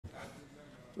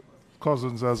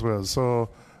Cousins as well. So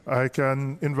I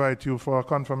can invite you for a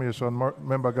confirmation,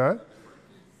 Member Guy.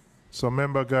 So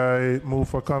Member Guy move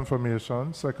for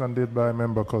confirmation, seconded by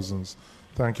Member Cousins.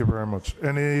 Thank you very much.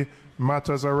 Any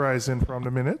matters arising from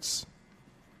the minutes?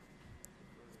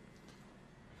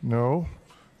 No?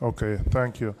 Okay,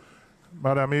 thank you.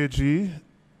 Madam AG,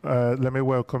 let me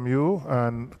welcome you,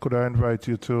 and could I invite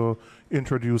you to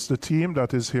introduce the team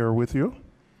that is here with you?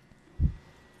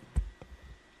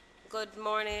 Good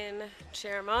morning,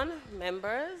 Chairman,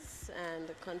 members, and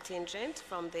the contingent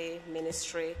from the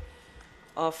Ministry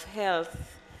of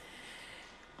Health.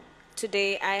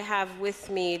 Today I have with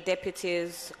me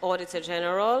Deputies Auditor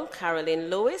General Carolyn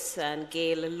Lewis and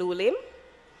Gail Lulim,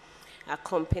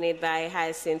 accompanied by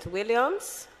Hyacinth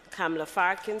Williams, Kamala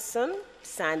Farkinson,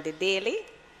 Sandy Daly,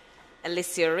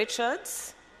 Alicia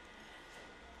Richards,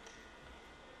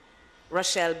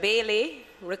 Rochelle Bailey,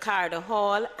 Ricardo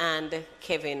Hall, and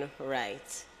Kevin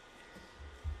Wright.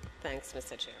 Thanks,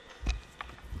 Mr. Chair.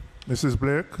 Mrs.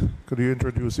 Blake, could you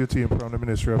introduce your team from the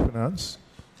Ministry of Finance?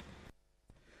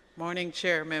 Morning,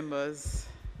 Chair, members,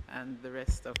 and the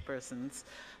rest of persons.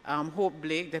 Hope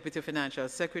Blake, Deputy Financial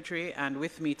Secretary, and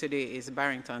with me today is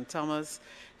Barrington Thomas,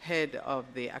 Head of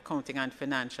the Accounting and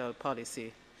Financial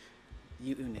Policy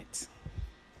Unit.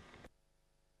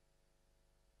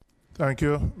 Thank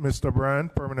you. Mr.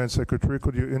 Brand, Permanent Secretary,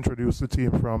 could you introduce the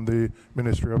team from the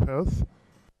Ministry of Health?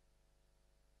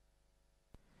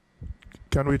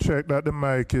 Can we check that the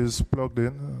mic is plugged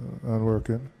in and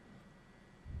working?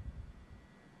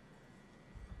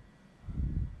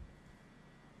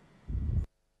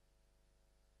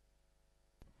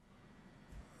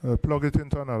 Plug it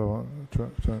into another one.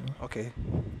 Okay.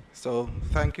 So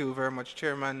thank you very much,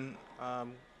 Chairman,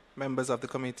 members of the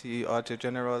Committee, Auditor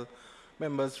General,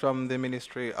 members from the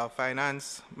Ministry of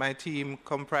Finance. My team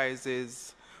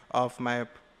comprises of my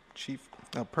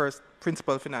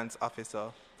Principal Finance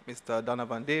Officer, Mr.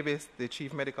 Donovan Davis, the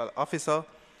Chief Medical Officer,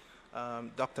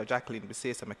 Dr. Jacqueline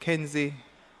Bisesa McKenzie,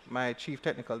 my Chief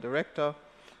Technical Director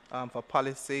for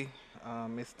Policy,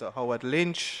 Mr. Howard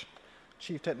Lynch,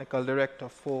 Chief Technical Director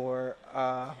for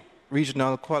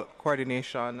Regional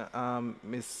Coordination,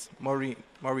 Ms.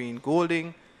 Maureen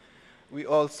Golding. We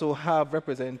also have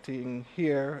representing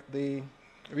here the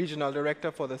Regional Director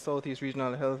for the Southeast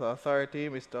Regional Health Authority,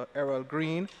 Mr. Errol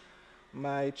Green,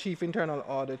 my Chief Internal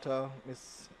Auditor,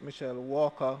 Ms. Michelle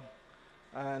Walker,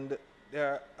 and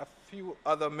there are a few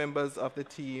other members of the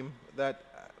team that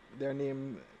their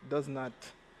name does not,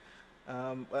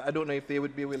 I don't know if they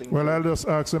would be willing Well, to. I'll just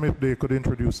ask them if they could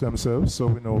introduce themselves so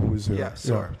we know who is here. Yeah,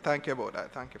 sure. Yeah. Thank you about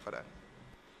that. Thank you for that.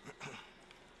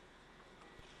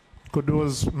 Could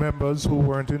those members who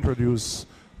weren't introduced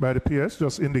by the PS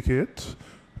just indicate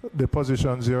the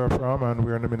positions they are from, and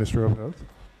we're in the Ministry of Health?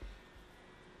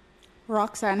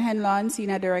 Roxanne Henlon,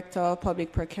 Senior Director of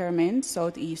Public Procurement,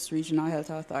 Southeast Regional Health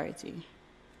Authority.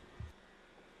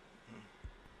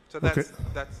 So that's, okay.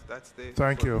 that's the...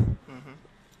 Thank you. Mm-hmm.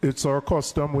 It's our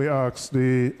custom, we ask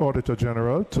the Auditor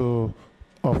General to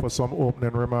offer some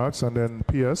opening remarks, and then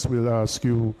PS will ask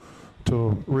you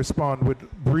to respond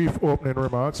with brief opening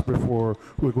remarks before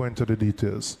we go into the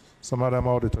details. So, Madam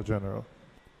Auditor General.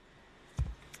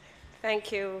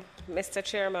 Thank you, Mr.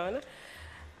 Chairman.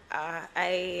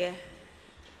 I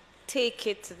take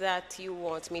it that you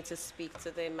want me to speak to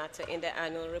the matter in the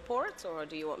annual report, or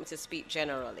do you want me to speak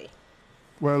generally?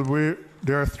 Well,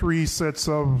 there are three sets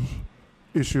of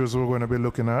issues we're going to be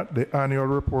looking at: the annual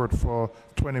report for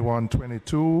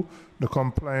 21-22, the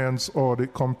compliance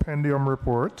audit compendium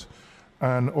report,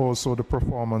 and also the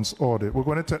performance audit. We're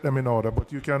going to take them in order,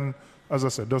 but you can, as I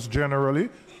said, just generally,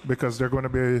 because they're going to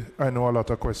be, I know, a lot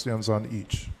of questions on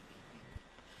each.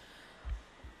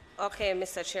 Okay,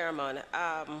 Mr. Chairman,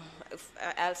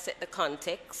 I'll set the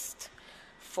context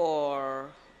for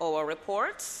our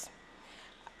reports.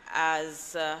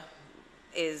 As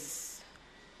is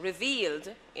revealed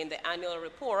in the annual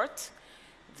report,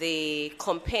 the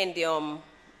compendium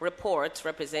report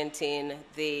representing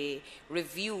the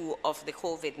review of the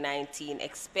COVID-19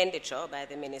 expenditure by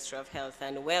the Ministry of Health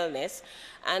and Wellness,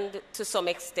 and to some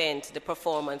extent the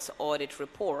performance audit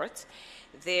report,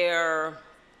 there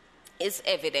is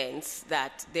evidence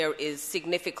that there is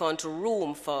significant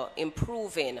room for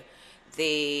improving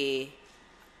the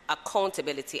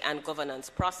accountability and governance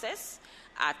process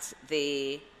at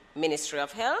the Ministry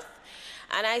of Health.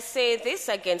 And I say this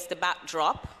against the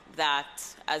backdrop that,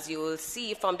 as you will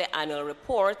see from the annual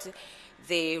report,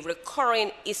 the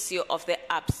recurring issue of the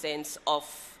absence of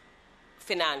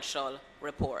financial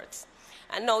reports.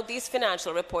 And now these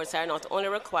financial reports are not only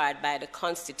required by the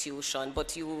Constitution,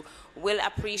 but you will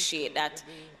appreciate that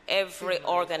every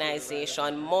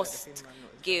organization must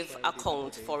give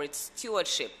account for its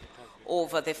stewardship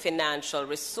over the financial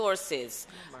resources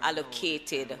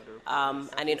allocated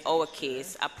and in our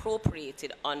case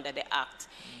appropriated under the Act.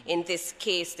 In this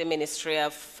case, the Ministry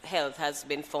of Health has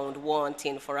been found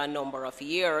wanting for a number of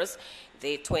years.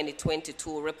 The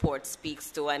 2022 report speaks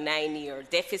to a 9-year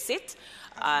deficit,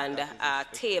 and a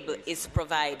table is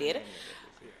provided.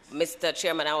 Mr.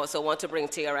 Chairman, I also want to bring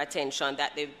to your attention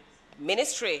that the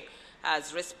Ministry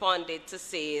has responded to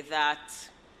say that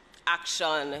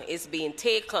action is being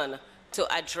taken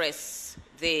to address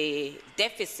the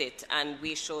deficit, and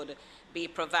we should be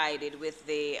provided with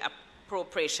the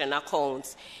appropriation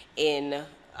accounts in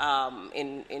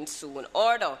soon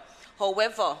order.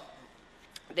 However,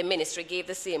 the Ministry gave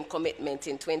the same commitment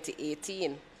in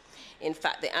 2018. In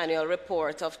fact, the annual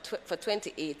report for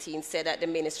 2018 said that the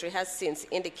Ministry has since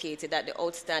indicated that the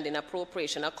outstanding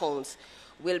appropriation accounts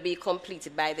will be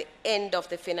completed by the end of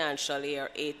the financial year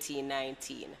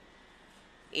 18-19.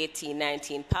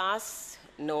 18-19 passed,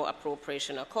 no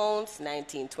appropriation accounts.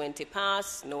 19-20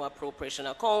 passed, no appropriation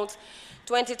accounts.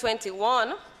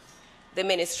 2021, the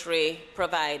Ministry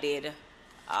provided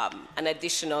an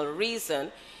additional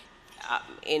reason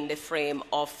in the frame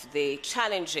of the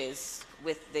challenges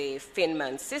with the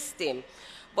Finman system,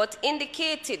 but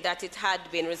indicated that it had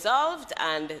been resolved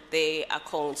and the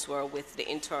accounts were with the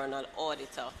internal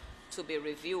auditor to be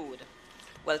reviewed.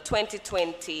 Well,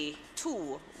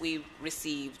 2022, we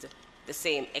received the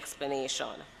same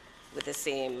explanation with the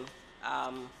same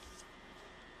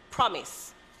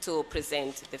promise to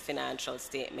present the financial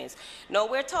statements. Now,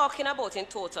 we're talking about in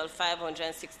total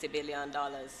 $560 billion,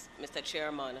 Mr.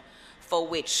 Chairman, for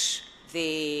which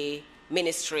the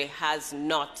Ministry has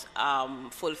not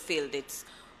fulfilled its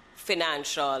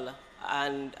financial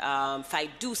and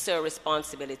fiduciary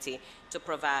responsibility to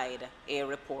provide a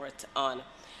report on.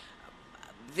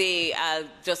 I'll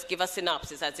just give a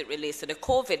synopsis as it relates to the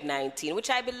COVID-19, which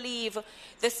I believe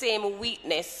the same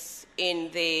weakness in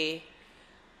the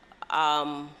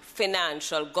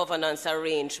financial governance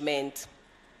arrangement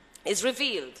is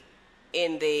revealed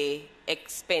in the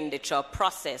expenditure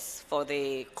process for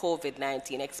the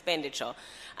COVID-19 expenditure.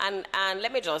 And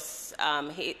let me just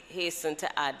hasten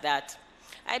to add that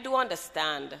I do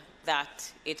understand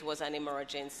that it was an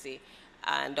emergency,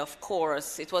 and of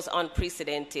course it was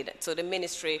unprecedented, so the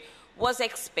Ministry was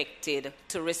expected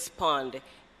to respond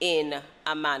in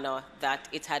a manner that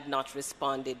it had not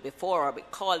responded before or be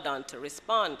called on to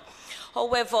respond.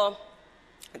 However,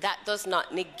 that does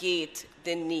not negate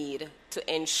the need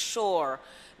to ensure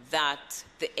that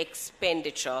the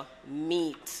expenditure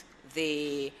meet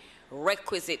the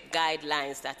requisite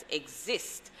guidelines that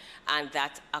exist and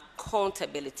that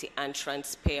accountability and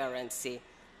transparency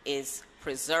is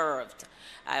preserved.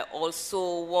 I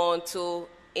also want to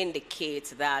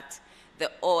indicate that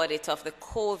the audit of the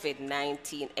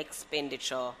COVID-19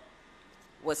 expenditure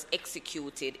was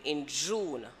executed in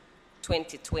June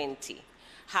 2020,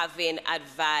 having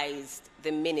advised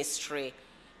the Ministry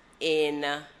in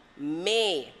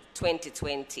May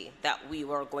 2020 that we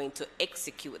were going to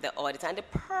execute the audit. And the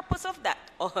purpose of that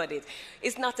audit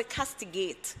is not to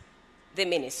castigate the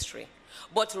Ministry,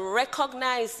 but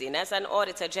recognizing, as an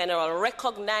Auditor General,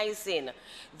 recognizing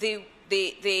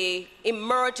the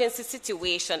emergency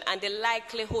situation and the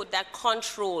likelihood that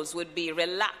controls would be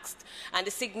relaxed and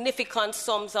the significant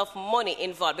sums of money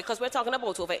involved, because we're talking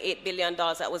about over $8 billion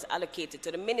that was allocated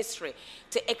to the Ministry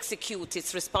to execute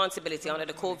its responsibility under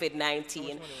the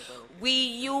COVID-19. We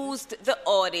used the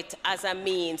audit as a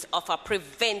means of a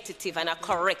preventative and a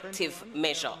corrective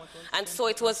measure. And so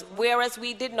it was, whereas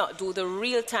we did not do the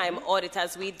real-time audit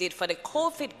as we did for the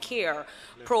COVID care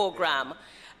program,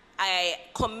 I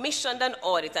commissioned an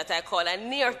audit that I call a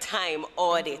near-time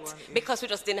audit, because we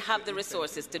just didn't have the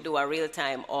resources to do a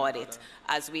real-time audit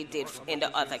as we did in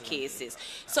the other cases.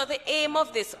 So the aim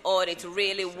of this audit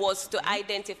really was to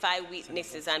identify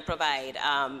weaknesses and provide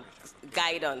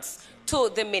guidance to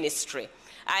the Ministry.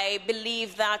 I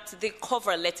believe that the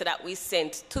cover letter that we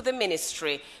sent to the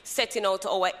Ministry, setting out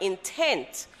our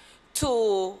intent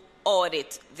to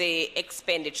audit the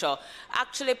expenditure,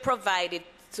 actually provided,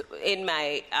 in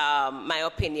my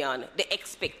opinion, the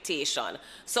expectation,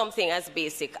 something as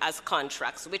basic as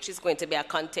contracts, which is going to be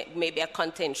maybe a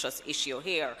contentious issue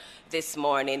here this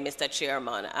morning, Mr.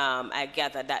 Chairman. I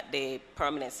gather that the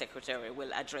Permanent Secretary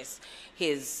will address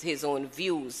his own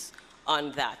views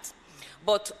on that.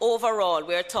 But overall,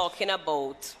 we're talking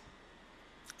about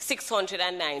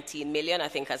 $619 million, I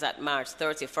think, as at March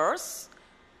 31st,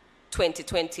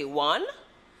 2021.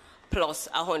 plus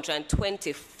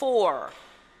 124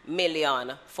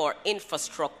 million for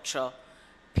infrastructure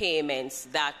payments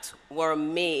that were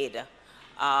made,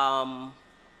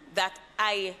 that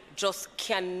I just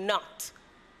cannot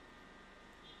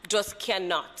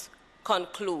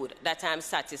conclude that I'm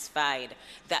satisfied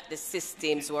that the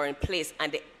systems were in place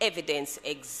and the evidence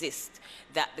exists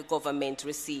that the government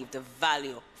received the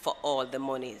value for all the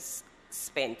monies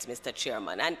spent, Mr.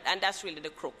 Chairman. And that's really the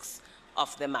crux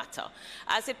of the matter.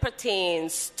 As it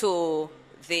pertains to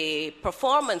the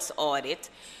performance audit,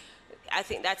 I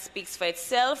think that speaks for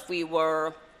itself. We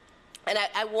were, and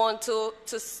I want to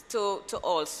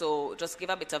also just give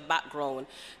a bit of background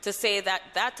to say that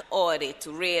that audit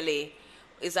really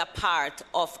is a part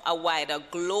of a wider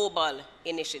global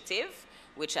initiative,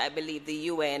 which I believe the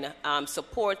UN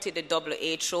supported. The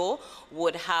WHO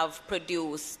would have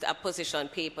produced a position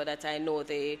paper that I know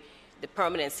the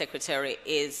Permanent Secretary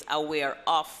is aware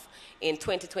of in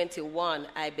 2021,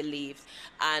 I believe.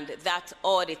 And that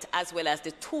audit, as well as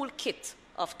the toolkit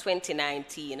of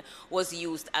 2019, was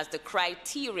used as the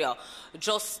criteria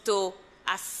just to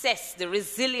assess the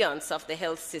resilience of the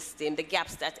health system, the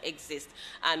gaps that exist,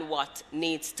 and what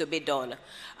needs to be done.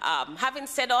 Having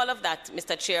said all of that,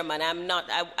 Mr. Chairman,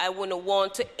 I wouldn't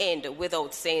want to end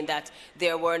without saying that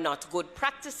there were not good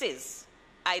practices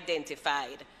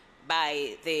identified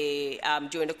by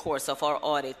during the course of our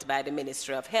audit by the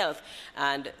Ministry of Health,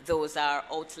 and those are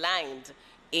outlined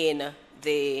in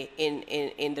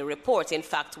the report. In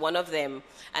fact, one of them,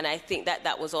 and I think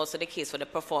that was also the case for the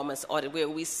performance audit, where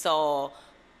we saw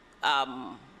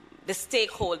the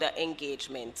stakeholder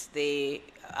engagement, the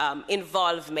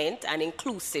involvement and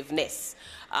inclusiveness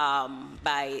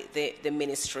by the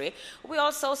ministry. We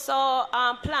also saw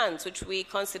plans which we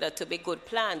consider to be good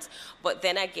plans, but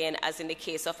then again, as in the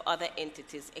case of other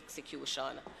entities,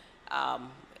 execution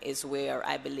is where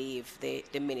I believe the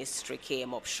ministry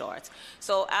came up short.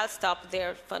 So I'll stop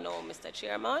there for now, Mr.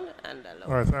 Chairman. And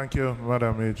all right, thank you,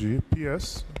 Madam AG.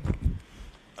 PS.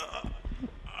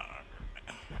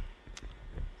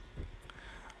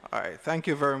 All right, thank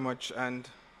you very much, and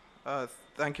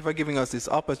thank you for giving us this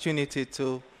opportunity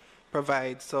to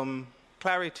provide some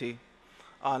clarity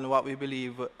on what we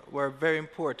believe were very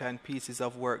important pieces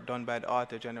of work done by the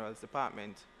Auditor General's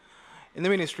Department. In the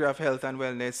Ministry of Health and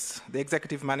Wellness, the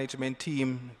executive management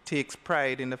team takes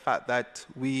pride in the fact that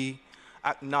we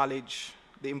acknowledge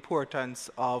the importance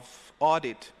of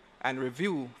audit and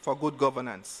review for good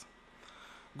governance.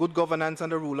 Good governance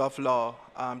and the rule of law,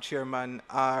 Chairman,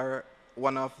 are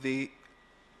one of the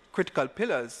critical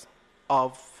pillars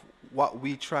of what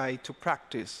we try to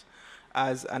practice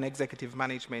as an executive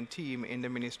management team in the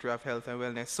Ministry of Health and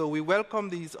Wellness. So we welcome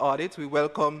these audits. We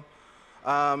welcome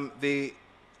the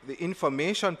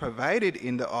information provided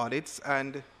in the audits,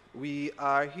 and we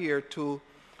are here to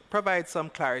provide some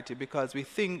clarity because we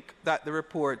think that the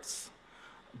reports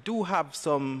do have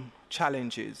some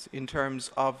challenges in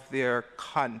terms of their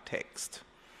context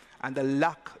and the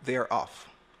lack thereof.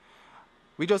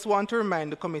 We just want to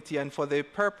remind the committee, and for the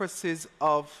purposes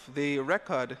of the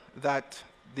record, that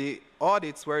the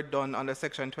audits were done under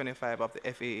Section 25 of the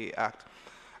FAA Act.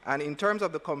 And in terms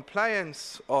of the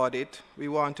compliance audit, we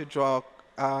want to draw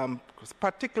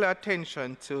particular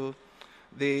attention to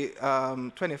the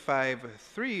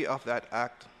 25(3) of that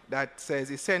act that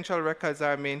says essential records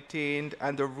are maintained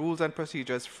and the rules and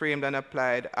procedures framed and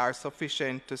applied are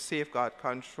sufficient to safeguard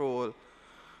control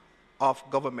of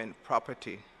government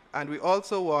property. And we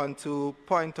also want to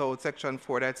point out Section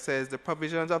 4 that says the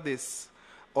provisions of this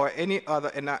or any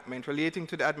other enactment relating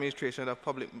to the administration of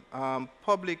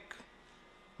public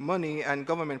money and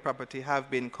government property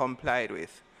have been complied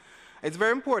with. It's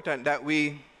very important that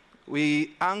we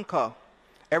anchor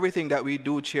everything that we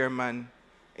do, Chairman,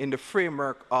 in the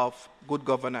framework of good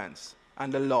governance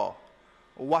and the law,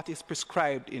 what is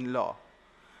prescribed in law.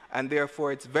 And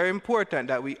therefore, it's very important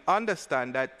that we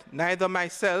understand that neither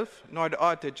myself nor the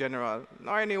Auditor General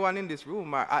nor anyone in this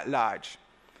room are at large.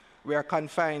 We are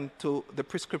confined to the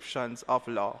prescriptions of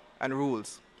law and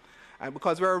rules. And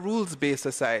because we're a rules-based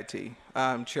society,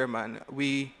 Chairman,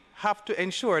 we have to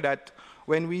ensure that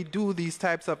when we do these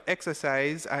types of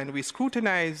exercise and we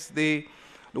scrutinize the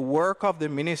work of the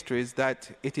ministries,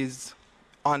 that it is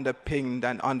underpinned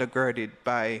and undergirded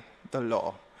by the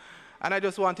law. And I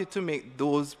just wanted to make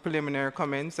those preliminary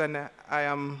comments, and I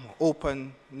am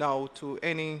open now to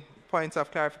any points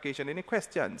of clarification, any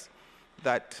questions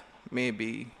that may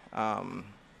be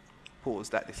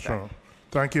posed at this time.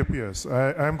 Thank you, PS.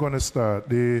 I'm going to start,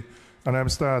 and I'm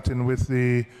starting with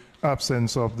the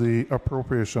absence of the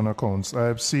appropriation accounts.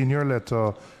 I've seen your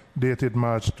letter dated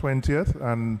March 20th,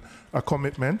 and a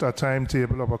commitment, a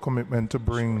timetable of a commitment to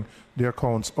bring the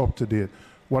accounts up to date.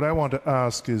 What I want to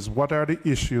ask is, what are the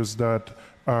issues that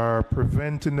are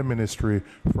preventing the ministry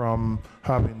from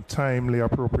having timely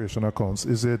appropriation accounts?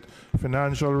 Is it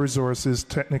financial resources,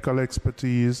 technical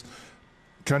expertise?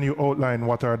 Can you outline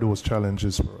what are those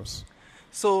challenges for us?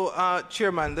 So,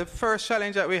 Chairman, the first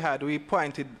challenge that we had, we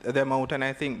pointed them out, and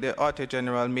I think the Auditor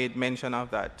General made mention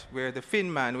of that, where the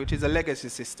FinMan, which is a legacy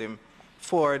system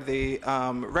for the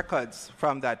records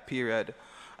from that period,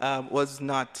 was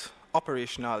not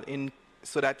operational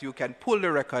so that you can pull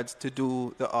the records to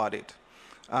do the audit,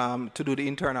 to do the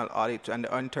internal audit and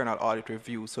the internal audit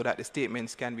review so that the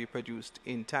statements can be produced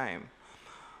in time.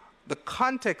 The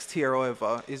context here,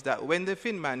 however, is that when the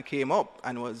FinMan came up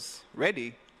and was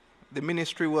ready, the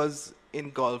ministry was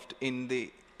engulfed in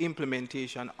the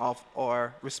implementation of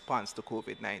our response to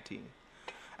COVID-19.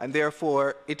 And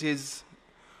therefore, it is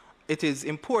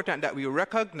important that we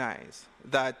recognize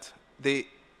that the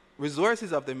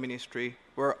resources of the ministry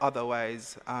were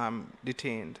otherwise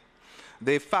detained.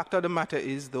 The fact of the matter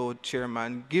is, though,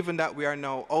 Chairman, given that we are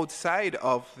now outside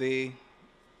of the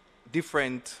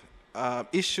different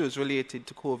issues related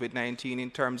to COVID-19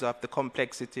 in terms of the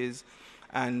complexities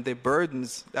and the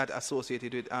burdens that are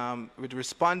associated with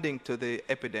responding to the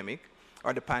epidemic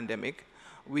or the pandemic,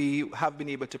 we have been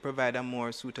able to provide a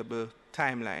more suitable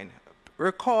timeline.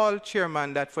 Recall,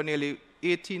 Chairman, that for nearly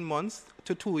 18 months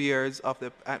to 2 years of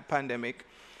the pandemic,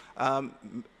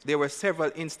 there were several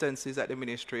instances at the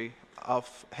Ministry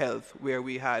of Health where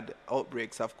we had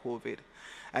outbreaks of COVID.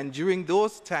 And during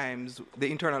those times,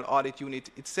 the internal audit unit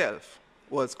itself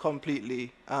was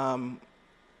completely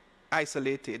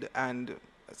isolated and,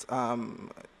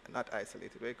 not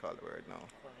isolated, what do you call the word now?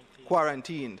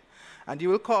 Quarantined. And you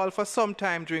will recall for some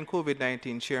time during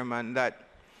COVID-19, Chairman, that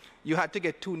you had to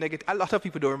get 2 negative, a lot of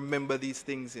people don't remember these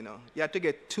things, you know. You had to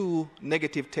get 2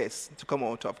 negative tests to come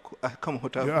out of.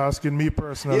 You're asking me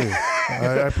personally.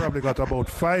 I probably got about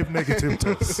 5 negative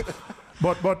tests.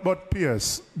 But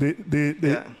P.S.,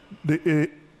 the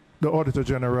Auditor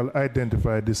General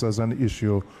identified this as an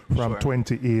issue from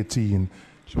 2018,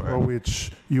 for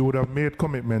which you would have made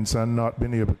commitments and not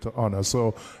been able to honor.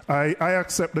 So I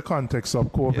accept the context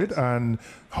of COVID and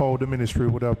how the ministry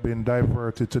would have been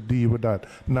diverted to deal with that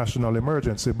national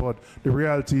emergency. But the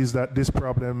reality is that this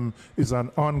problem is an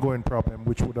ongoing problem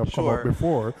which would have come up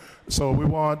before. So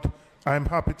I'm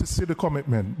happy to see the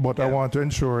commitment, but I want to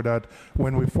ensure that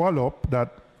when we follow up,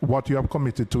 that what you have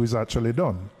committed to is actually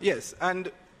done. Yes,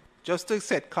 and just to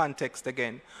set context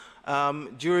again,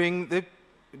 during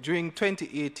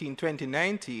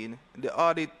 2018-2019,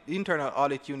 the internal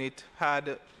audit unit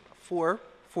had four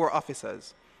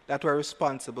officers that were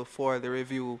responsible for the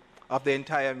review of the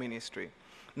entire ministry.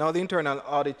 Now the internal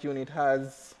audit unit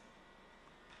has,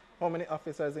 how many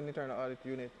officers in the internal audit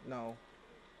unit now?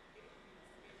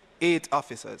 8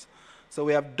 officers. So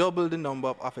we have doubled the number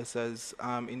of officers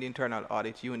in the internal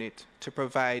audit unit to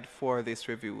provide for this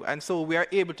review. And so we are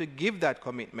able to give that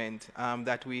commitment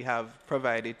that we have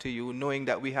provided to you, knowing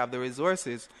that we have the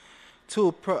resources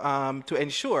to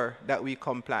ensure that we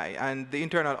comply. And the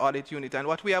internal audit unit, and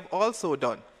what we have also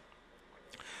done,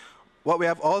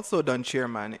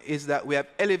 Chairman, is that we have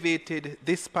elevated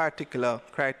this particular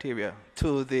criteria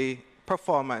to the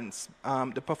performance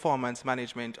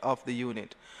management of the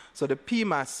unit. So the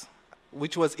PMAS,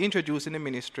 which was introduced in the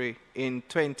ministry in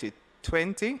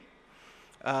 2020,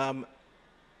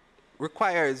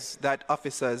 requires that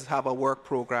officers have a work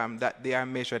program that they are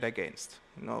measured against.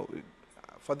 You know,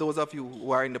 for those of you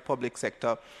who are in the public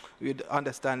sector, you'd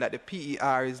understand that the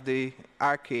PER is the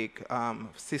archaic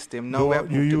system. Now we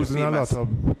have you're using a lot of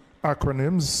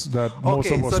acronyms that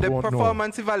most of us won't know.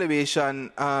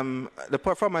 The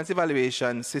performance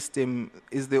evaluation system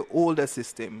is the older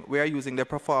system. We are using the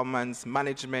performance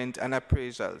management and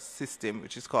appraisal system,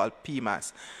 which is called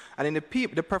PMAS. And in the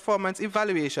performance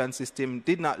evaluation system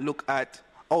did not look at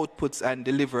outputs and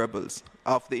deliverables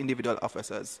of the individual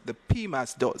officers. The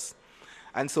PMAS does.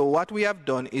 And so what we have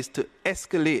done is to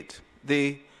escalate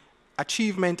the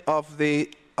achievement of the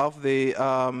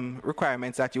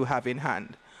requirements that you have in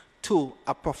hand to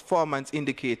a performance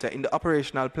indicator in the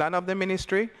operational plan of the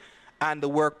ministry and the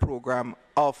work program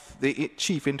of the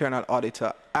chief internal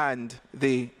auditor and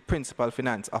the principal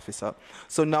finance officer.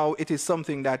 So now it is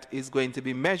something that is going to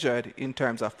be measured in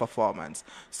terms of performance.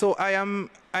 So I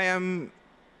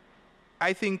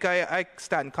think I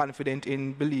stand confident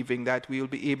in believing that we will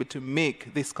be able to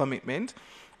make this commitment.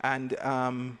 And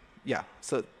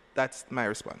so that's my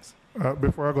response.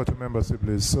 Before I go to membership,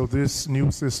 please. So this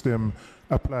new system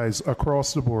applies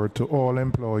across the board to all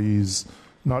employees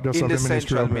Not just in of the the Ministry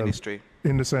central of Health. ministry.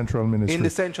 In the central ministry. In the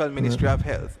central ministry of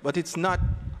health, but it's not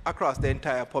across the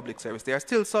entire public service. There are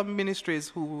still some ministries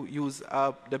who use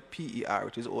the PER,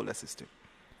 which is older system.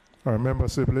 All right, Member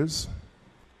Sibley's.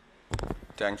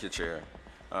 Thank you, Chair.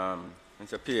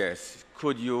 Mr. P.S.,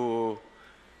 could you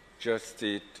just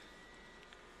state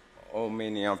how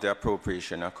many of the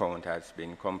appropriation account has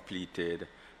been completed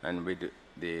and with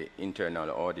the internal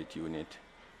audit unit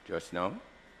just now?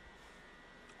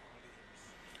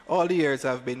 All the years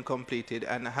have been completed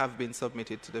and have been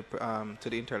submitted to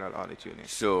the internal audit unit.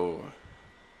 So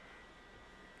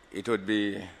it would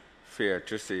be fair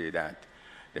to say that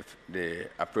the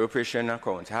appropriation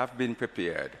accounts have been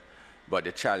prepared, but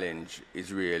the challenge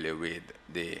is really with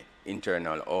the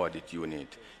internal audit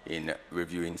unit in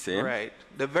reviewing same. Right.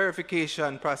 The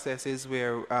verification process is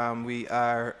where we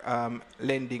are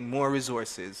lending more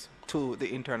resources to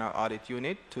the internal audit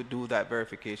unit to do that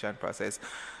verification process.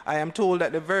 I am told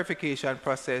that the verification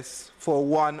process for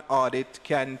one audit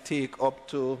can take up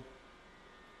to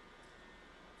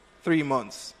 3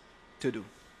 months to do.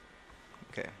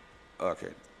 Okay.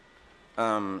 Okay.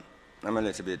 I'm a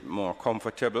little bit more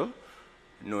comfortable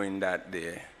knowing that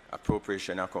the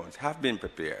appropriation accounts have been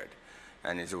prepared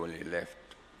and is only left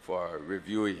for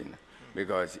reviewing,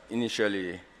 because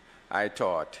initially I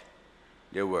thought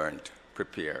they weren't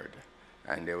prepared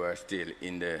and they were still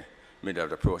in the middle of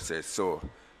the process. So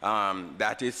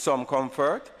that is some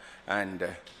comfort, and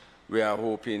we are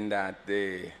hoping that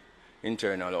the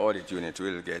internal audit unit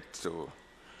will get to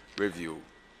review.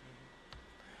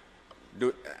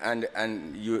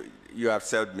 And you have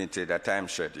submitted a time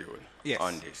schedule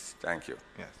on this. Thank you.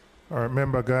 Yes. All right,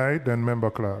 Member Guy, then Member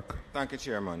Clark. Thank you,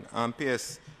 Chairman.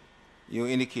 PS, you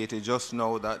indicated just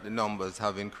now that the numbers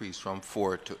have increased from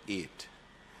 4 to 8.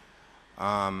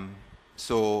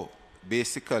 So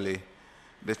basically,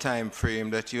 the time frame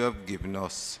that you have given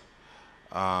us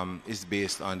is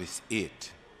based on this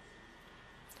 8.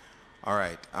 All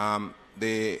right. I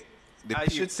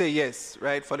should say yes,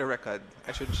 right, for the record.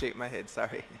 I shouldn't shake my head,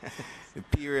 sorry. The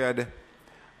period,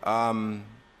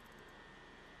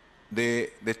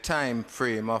 the time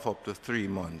frame of up to 3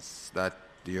 months that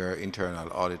your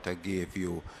internal auditor gave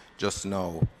you just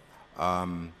now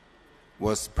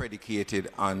was predicated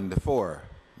on the 4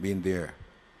 being there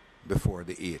before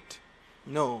the 8.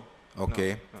 No.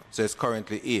 Okay. No. So it's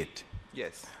currently 8.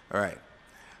 Yes. All right.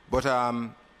 But how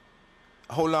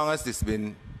long has this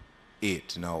been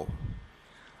 8 now?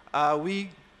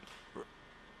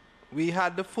 We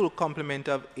had the full complement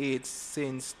of 8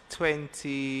 since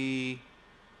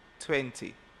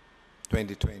 2020.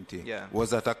 2020. Yeah. Was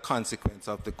that a consequence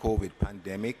of the COVID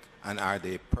pandemic, and are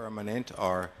they permanent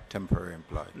or temporary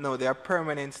employed? No, they are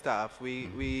permanent staff.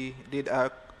 We did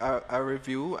a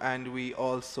review, and we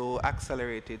also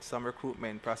accelerated some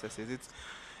recruitment processes.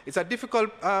 It's a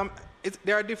difficult.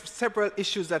 There are several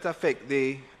issues that affect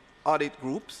the audit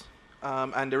groups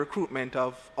and the recruitment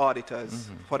of auditors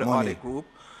for the audit group.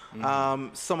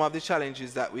 Some of the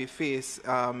challenges that we face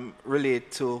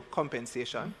relate to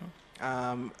compensation.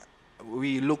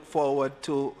 We look forward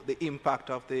to the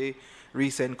impact of the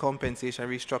recent compensation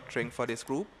restructuring for this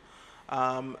group.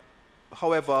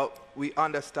 However, we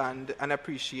understand and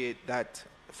appreciate that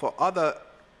for other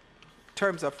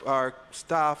terms of our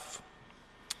staff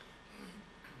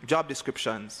job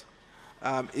descriptions,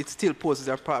 it still poses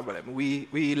a problem.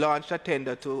 We launched a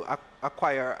tender to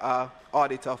acquire an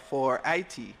auditor for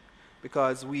IT,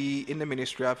 because we in the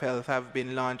Ministry of Health have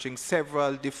been launching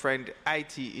several different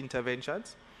IT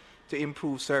interventions to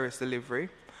improve service delivery,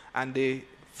 and the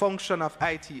function of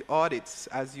IT audits,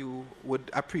 as you would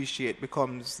appreciate,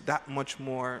 becomes that much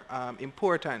more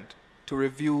important to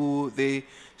review the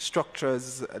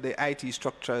structures, the IT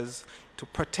structures, to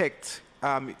protect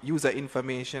user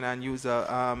information and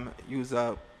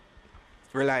user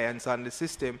reliance on the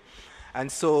system.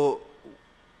 And so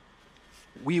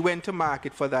we went to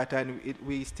market for that, and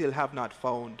we still have not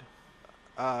found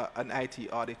an IT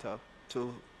auditor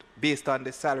based on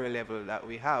the salary level that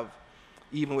we have,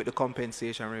 even with the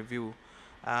compensation review.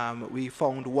 We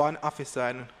found one officer,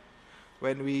 and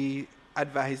when we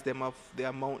advised them of the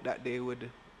amount that they would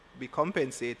be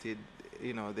compensated,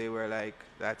 they were like,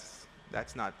 that's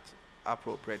not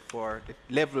appropriate for the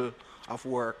level of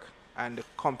work and the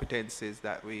competencies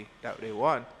that they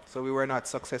want. So we were not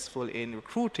successful in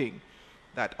recruiting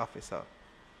that officer.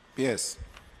 Yes.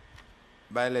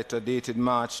 By letter dated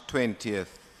March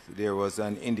 20th, there was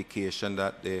an indication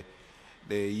that the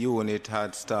unit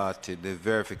had started the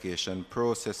verification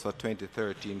process for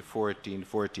 2013, 14,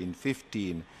 14,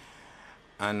 15,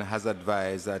 and has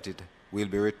advised that it will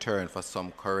be returned for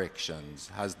some corrections.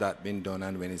 Has that been done,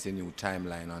 and when is the new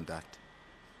timeline on that?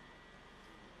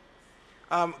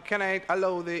 Can I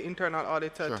allow the internal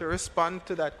auditor Sure. to respond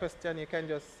to that question? You can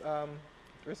just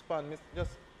respond.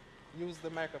 Just use the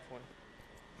microphone.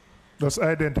 Just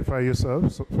identify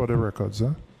yourself for the records.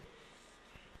 Huh?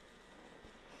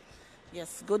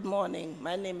 Yes, good morning.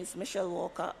 My name is Michelle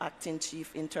Walker, Acting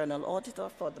Chief Internal Auditor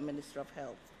for the Ministry of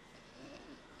Health.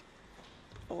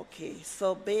 Okay,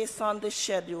 so based on the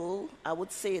schedule, I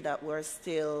would say that we're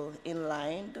still in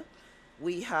line.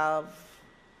 We have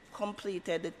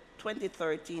completed the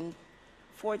 2013-14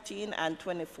 and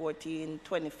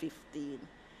 2014-2015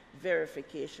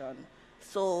 verification.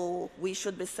 So we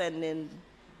should be sending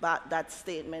back that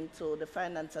statement to the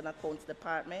Finance and Accounts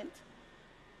Department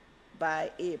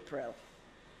by April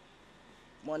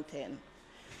 110.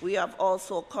 We have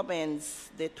also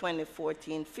commenced the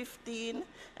 2014-15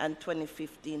 and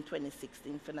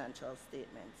 2015-2016 financial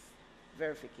statements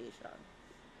verification.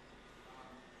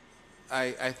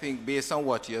 I think based on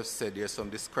what you have said, there's some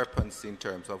discrepancy in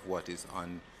terms of what is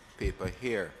on paper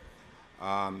here.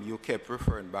 You kept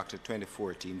referring back to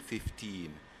 2014-15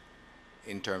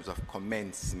 in terms of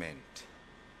commencement.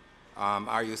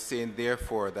 Are you saying,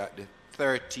 therefore, that the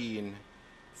 13-14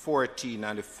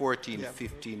 and the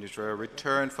 14-15, which were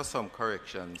returned for some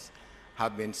corrections,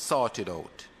 have been sorted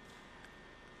out?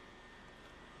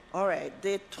 All right,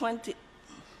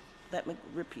 let me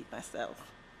repeat myself.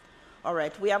 All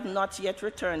right, we have not yet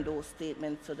returned those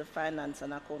statements to the Finance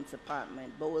and Accounts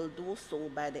Department, but we'll do so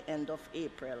by the end of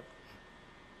April.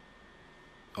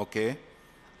 Okay.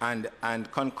 And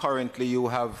concurrently, you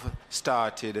have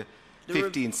started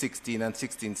 15-16 and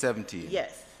 16-17?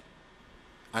 Yes.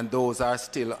 And those are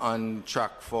still on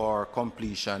track for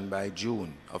completion by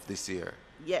June of this year?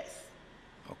 Yes.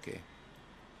 Okay.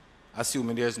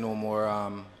 Assuming there's no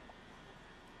more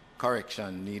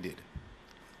correction needed.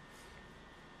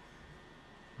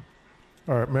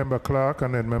 All right, Member Clark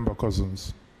and then Member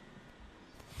Cousins.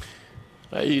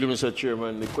 I yield, Mr.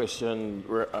 Chairman. The question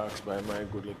were asked by my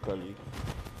good colleague.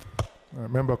 All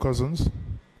right, Member Cousins.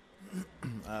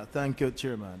 Thank you,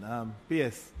 Chairman.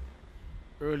 P.S.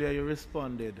 Earlier you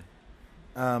responded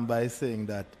by saying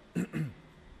that the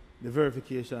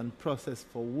verification process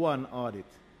for one audit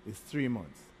is 3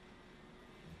 months.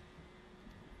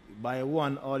 By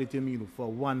one audit, you mean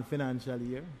for one financial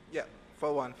year? Yeah,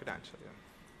 for one financial year.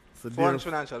 So for one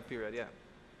financial period, yeah.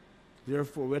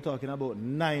 Therefore, we're talking about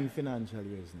 9 financial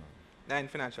years now. 9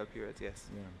 financial periods, yes.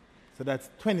 Yeah. So that's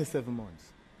 27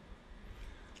 months.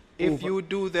 If you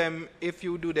do them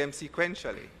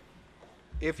sequentially,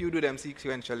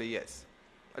 yes.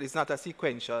 But it's not a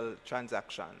sequential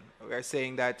transaction. We're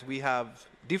saying that we have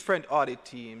different audit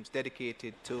teams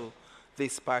dedicated to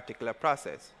this particular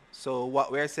process. So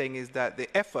what we're saying is that the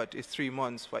effort is 3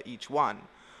 months for each one.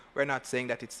 We're not saying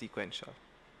that it's sequential.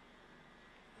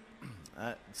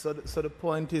 So the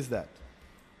point is that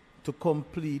to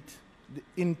complete the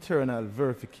internal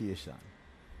verification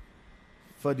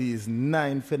for these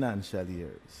 9 financial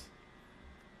years,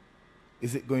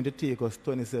 is it going to take us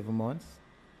 27 months?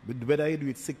 Whether you do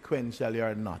it sequentially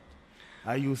or not.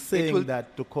 Are you saying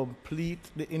that to complete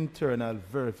the internal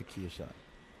verification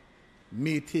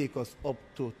may take us up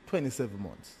to 27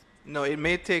 months? No, it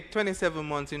may take 27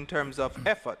 months in terms of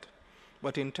effort,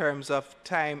 but in terms of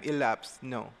time elapsed,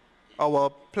 no. Our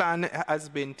plan has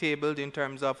been tabled in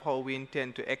terms of how we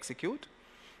intend to execute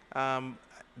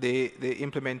the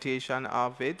implementation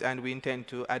of it, and we intend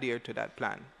to adhere to that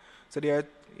plan. So there are,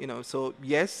 so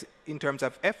yes, in terms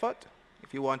of effort,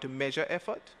 if you want to measure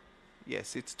effort,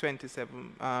 yes, it's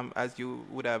 27 as you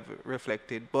would have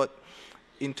reflected, but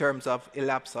in terms of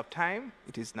elapse of time,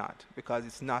 it is not, because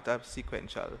it's not a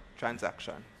sequential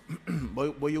transaction.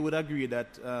 But you would agree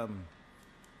that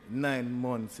 9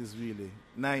 months is really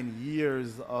 9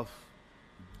 years of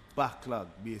backlog,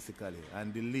 basically,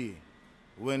 and delay.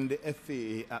 When the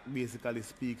FAA Act basically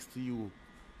speaks to you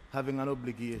having an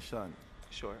obligation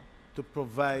to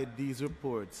provide these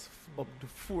reports up to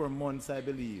 4 months, I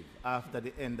believe, after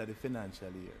the end of the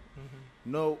financial year.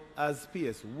 Now, as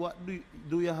PS, what do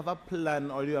you have a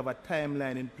plan or do you have a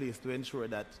timeline in place to ensure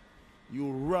that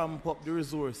you ramp up the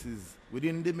resources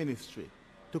within the ministry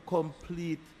to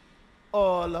complete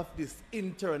all of this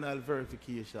internal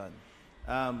verification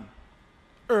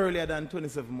earlier than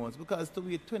 27 months? Because to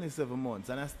wait 27 months,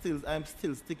 and I'm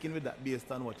still sticking with that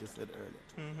based on what you said earlier.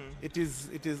 It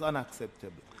is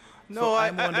unacceptable. No, so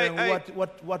I'm wondering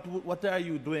what are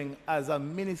you doing as a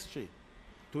ministry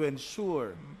to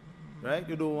ensure, right?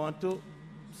 You don't want to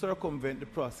circumvent the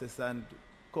process and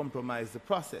compromise the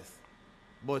process.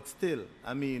 But still,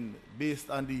 I mean, based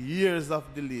on the years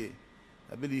of delay,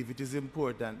 I believe it is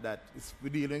important that we're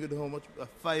dealing with how much?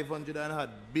 $500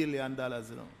 billion,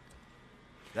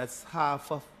 That's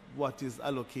half of what is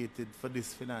allocated for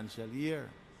this financial year.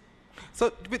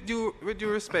 So with due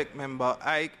respect, member,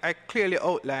 I clearly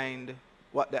outlined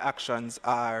what the actions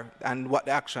are and what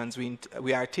the actions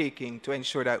we are taking to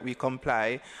ensure that we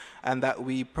comply and that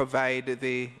we provide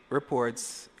the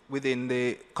reports within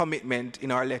the commitment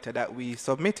in our letter that we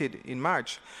submitted in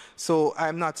March. So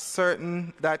I'm not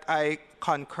certain that I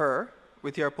concur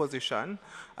with your position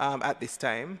at this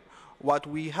time. What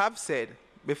we have said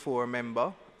before,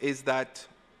 member, is that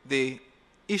the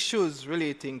issues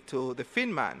relating to the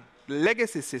FinMan, the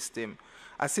legacy system,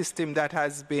 a system that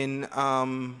has been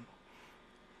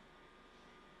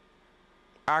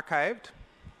archived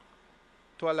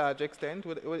to a large extent,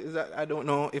 I don't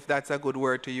know if that's a good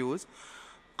word to use,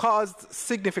 caused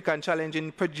significant challenge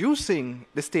in producing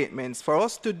the statements for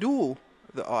us to do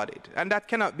the audit. And that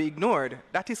cannot be ignored.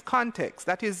 That is context.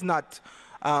 That is not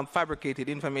fabricated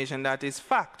information. That is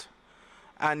fact.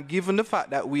 And given the fact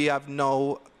that we have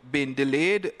now been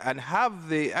delayed and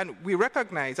we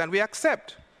recognize and we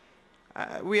accept,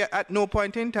 at no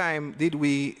point in time did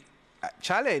we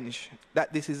challenge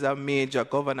that this is a major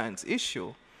governance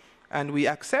issue, and we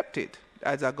accept it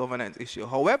as a governance issue.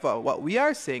 However, what we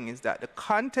are saying is that the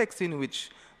context in which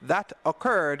that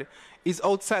occurred is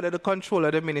outside of the control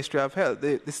of the Ministry of Health.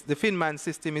 The FinMan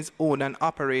system is owned and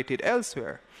operated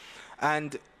elsewhere.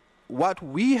 And what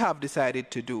we have decided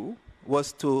to do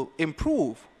was to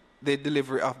improve the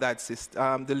delivery of that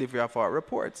system, delivery of our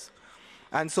reports.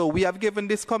 And so we have given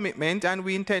this commitment, and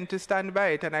we intend to stand by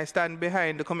it. And I stand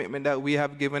behind the commitment that we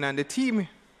have given, and the team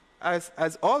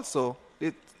has also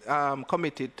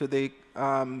committed to the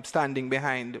standing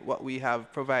behind what we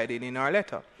have provided in our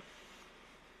letter.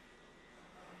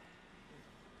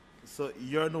 So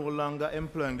you're no longer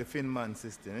employing the FinMan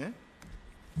system, eh?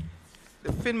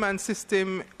 The FinMan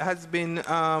system has been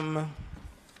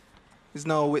is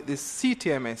now with the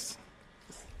CTMS.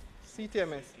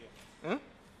 CTMS. Huh?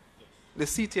 The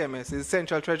CTMS is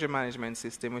Central Treasury Management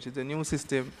System, which is the new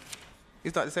system.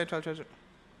 It's not the Central Treasury.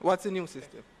 What's the new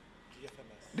system?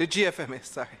 GFMS. The GFMS,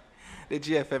 sorry. The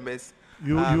GFMS.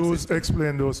 You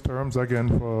explain those terms again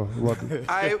for what?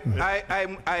 I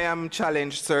am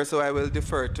challenged, sir, so I will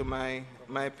defer to my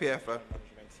PFA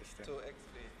to explain.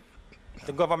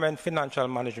 The Government Financial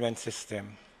Management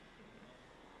System.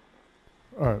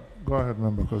 All right, go ahead,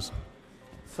 member.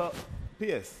 So,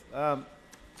 PS,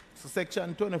 so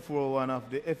Section 24.1 of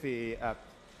the FAA Act,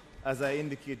 as I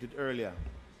indicated earlier,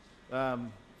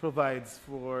 provides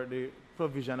for the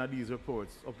provision of these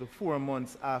reports up to 4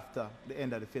 months after the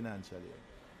end of the financial year,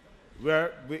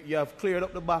 where you have cleared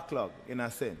up the backlog, in a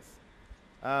sense.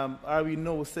 Are we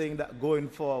now saying that going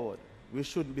forward, we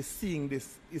shouldn't be seeing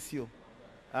this issue,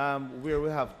 where we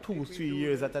have 2-3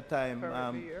 years at a time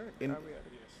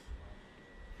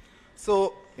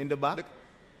so in the back?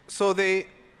 So the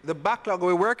backlog,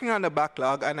 we're working on the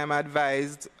backlog, and I'm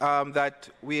advised that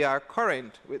we are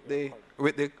current with the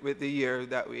year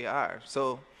that we are.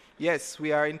 So yes,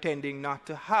 we are intending not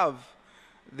to have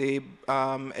the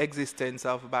existence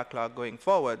of backlog going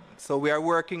forward. So we are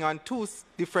working on two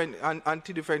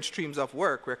different streams of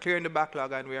work. We're clearing the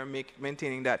backlog, and we are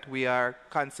maintaining that we are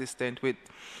consistent with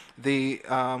the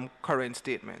current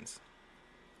statements.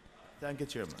 Thank you,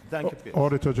 Chairman. Thank you, Pierce.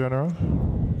 Auditor General.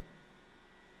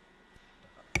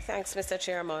 Thanks, Mr.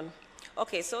 Chairman.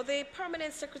 Okay, so the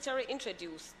Permanent Secretary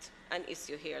introduced an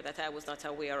issue here that I was not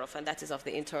aware of, and that is of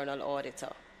the internal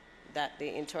auditor. That the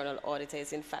internal auditor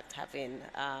is in fact having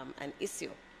an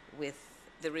issue with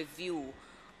the review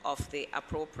of the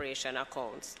appropriation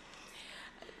accounts.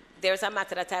 There's a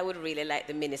matter that I would really like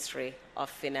the Ministry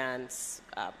of Finance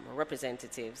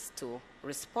representatives to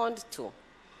respond to,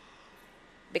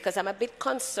 because I'm a bit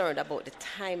concerned about the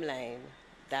timeline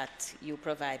that you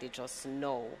provided just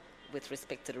now with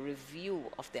respect to the review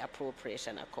of the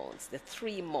appropriation accounts, the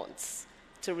 3 months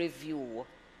to review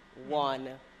 1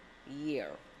 year,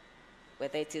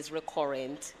 whether it is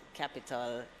recurrent,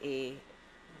 capital A,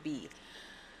 B,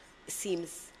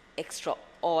 seems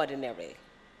extraordinary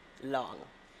long.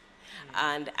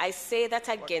 And I say that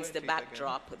against the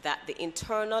backdrop that the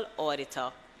internal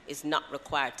auditor is not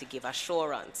required to give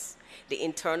assurance. The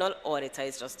internal auditor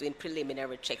is just doing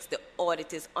preliminary checks. The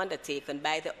audit is undertaken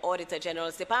by the Auditor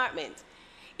General's Department.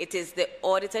 It is the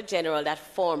Auditor General that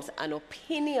forms an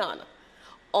opinion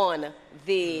on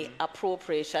the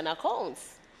appropriation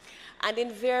accounts. And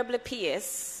invariably,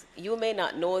 PS, you may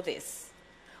not know this,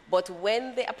 but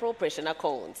when the appropriation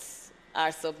accounts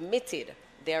are submitted,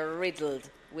 they're riddled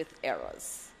with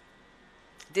errors.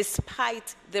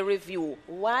 despite the review.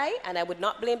 Why? And I would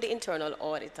not blame the internal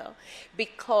auditor,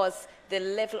 because the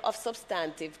level of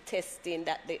substantive testing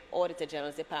that the Auditor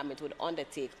General's Department would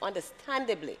undertake,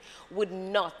 understandably, would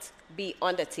not be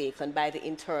undertaken by the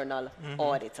internal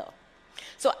auditor.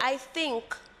 So I think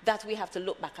that we have to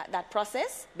look back at that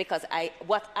process, because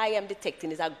what I am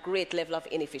detecting is a great level of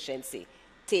inefficiency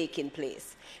taking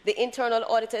place. The internal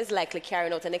auditor is likely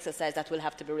carrying out an exercise that will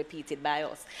have to be repeated by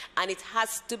us. And it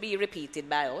has to be repeated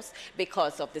by us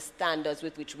because of the standards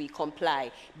with which we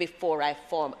comply before I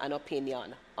form an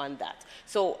opinion on that.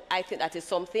 So I think that is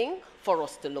something for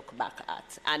us to look back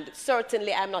at. And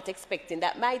certainly I'm not expecting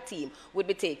that my team would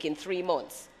be taking 3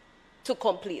 months to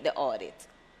complete the audit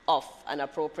of an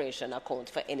appropriation account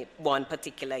for any one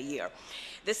particular year.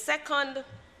 The second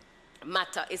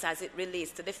matter is as it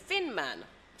relates to the FinMan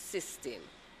system.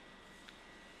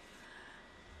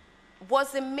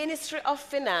 Was the Ministry of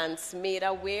Finance made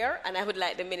aware, and I would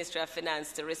like the Ministry of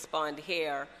Finance to respond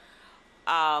here,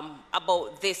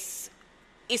 about this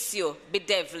issue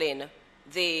bedeviling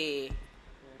the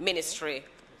Ministry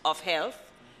of Health?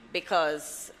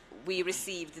 Because we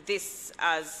received this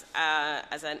as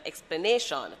an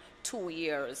explanation 2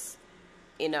 years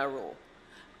in a row.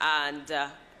 And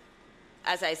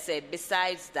as I said,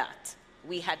 besides that,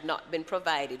 we had not been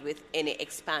provided with any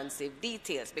expansive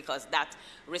details, because that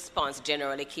response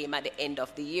generally came at the end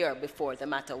of the year before the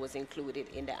matter was included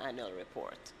in the annual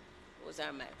report. Those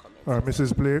are my comments.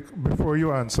 Mrs. Blake, before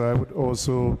you answer, I would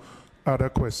also add a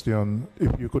question.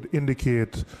 If you could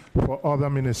indicate for other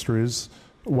ministries,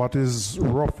 what is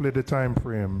roughly the time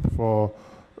frame for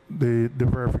the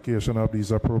verification of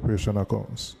these appropriation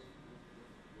accounts?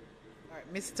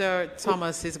 Mr.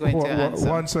 Thomas is going to answer.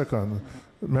 1 second.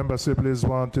 Member Sibley's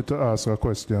wanted to ask a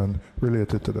question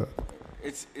related to that.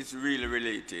 It's really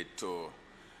related to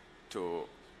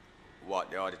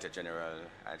what the Auditor General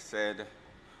had said,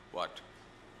 what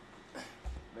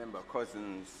Member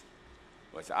Cousins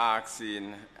was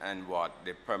asking, and what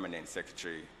the Permanent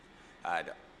Secretary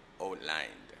had outlined.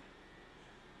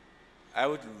 I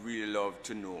would really love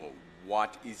to know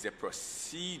what is the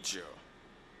procedure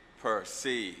per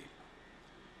se,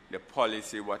 the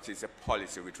policy, what is the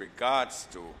policy with regards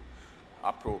to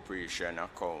appropriation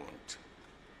account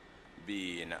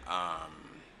being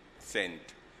sent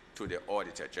to the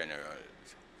Auditor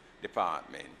General's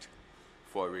Department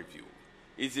for review.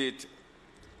 Is it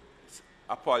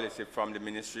a policy from the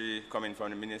ministry, coming from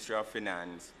the Ministry of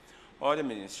Finance or the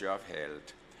Ministry of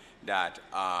Health, that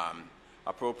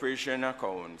appropriation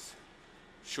accounts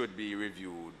should be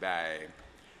reviewed by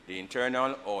the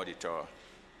internal auditor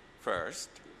first,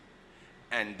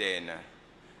 and then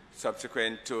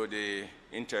subsequent to the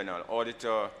internal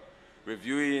auditor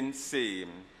reviewing same,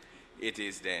 it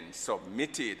is then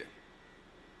submitted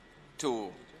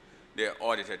to the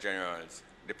Auditor General's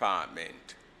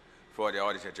Department for the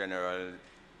Auditor General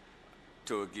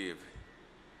to give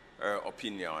her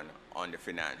opinion on the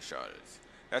financials.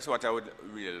 That's what I would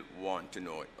really want to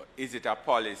know. Is it a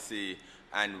policy,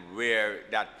 and where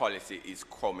that policy is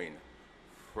coming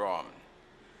from?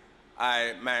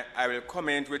 I will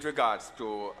comment with regards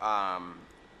to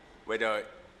whether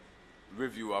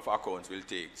review of accounts will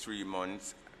take 3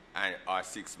 months or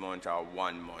 6 months or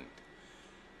 1 month.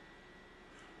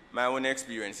 My own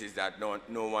experience is that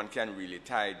no one can really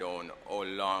tie down how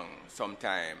long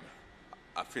sometime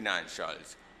a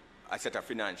set of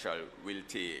financial will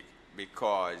take,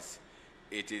 because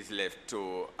it is left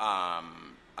to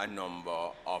a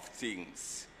number of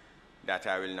things that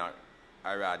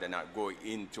I rather not go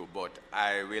into, but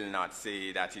I will not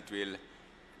say that it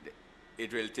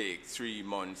will take 3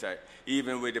 months.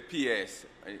 Even with the PS,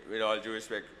 with all due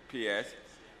respect, PS,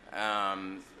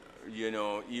 you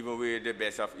know, even with the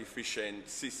best of efficient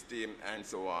system and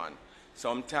so on,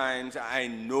 sometimes I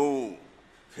know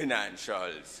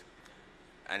financials,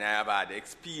 and I have had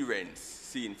experience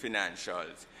seeing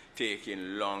financials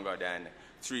taking longer than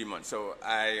 3 months. So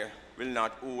I will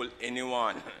not hold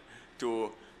anyone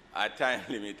to a time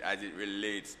limit as it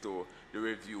relates to the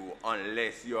review,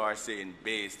 unless you are saying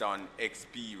based on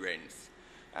experience,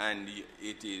 and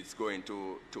it is going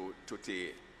to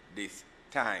take this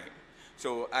time.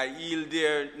 So I yield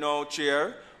there now,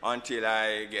 Chair, until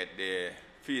I get the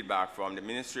feedback from the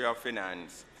Ministry of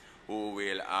Finance, who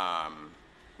will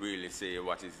really say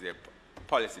what is the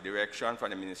policy direction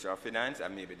from the Ministry of Finance,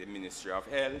 and maybe the Ministry of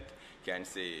Health can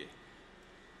say,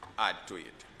 add to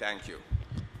it. Thank you.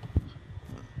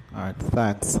 All right,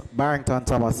 thanks. Barrington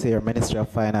Thomas here, Ministry of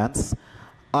Finance.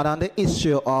 And on the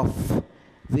issue of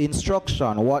the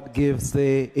instruction, what gives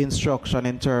the instruction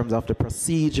in terms of the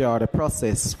procedure or the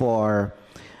process for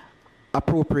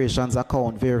appropriations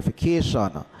account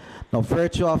verification. Now,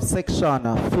 virtue of section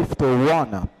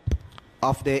 51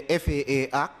 of the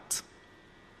FAA Act,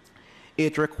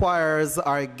 it requires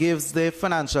or gives the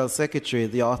financial secretary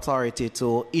the authority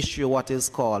to issue what is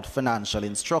called financial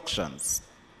instructions.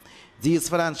 These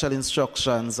financial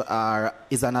instructions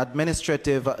is an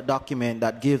administrative document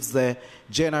that gives the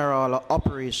general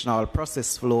operational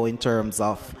process flow in terms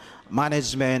of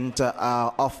management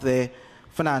of the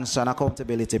financial and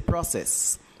accountability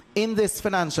process. In this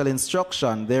financial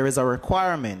instruction, there is a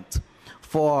requirement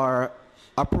for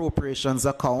appropriations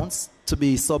accounts to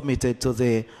be submitted to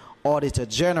the Auditor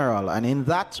General, and in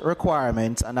that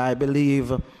requirement, and I believe,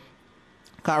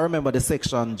 can't remember the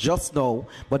section just now,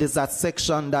 but it's that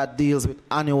section that deals with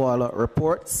annual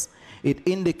reports. It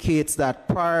indicates that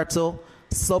prior to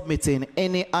submitting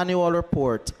any annual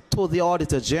report to the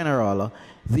Auditor General,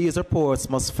 these reports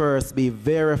must first be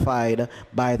verified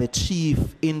by the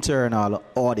Chief Internal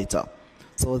Auditor.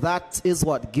 So that is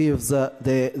what gives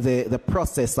the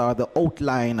process or the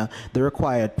outline, the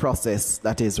required process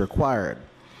that is required.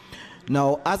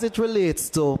 Now, as it relates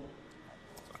to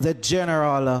the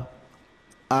general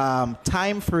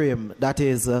time frame that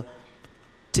is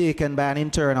taken by an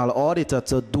internal auditor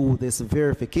to do this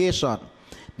verification,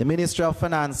 the Ministry of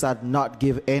Finance had not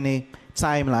given any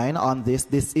timeline on this.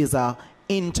 This is an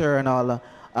internal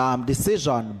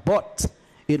decision, but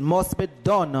it must be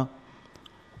done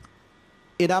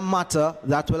in a matter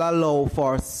that will allow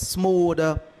for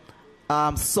smooth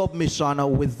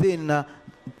submission within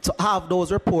to have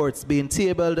those reports being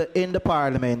tabled in the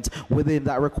Parliament within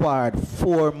that required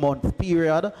 4-month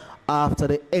period after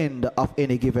the end of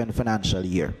any given financial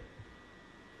year.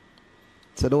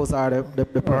 So those are the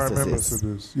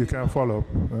processes. You can follow up.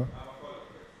 Yeah?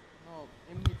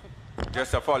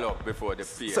 Just a follow-up before the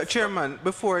PS. So, Chairman,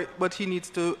 but he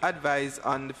needs to advise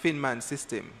on the Finman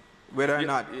system, whether or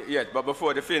not... Yes, but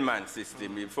before the Finman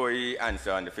system, before he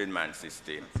answers on the Finman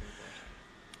system,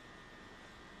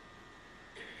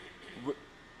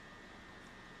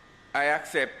 I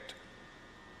accept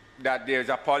that there's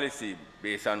a policy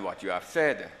based on what you have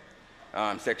said,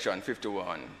 Section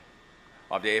 51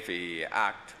 of the FAA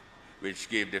Act, which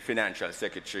gives the Financial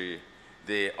Secretary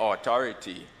the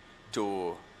authority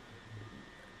to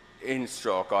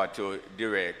instruct or to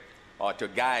direct or to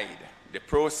guide the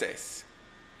process.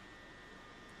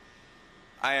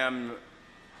 I am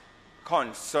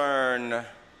concerned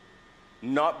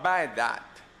not by that,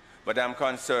 but I'm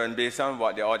concerned based on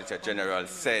what the Auditor General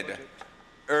said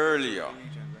earlier,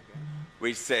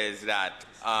 which says that,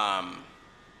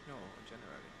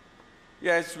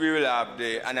 yes, we will have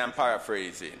the, and I'm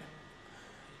paraphrasing,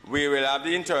 we will have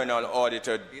the internal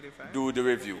auditor do the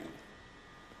review,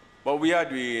 but we are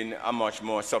doing a much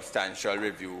more substantial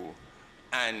review,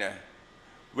 and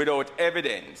without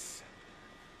evidence,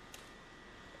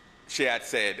 she had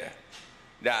said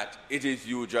that it is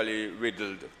usually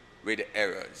riddled with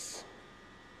errors.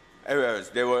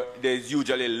 There's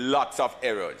usually lots of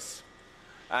errors.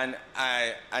 And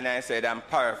I said, I'm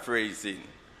paraphrasing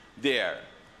there,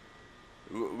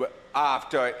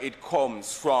 after it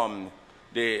comes from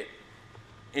the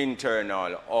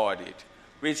internal audit,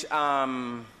 which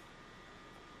have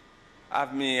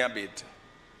me a bit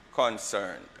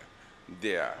concerned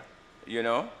there, you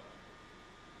know,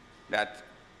 that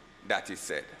is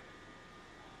said.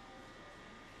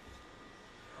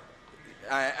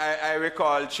 I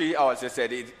recall she also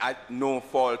said it at no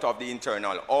fault of the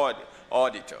internal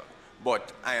auditor,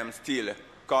 but I am still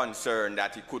concerned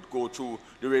that it could go through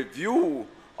the review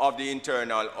of the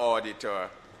internal auditor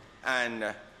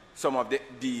and some of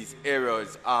these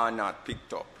errors are not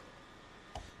picked up.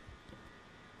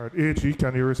 All right, AG,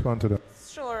 can you respond to that?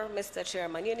 Sure, Mr.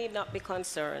 Chairman. You need not be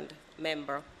concerned,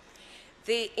 member.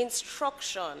 The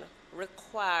instruction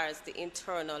requires the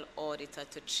internal auditor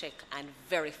to check and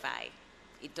verify.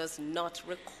 It does not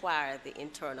require the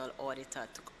internal auditor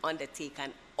to undertake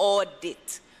an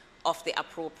audit of the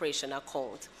appropriation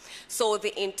account. So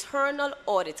the internal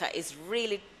auditor is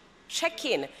really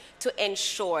checking to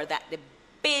ensure that the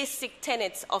basic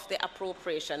tenets of the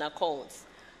appropriation accounts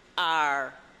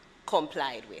are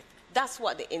complied with. That's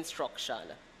what the instruction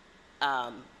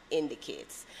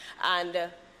indicates. And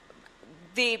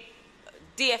the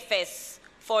DFS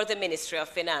for the Ministry of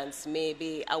Finance may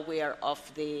be aware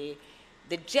of the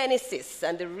genesis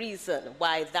and the reason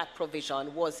why that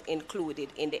provision was included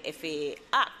in the FAA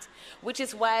Act, which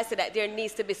is why I said that there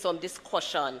needs to be some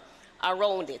discussion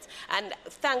around it. And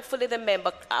thankfully the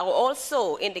member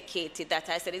also indicated that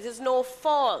I said it is no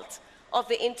fault of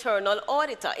the internal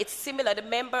auditor. It's similar. The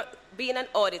member, being an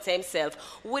auditor himself,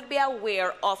 would be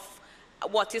aware of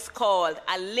what is called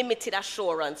a limited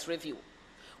assurance review,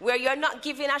 where you're not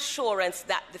giving assurance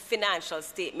that the financial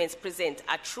statements present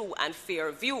a true and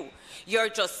fair view. You're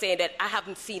just saying that I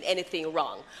haven't seen anything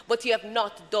wrong, but you have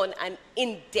not done an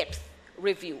in-depth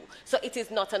review. So it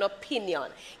is not an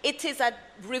opinion. It is a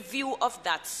review of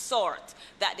that sort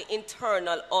that the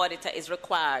internal auditor is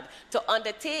required to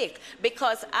undertake,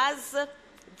 because as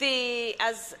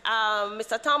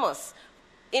Mr. Thomas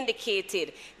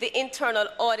indicated, the internal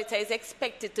auditor is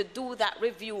expected to do that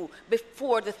review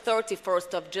before the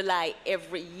 31st of July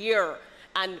every year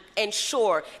and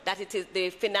ensure that it is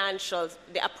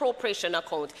the appropriation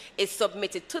account is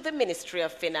submitted to the Ministry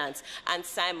of Finance and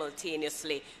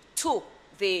simultaneously to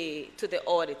the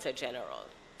Auditor General.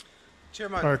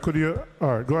 Chairman. All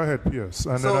right, go ahead, Pierce.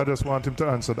 And then I just want him to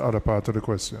answer the other part of the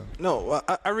question. No,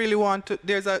 I really want to,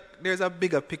 there's a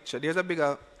bigger picture, there's a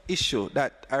bigger issue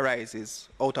that arises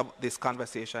out of this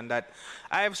conversation that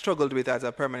I have struggled with as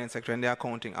a permanent secretary and the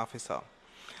accounting officer,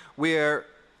 where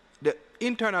the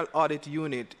internal audit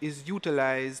unit is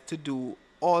utilized to do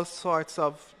all sorts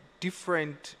of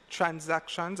different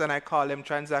transactions, and I call them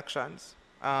transactions.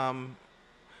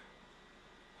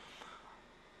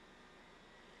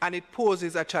 And it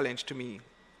poses a challenge to me.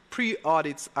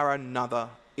 Pre-audits are another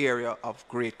area of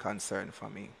great concern for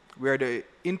me, where the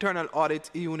internal audit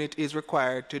unit is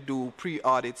required to do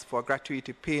pre-audits for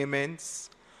gratuity payments,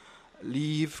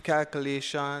 leave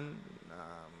calculation,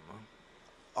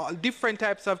 all different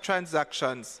types of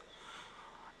transactions.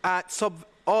 And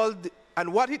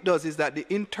what it does is that the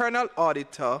internal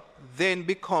auditor then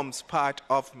becomes part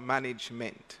of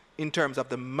management in terms of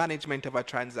the management of a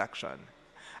transaction,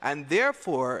 and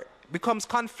therefore becomes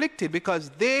conflicted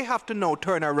because they have to now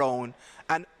turn around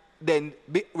and then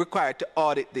be required to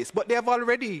audit this. But they have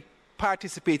already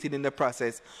participated in the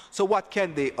process. So what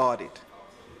can they audit?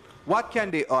 What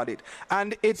can they audit?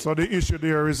 And it's so the issue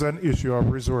there is an issue of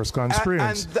resource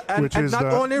constraints, and not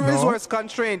only resource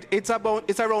constraint. It's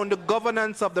around the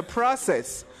governance of the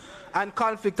process and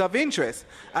conflict of interest.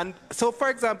 And so,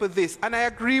 for example, this, and I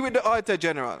agree with the Auditor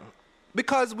General,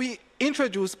 because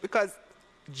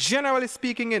generally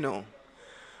speaking, you know,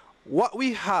 what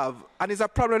we have, and it's a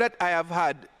problem that I have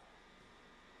had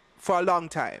for a long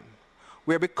time,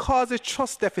 where because the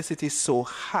trust deficit is so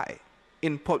high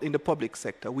in the public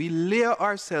sector, we layer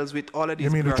ourselves with all of these.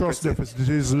 You mean the trust deficit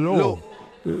is low?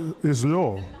 Is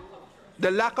low.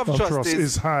 The lack of trust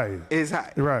is high. Is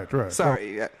high. Right.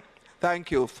 Sorry. Yeah.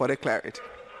 Thank you for the clarity.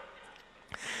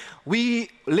 We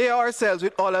layer ourselves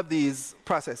with all of these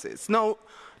processes. Now,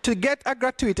 to get a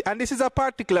gratuity, and this is a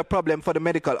particular problem for the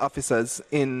medical officers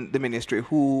in the ministry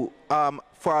who,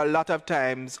 for a lot of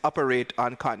times, operate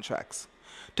on contracts.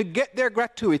 To get their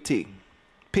gratuity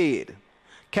paid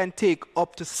can take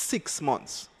up to 6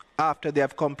 months after they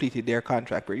have completed their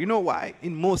contract. You know why?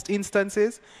 In most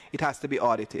instances, it has to be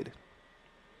audited.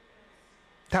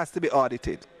 It has to be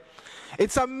audited.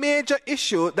 It's a major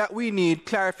issue that we need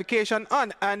clarification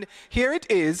on, and here it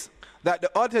is that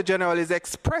the Auditor General is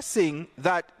expressing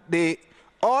that the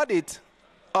audit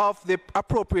of the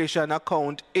appropriation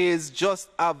account is just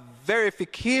a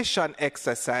verification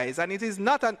exercise, and it is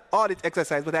not an audit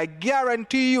exercise. But I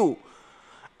guarantee you,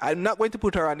 I'm not going to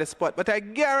put her on the spot, but I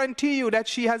guarantee you that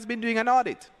she has been doing an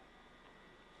audit,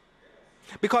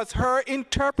 because her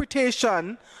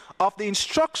interpretation of the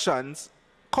instructions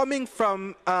coming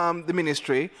from the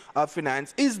Ministry of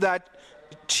Finance is that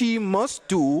she must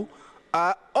do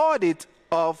an audit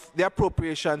of the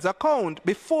appropriations account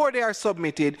before they are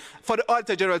submitted for the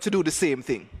Auditor General to do the same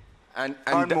thing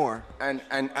or more.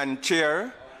 And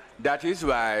Chair, that is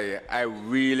why I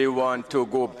really want to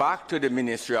go back to the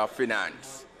Ministry of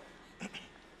Finance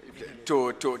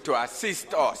to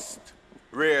assist us,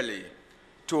 really,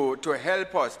 to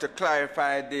help us to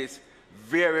clarify this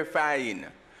verifying,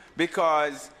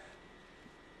 because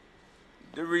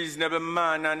the reasonable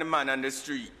man and the man on the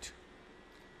street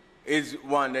is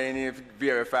wondering if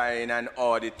verifying and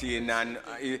auditing and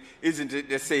isn't it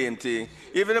the same thing.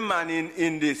 Even the man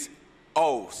in this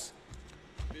house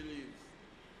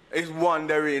is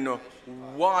wondering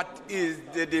what is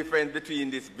the difference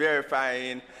between this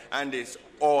verifying and this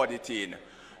auditing.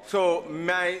 So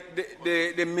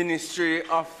the Ministry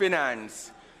of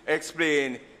Finance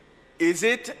explain, is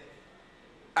it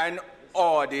an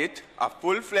audit, a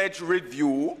full-fledged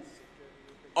review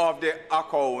of the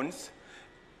accounts,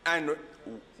 and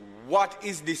what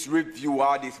is this review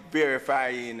or this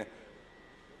verifying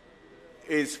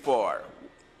is for?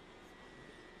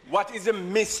 What is the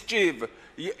mischief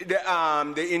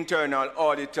the internal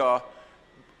auditor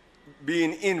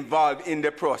being involved in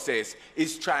the process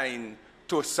is trying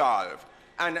to solve?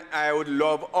 And I would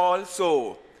love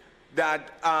also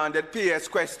that the PS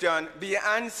question be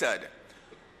answered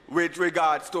with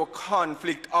regards to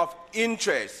conflict of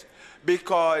interest,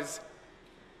 because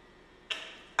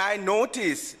I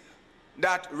notice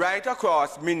that right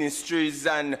across ministries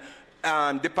and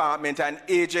departments and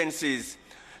agencies,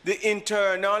 the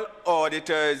internal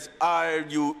auditors are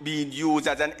being used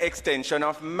as an extension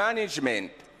of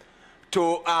management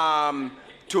to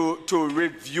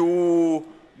review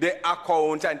the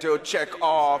accounts and to check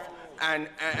off and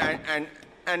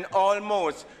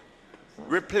almost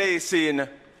replacing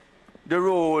the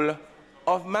role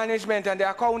of management and the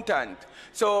accountant.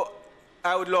 So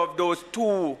I would love those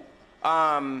two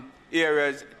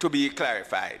areas to be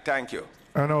clarified. Thank you.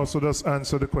 And also just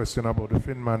answer the question about the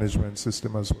fin management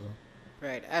system as well.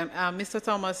 Right. Mr.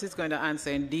 Thomas is going to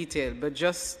answer in detail, but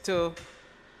just to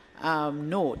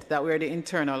note that where the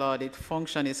internal audit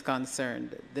function is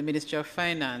concerned, the Ministry of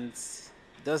Finance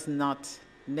does not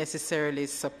necessarily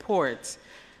support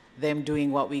them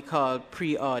doing what we call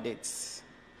pre-audits.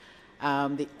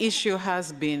 The issue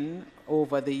has been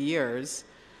over the years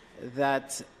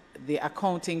that the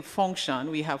accounting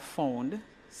function, we have found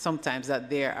sometimes that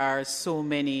there are so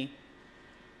many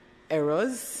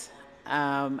errors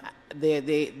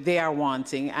they are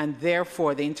wanting, and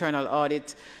therefore the internal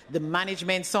audit, the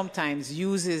management sometimes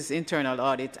uses internal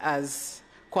audit as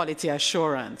quality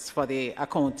assurance for the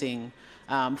accounting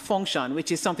function,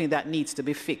 which is something that needs to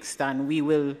be fixed, and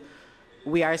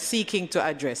we are seeking to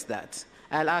address that.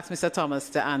 I'll ask Mr. Thomas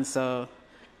to answer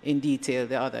in detail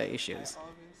the other issues.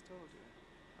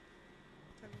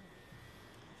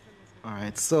 All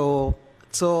right, so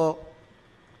to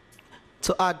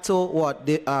add to what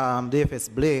DFS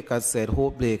Blake has said,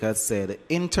 Hope Blake has said,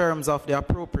 in terms of the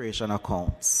appropriation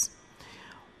accounts,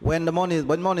 when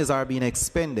monies are being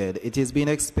expended, it is being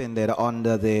expended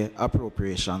under the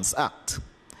Appropriations Act.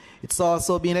 It's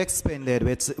also being expended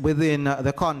within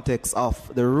the context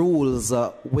of the rules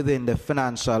within the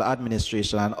Financial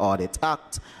Administration and Audit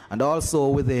Act, and also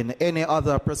within any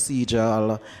other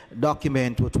procedural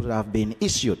document which would have been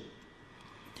issued.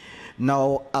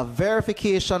 Now, a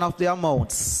verification of the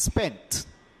amounts spent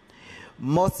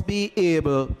must be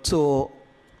able to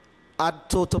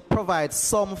provide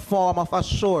some form of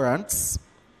assurance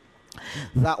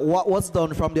that what was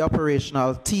done from the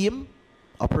operational team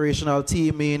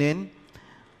meaning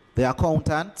the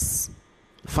accountants,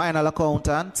 final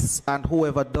accountants, and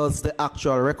whoever does the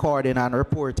actual recording and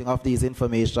reporting of these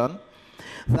information,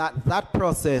 that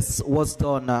process was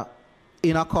done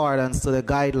in accordance to the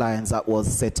guidelines that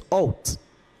was set out.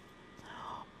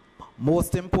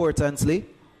 Most importantly,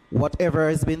 whatever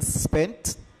has been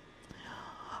spent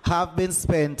have been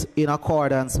spent in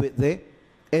accordance with the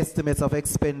estimates of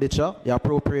expenditure, the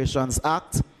Appropriations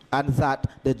Act, and that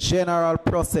the general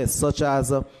process such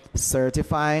as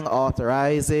certifying,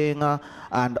 authorizing,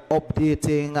 and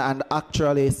updating and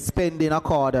actually spending in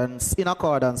accordance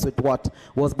with what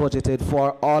was budgeted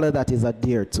for, all of that is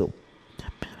adhered to.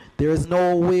 There is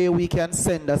no way we can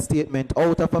send a statement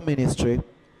out of a ministry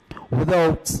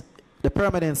without the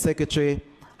permanent secretary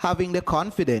having the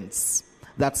confidence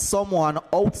that someone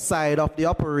outside of the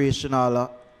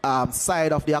operational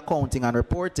side of the accounting and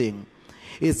reporting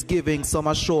is giving some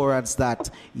assurance that,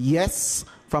 yes,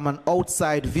 from an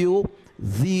outside view,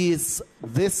 this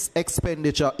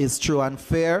expenditure is true and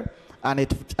fair, and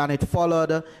it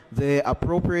followed the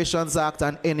Appropriations Act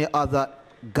and any other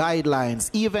guidelines,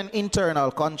 even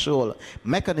internal control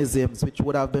mechanisms which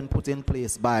would have been put in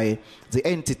place by the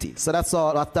entity. So that's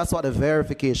what the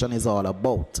verification is all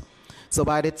about. So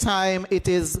by the time it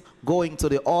is going to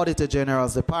the Auditor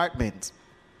General's Department,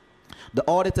 the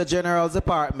Auditor General's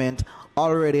Department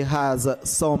already has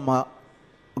some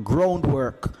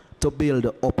groundwork to build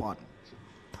upon.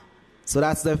 So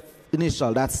that's the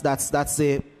initial, that's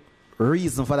the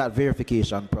reason for that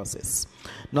verification process.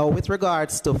 Now with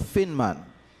regards to FinMan,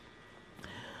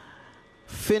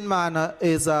 FinMan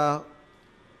is a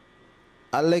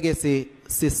legacy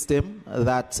system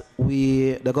that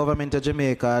the government of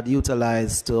Jamaica had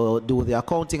utilized to do the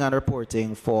accounting and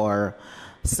reporting for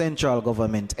central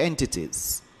government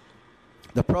entities.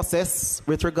 The process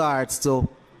with regards to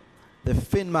the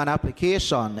FinMan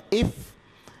application, if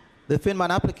the FinMan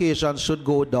application should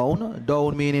go down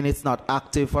meaning it's not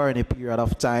active for any period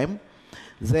of time,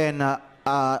 then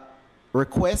a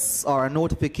request or a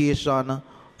notification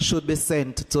should be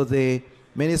sent to the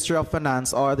Ministry of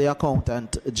Finance or the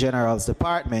Accountant General's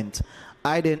Department,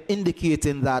 either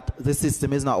indicating that the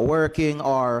system is not working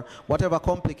or whatever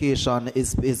complication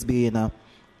is being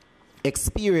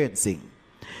experiencing.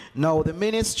 Now, the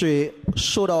ministry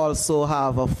should also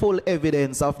have a full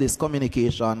evidence of this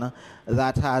communication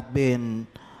that had been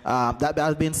that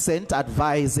has been sent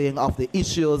advising of the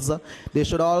issues. They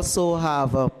should also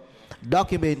have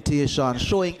documentation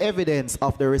showing evidence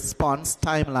of the response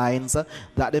timelines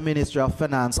that the Ministry of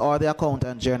Finance or the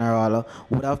Accountant General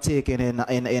would have taken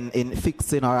in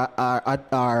fixing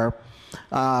or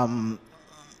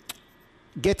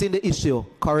getting the issue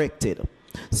corrected.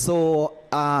 So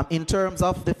in terms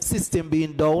of the system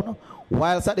being down,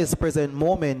 whilst at this present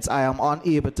moment I am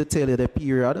unable to tell you the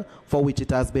period for which it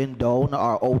has been down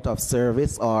or out of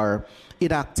service or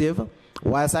inactive,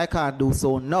 whilst I can't do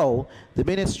so now, the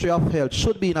Ministry of Health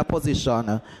should be in a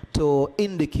position to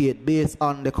indicate, based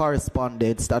on the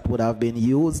correspondence that would have been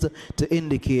used, to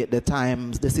indicate the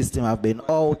times the system have been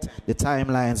out, the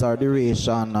timelines or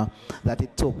duration that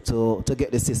it took to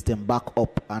get the system back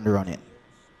up and running.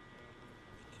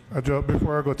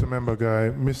 Before I go to member guy,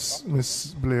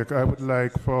 Miss Blake, I would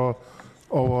like for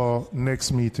our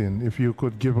next meeting, if you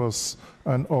could give us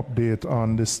an update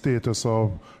on the status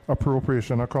of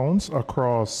appropriation accounts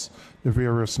across the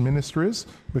various ministries,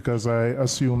 because I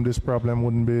assume this problem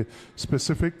wouldn't be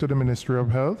specific to the Ministry of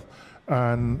Health,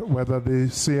 and whether the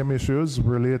same issues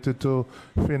related to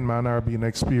FinMan are being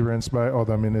experienced by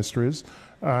other ministries,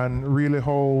 and really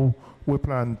how we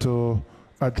plan to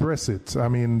address it. I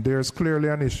mean, there's clearly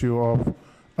an issue of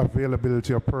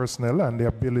availability of personnel and the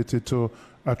ability to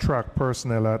attract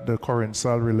personnel at the current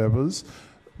salary levels,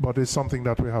 but it's something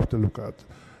that we have to look at.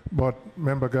 But,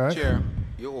 Member Guy? Chair,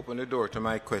 you open the door to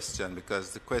my question,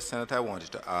 because the question that I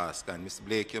wanted to ask, and Ms.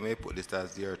 Blake, you may put this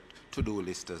as your to-do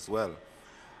list as well.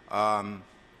 How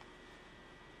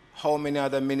many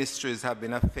other ministries have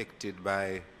been affected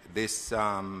by this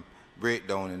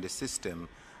breakdown in the system,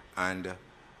 and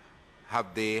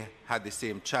have they had the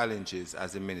same challenges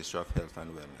as the Ministry of Health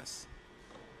and Wellness?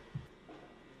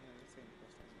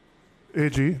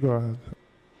 AG, go ahead.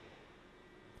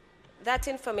 That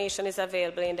information is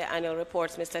available in the annual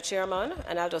reports, Mr. Chairman,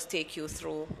 and I'll just take you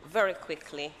through very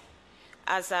quickly.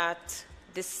 As at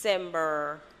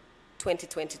December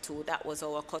 2022, that was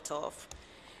our cutoff.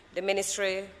 The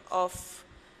Ministry of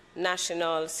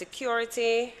National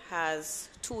Security has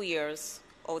 2 years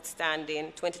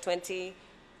outstanding, 2020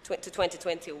 to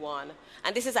 2021.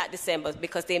 And this is at December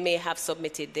because they may have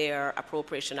submitted their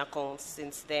appropriation accounts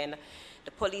since then.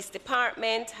 The Police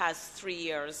Department has 3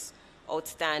 years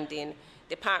outstanding.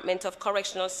 Department of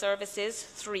Correctional Services,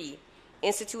 3.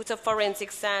 Institute of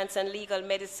Forensic Science and Legal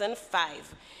Medicine,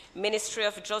 5. Ministry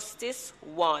of Justice,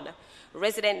 1.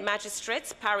 Resident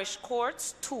Magistrates, Parish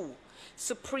Courts, 2.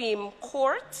 Supreme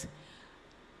Court,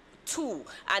 2.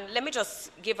 And let me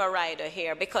just give a rider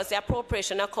here, because the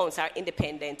appropriation accounts are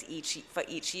independent for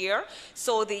each year.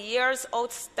 So the years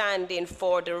outstanding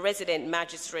for the Resident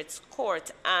Magistrates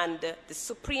Court and the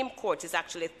Supreme Court is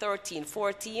actually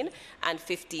 13-14 and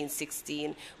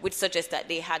 15-16, which suggests that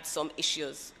they had some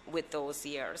issues with those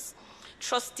years.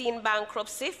 Trustee in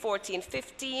bankruptcy,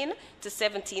 14-15 to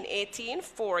 17-18,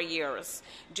 4 years.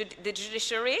 The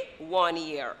Judiciary, 1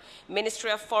 year. Ministry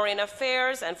of Foreign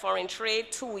Affairs and Foreign Trade,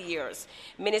 2 years.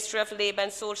 Ministry of Labor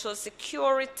and Social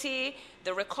Security,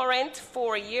 the recurrent,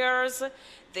 4 years.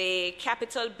 The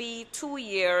capital B, 2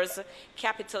 years.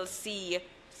 Capital C,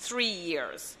 3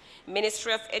 years.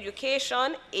 Ministry of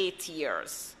Education, 8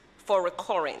 years for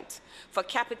recurrent. For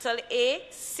capital A,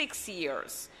 6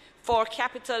 years. For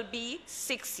capital B,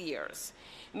 6 years.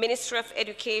 Ministry of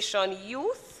Education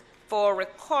Youth, for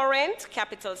recurrent,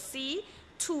 capital C,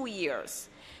 2 years.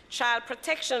 Child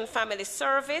Protection Family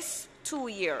Service, 2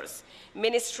 years.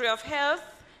 Ministry of Health,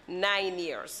 9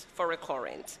 years for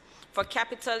recurrent. For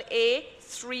capital A,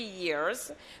 3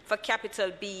 years. For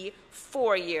capital B,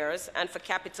 4 years. And for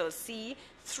capital C,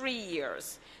 3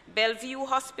 years. Bellevue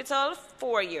Hospital,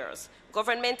 4 years.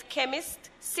 Government Chemist,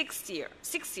 6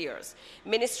 years.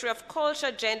 Ministry of Culture,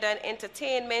 Gender and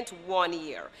Entertainment, 1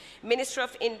 year. Ministry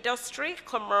of Industry,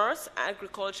 Commerce,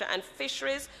 Agriculture and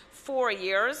Fisheries, 4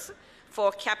 years.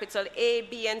 For capital A,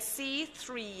 B, and C,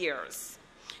 3 years.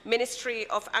 Ministry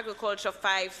of Agriculture,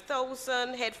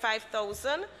 5,000, head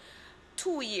 5,000,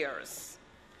 2 years.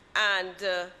 And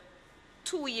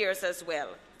 2 years as well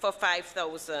for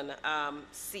 5,000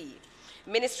 C.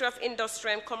 Ministry of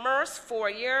Industry and Commerce, 4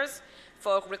 years.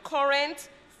 For recurrent,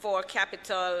 for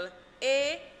capital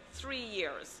A, 3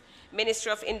 years.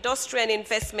 Ministry of Industry and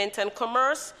Investment and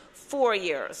Commerce, 4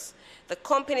 years. The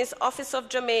Company's Office of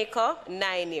Jamaica,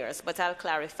 9 years, but I'll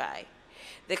clarify.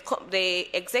 The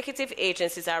executive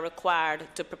agencies are required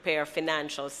to prepare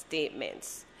financial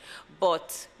statements,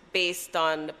 but based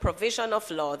on the provision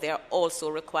of law, they are also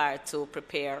required to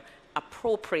prepare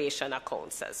appropriation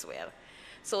accounts as well.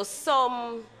 So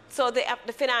some So the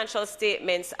financial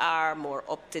statements are more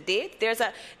up to date.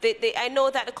 I know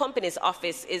that the company's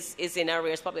office is in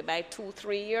arrears probably by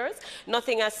 2-3 years.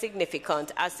 Nothing as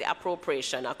significant as the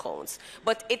appropriation accounts.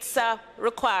 But it's a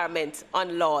requirement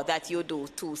on law that you do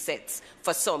 2 sets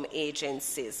for some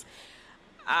agencies.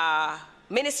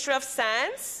 Ministry of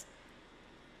Science,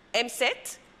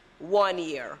 MSET, 1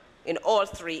 year in all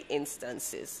 3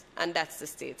 instances. And that's the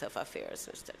state of affairs,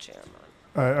 Mr. Chairman.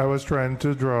 I was trying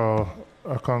to draw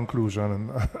a conclusion,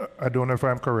 and I don't know if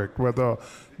I'm correct, whether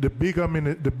the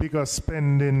bigger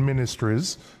spending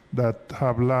ministries that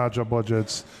have larger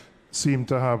budgets seem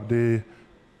to have the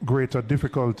greater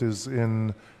difficulties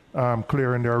in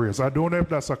clearing their arrears. I don't know if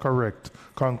that's a correct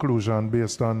conclusion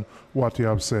based on what you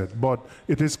have said, but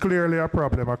it is clearly a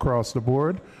problem across the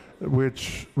board,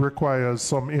 which requires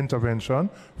some intervention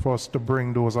for us to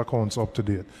bring those accounts up to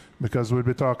date, because we'll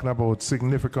be talking about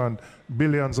significant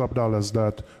billions of dollars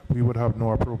that we would have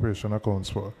no appropriation accounts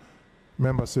for.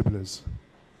 Member Sibley's.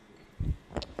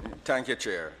 Thank you,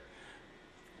 Chair.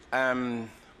 I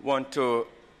want to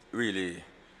really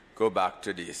go back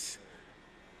to this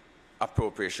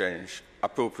appropriation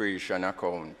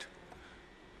account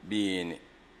being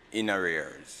in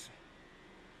arrears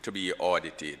to be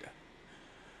audited.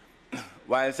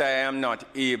 Whilst I am not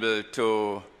able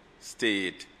to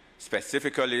state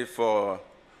specifically for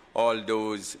all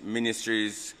those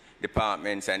ministries,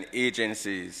 departments, and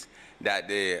agencies that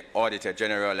the Auditor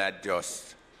General had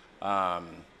just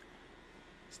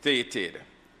stated,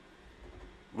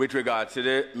 with regard to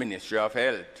the Ministry of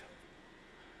Health,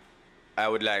 I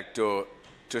would like to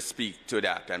speak to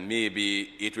that, and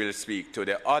maybe it will speak to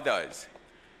the others.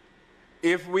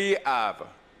 If we have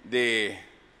the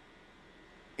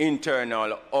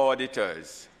internal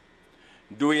auditors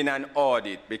doing an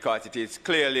audit, because it is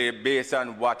clearly based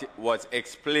on what was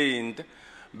explained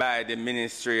by the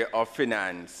Ministry of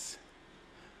Finance,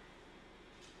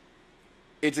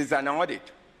 it is an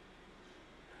audit.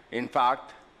 In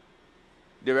fact,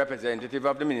 the representative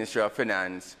of the Ministry of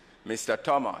Finance, Mr.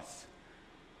 Thomas,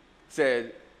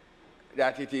 said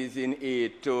that it is in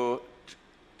aid to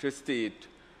state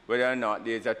whether or not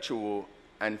there is a true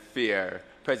and fair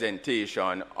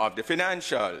presentation of the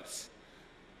financials.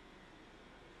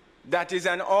 That is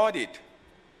an audit.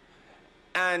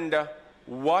 And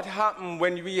what happens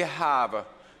when we have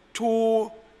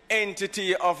 2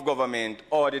 entities of government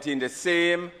auditing the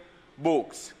same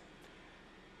books?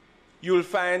 You'll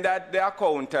find that the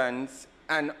accountants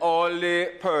and all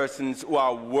the persons who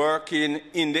are working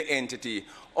in the entity,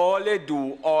 all they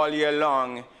do all year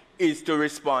long is to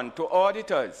respond to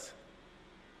auditors.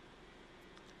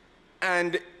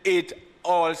 And it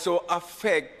also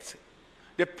affects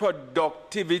the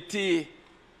productivity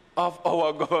of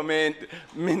our government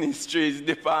ministries,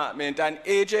 departments, and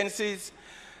agencies.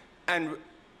 And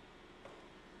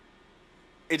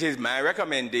it is my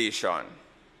recommendation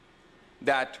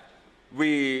that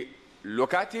we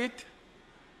look at it,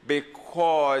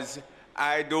 because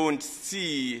I don't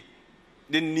see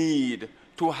the need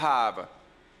to have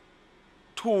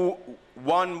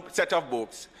one set of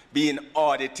books being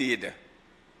audited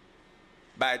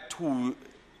by 2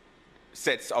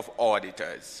 sets of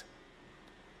auditors.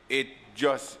 It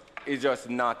is just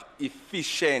not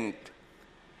efficient.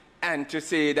 And to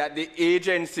say that the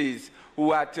agencies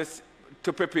who are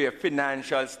to prepare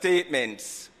financial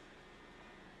statements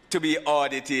to be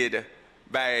audited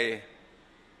by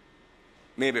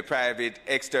maybe private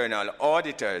external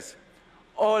auditors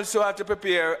also have to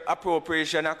prepare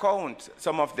appropriation accounts,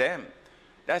 some of them.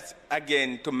 That's,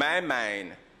 again, to my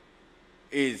mind,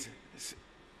 is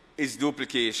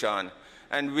duplication.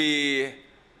 And we,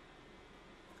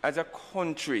 as a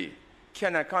country,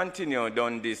 cannot continue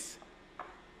down this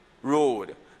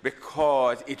road,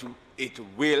 because it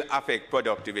will affect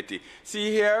productivity.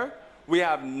 See here, we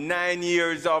have 9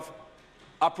 years of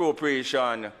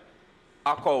appropriation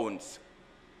accounts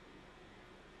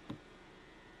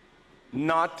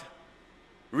not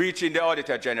reaching the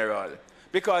Auditor General,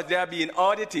 because they are being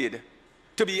audited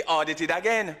to be audited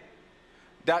again.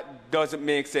 That doesn't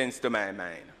make sense to my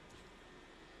mind.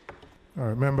 All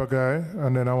right, Member Guy,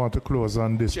 and then I want to close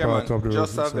on this Chairman, part of the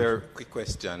just a resolution. very quick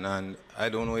question, and I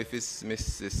don't know if it's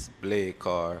Mrs. Blake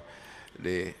or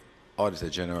the Auditor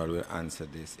General will answer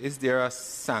this. Is there a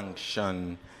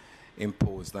sanction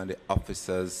imposed on the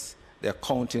officers, the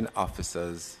accounting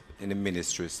officers in the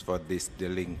ministries for this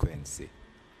delinquency?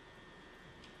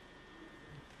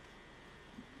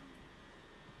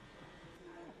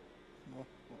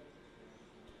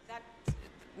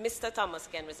 Mr. Thomas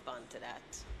can respond to that.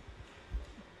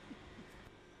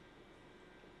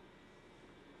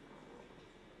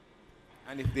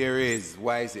 And if there is,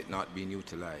 why is it not being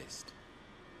utilized?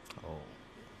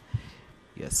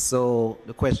 Yes, so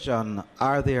the question,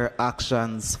 are there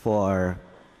actions for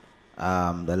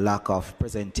the lack of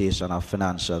presentation of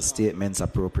financial statements,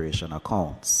 appropriation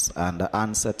accounts? And the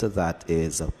answer to that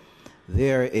is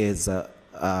there is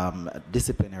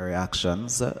disciplinary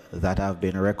actions that have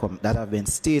been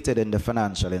stated in the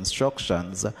financial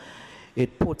instructions.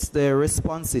 It puts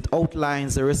it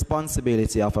outlines the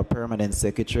responsibility of a permanent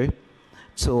secretary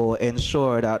to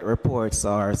ensure that reports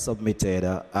are submitted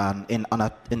on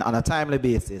a timely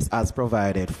basis as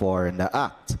provided for in the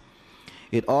Act.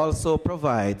 It also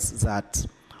provides that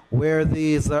where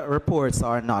these reports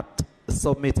are not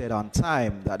submitted on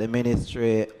time, that the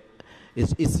ministry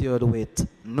is issued with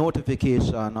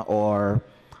notification or,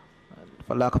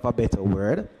 for lack of a better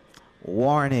word,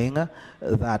 warning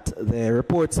that the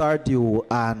reports are due,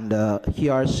 and he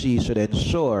or she should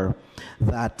ensure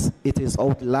that it is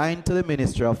outlined to the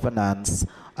Ministry of Finance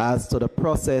as to the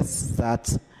process that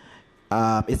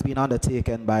is being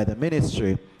undertaken by the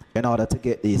ministry in order to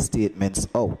get these statements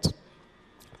out.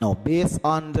 Now, based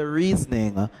on the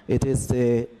reasoning, it is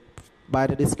by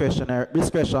the discretion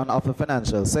of the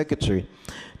financial secretary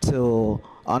to,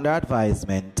 under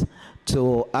advisement,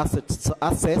 to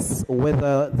assess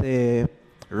whether the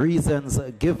reasons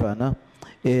given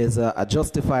is a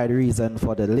justified reason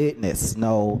for the lateness.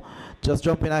 Now, just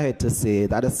jumping ahead to say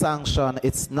that the sanction,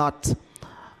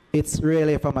 it's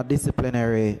really from a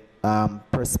disciplinary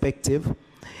perspective.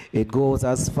 It goes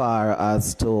as far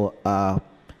as to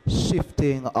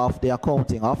shifting of the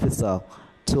accounting officer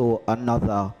to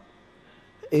another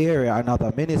area,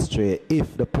 another ministry,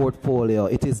 if the portfolio,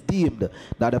 it is deemed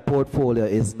that the portfolio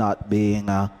is not being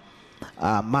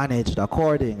managed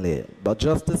accordingly. But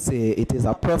just to say, it is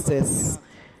a process.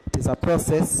 It is a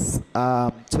process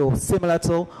similar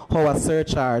to how a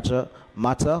surcharge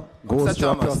matter goes through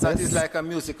a process. That is like a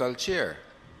musical chair.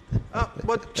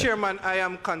 But Chairman, I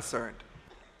am concerned.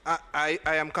 I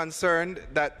am concerned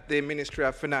that the Ministry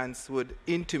of Finance would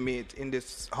intimate in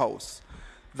this House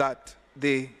that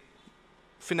the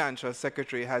Financial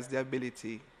Secretary has the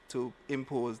ability to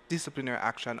impose disciplinary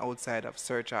action outside of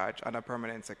surcharge on a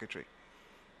permanent secretary.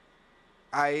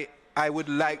 I would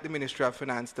like the Ministry of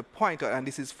Finance to point out, and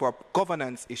this is for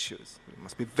governance issues, we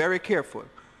must be very careful.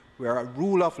 We are a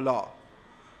rule of law.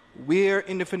 Where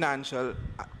in the Financial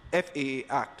FAA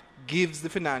Act gives the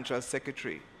Financial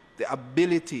Secretary the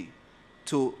ability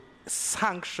to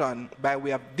sanction by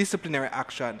way of disciplinary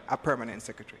action a permanent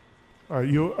secretary. All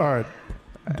right.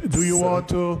 Do you want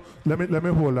to, let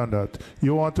me hold on that.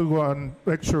 You want to go and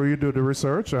make sure you do the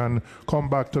research and come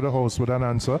back to the House with an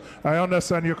answer. I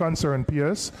understand your concern,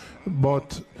 PS,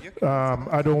 but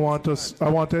I want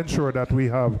to ensure that we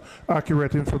have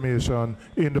accurate information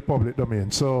in the public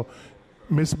domain. So,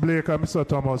 Ms. Blake and Mr.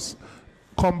 Thomas,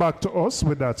 come back to us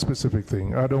with that specific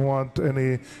thing. I don't want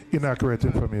any inaccurate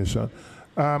information.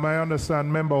 I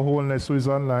understand Member Holness, who is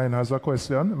online, has a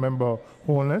question. Member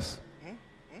Holness?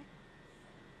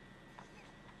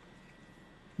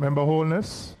 Member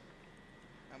Holness?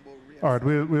 All right,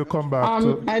 we'll come back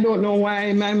to... I don't know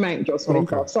why my mic just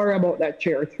went off. Sorry about that,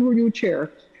 Chair. Through you, Chair.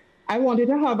 I wanted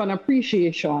to have an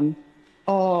appreciation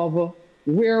of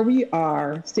where we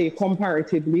are, say,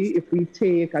 comparatively, if we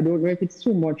take, I don't know if it's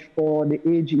too much for the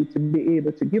AG to be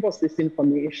able to give us this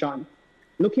information,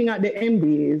 looking at the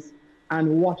MBAs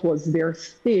and what was their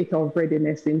state of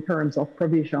readiness in terms of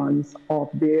provisions of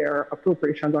their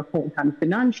appropriations account and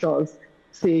financials,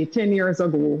 say 10 years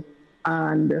ago,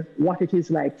 and what it is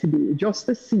like today, just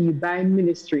to see by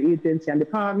ministry, agency, and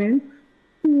department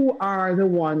who are the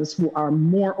ones who are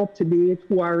more up to date,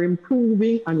 who are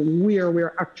improving, and where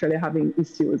we're actually having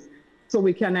issues. So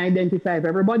we can identify if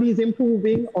everybody is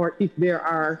improving or if there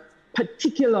are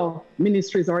particular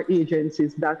ministries or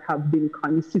agencies that have been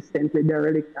consistently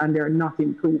derelict and they're not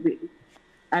improving.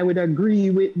 I would agree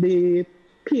with the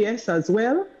PS as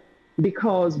well,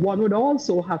 because one would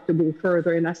also have to go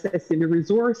further in assessing the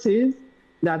resources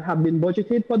that have been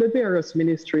budgeted for the various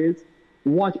ministries.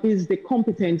 What is the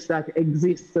competence that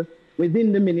exists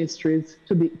within the ministries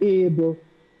to be able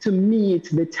to meet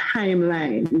the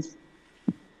timelines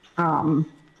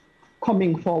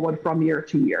coming forward from year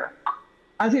to year?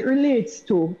 As it relates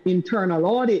to internal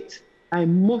audit, I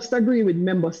must agree with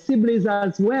Member Sibley's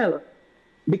as well,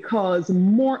 because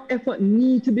more effort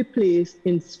needs to be placed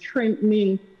in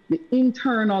strengthening the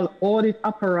internal audit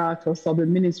apparatus of the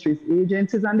ministries,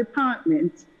 agencies, and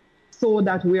departments, so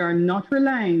that we are not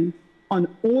relying on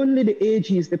only the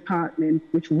AG's department,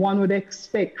 which one would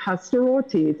expect has to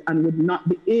rotate and would not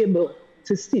be able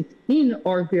to sit in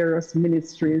our various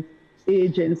ministries,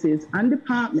 agencies and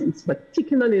departments,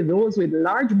 particularly those with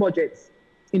large budgets,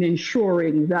 in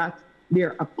ensuring that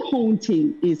their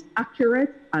accounting is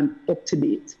accurate and up to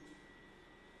date.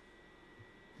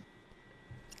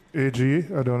 AG,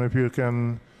 I don't know if you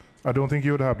can, I don't think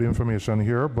you would have the information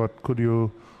here, but could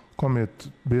you commit,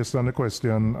 based on the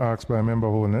question asked by Member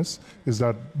Holness, is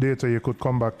that data you could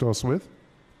come back to us with?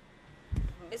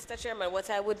 Mr. Chairman, what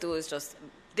I would do is just,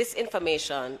 this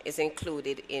information is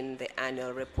included in the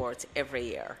annual report every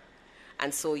year.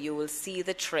 And so you will see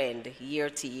the trend year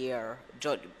to year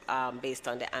based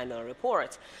on the annual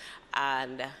report.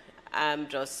 And I'm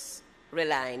just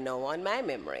relying now on my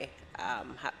memory,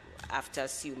 after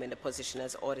assuming the position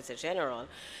as Auditor General,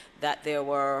 that there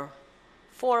were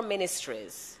 4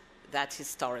 ministries that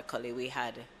historically we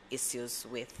had issues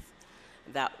with.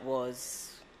 That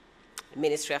was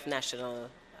Ministry of National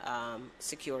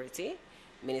Security,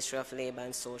 Ministry of Labor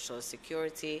and Social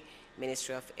Security,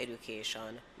 Ministry of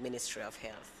Education, Ministry of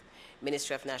Health.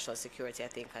 Ministry of National Security, I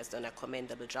think, has done a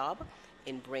commendable job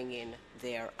in bringing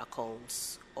their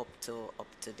accounts up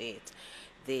to date.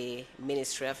 The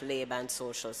Ministry of Labor and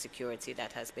Social Security,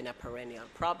 that has been a perennial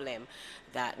problem,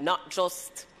 that not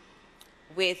just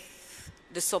with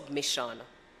the submission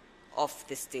of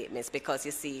the statements, because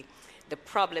you see, the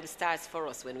problem starts for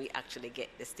us when we actually get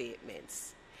the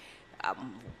statements.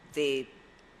 The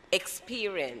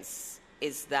experience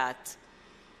is that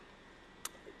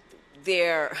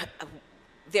there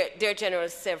are generally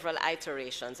several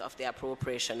iterations of the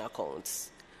appropriation accounts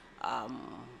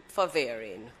for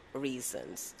varying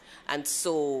reasons. And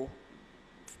so,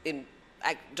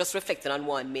 just reflecting on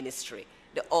one ministry,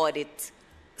 the audit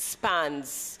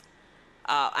spans,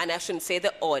 and I shouldn't say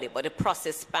the audit, but the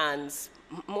process spans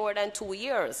more than 2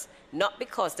 years, not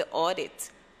because the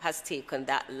audit has taken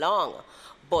that long,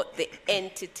 but the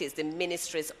entities, the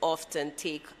ministries often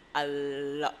take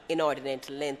a inordinate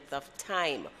length of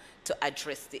time to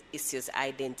address the issues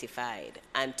identified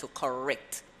and to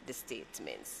correct the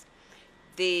statements.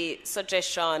 The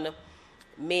suggestion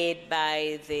made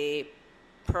by the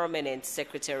permanent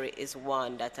secretary is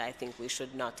one that I think we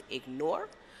should not ignore,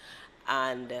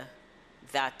 and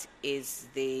that is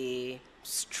the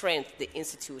strength, the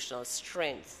institutional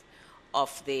strength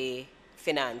of the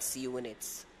finance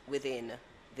units within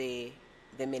the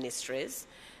ministries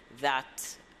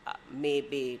that may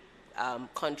be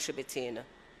contributing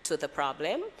to the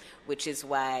problem, which is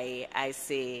why I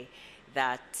say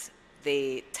that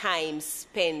the time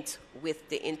spent with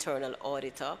the internal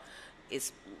auditor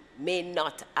may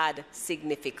not add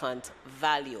significant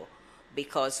value,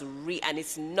 because and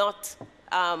it's not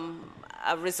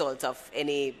a result of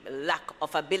any lack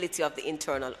of ability of the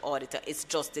internal auditor. It's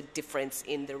just a difference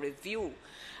in the review.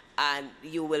 And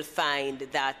you will find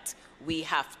that we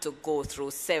have to go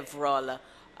through several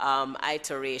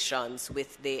iterations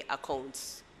with the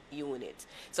accounts unit.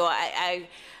 So I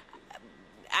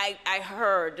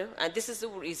heard, and this is the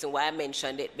reason why I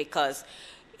mentioned it, because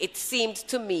it seemed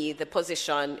to me the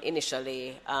position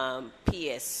initially,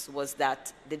 PS, was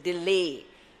that the delay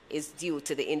is due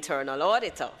to the internal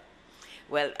auditor.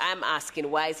 Well, I'm asking,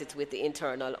 why is it with the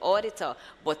internal auditor?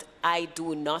 But I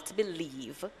do not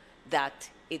believe that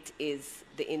it is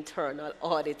the internal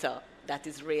auditor that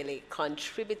is really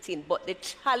contributing, but the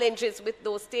challenges with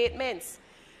those statements.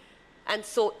 And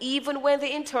so even when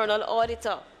the internal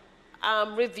auditor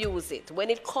reviews it, when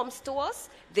it comes to us,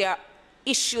 there are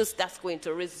issues that's going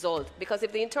to result. Because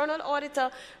if the internal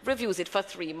auditor reviews it for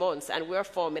 3 months and we're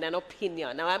forming an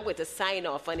opinion, now I'm going to sign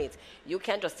off on it, you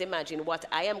can just imagine what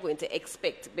I am going to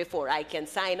expect before I can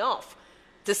sign off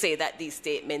to say that these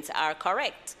statements are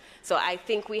correct. So I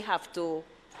think we have to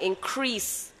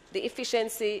increase the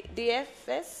efficiency,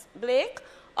 DFS, Blake,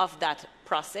 of that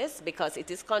process, because it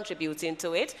is contributing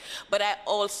to it. But I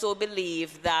also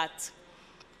believe that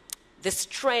the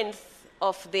strength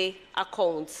of the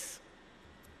accounts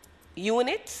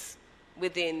units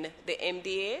within the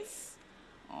MDAs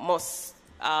must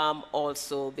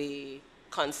also be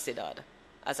considered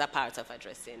as a part of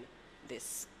addressing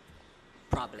this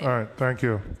problem. All right, thank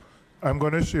you. I'm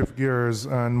going to shift gears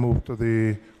and move to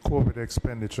the COVID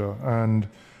expenditure. And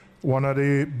one of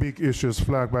the big issues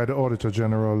flagged by the Auditor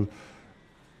General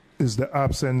is the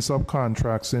absence of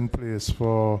contracts in place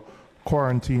for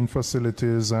quarantine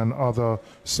facilities and other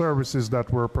services that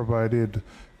were provided,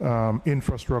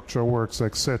 infrastructure works,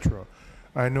 etc.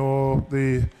 I know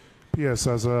the PS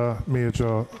has a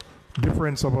major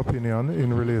difference of opinion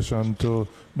in relation to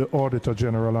the Auditor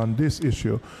General on this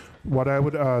issue. What I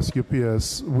would ask you,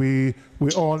 PS, we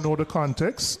all know the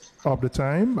context of the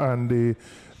time and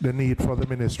the need for the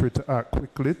ministry to act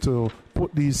quickly to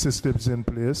put these systems in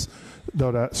place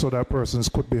so that persons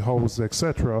could be housed,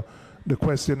 etc. The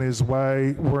question is,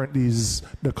 why weren't these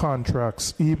the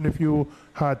contracts, even if you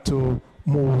had to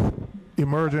move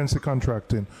emergency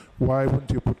contracting, why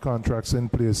wouldn't you put contracts in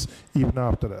place even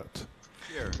after that?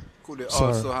 Here, could you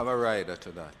also have a rider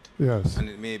to that? Yes. And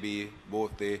it may be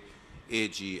both the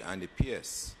AG and the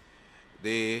PS.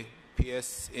 The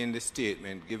PS in the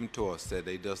statement given to us said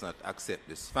it does not accept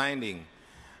this finding,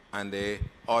 and the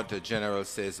Auditor General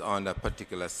says on a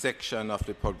particular section of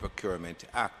the Public Procurement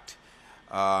Act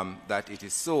that it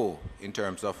is so in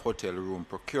terms of hotel room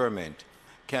procurement.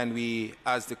 Can we,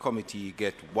 as the committee,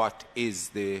 get what is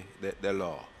the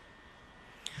law?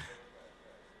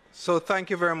 So thank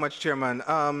you very much, Chairman.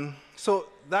 So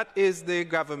that is the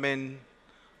government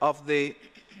of the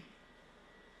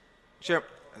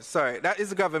that is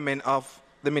the government of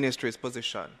the ministry's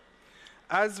position.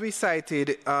 As we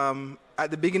cited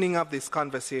at the beginning of this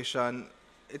conversation,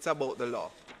 it's about the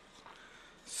law.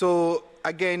 So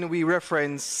again, we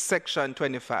reference section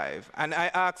 25, and I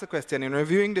asked a question in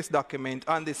reviewing this document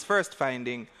on this first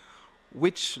finding: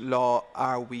 which law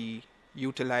are we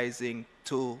utilizing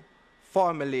to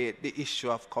formulate the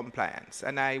issue of compliance?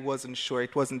 And I wasn't sure.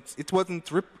 It wasn't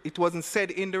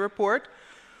said in the report.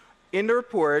 In the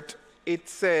report, it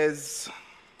says,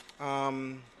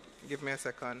 give me a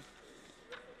second.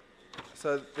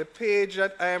 So the page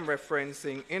that I am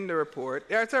referencing in the report,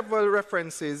 there are several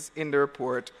references in the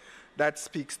report that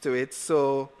speaks to it.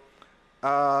 So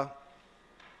on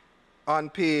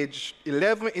page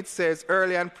 11, it says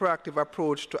early and proactive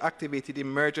approach to activated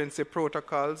emergency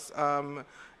protocols.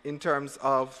 In terms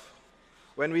of,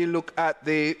 when we look at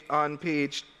on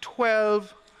page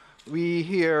 12, we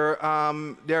hear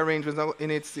the arrangements in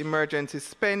its emergency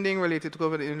spending related to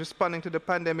COVID in responding to the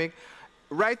pandemic.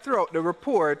 Right throughout the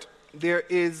report, there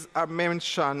is a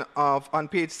mention of, on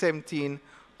page 17,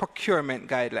 procurement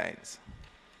guidelines.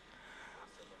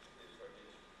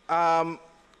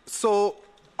 So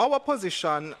our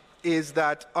position is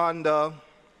that under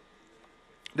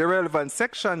the relevant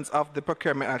sections of the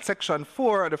procurement at section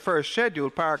 4 of the first schedule,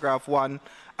 paragraph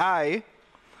 1I,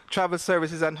 travel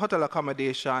services and hotel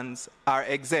accommodations are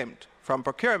exempt from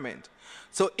procurement.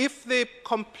 So if the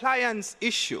compliance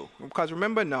issue, because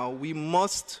remember now, we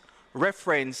must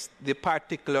reference the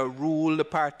particular rule, the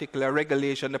particular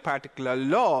regulation, the particular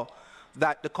law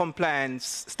that the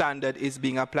compliance standard is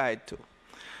being applied to.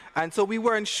 And so we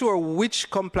weren't sure which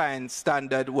compliance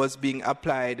standard was being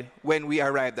applied when we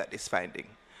arrived at this finding.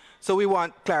 So we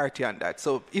want clarity on that.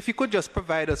 So if you could just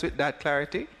provide us with that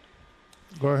clarity.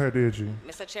 Go ahead, AG.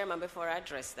 Mr. Chairman, before I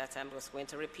address that, I'm just going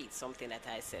to repeat something that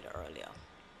I said earlier.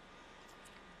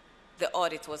 The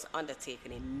audit was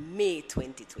undertaken in May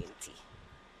 2020.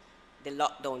 The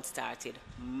lockdown started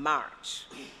March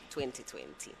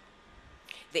 2020.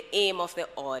 The aim of the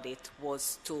audit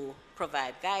was to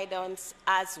provide guidance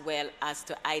as well as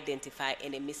to identify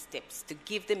any missteps to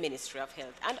give the Ministry of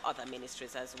Health and other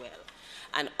ministries as well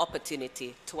an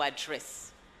opportunity to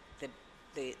address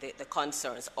the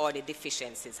concerns or the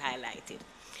deficiencies highlighted.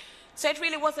 So it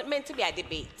really wasn't meant to be a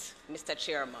debate, Mr.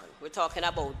 Chairman. We're talking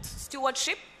about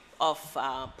stewardship of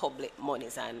public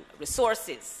monies and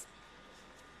resources.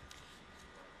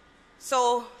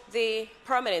 So the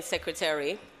permanent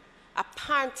secretary,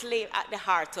 apparently at the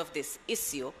heart of this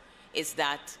issue is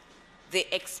that the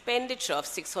expenditure of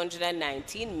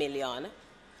 619 million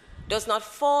does not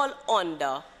fall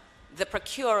under the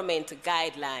procurement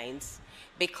guidelines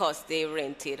because they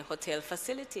rented hotel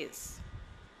facilities.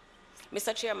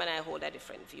 Mr. Chairman, I hold a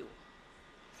different view.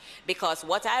 Because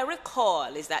what I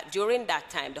recall is that during that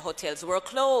time, the hotels were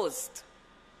closed.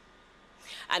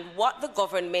 And what the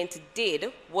government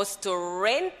did was to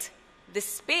rent the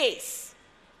space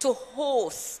to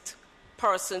host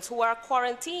persons who are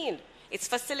quarantined. It's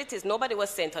facilities. Nobody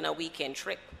was sent on a weekend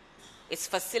trip. It's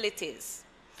facilities.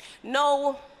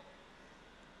 Now,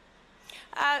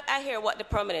 I hear what the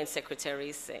permanent secretary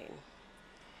is saying,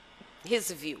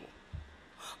 his view.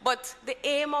 But the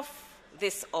aim of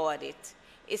this audit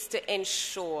is to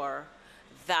ensure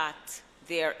that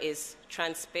there is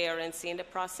transparency in the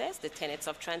process, the tenets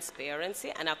of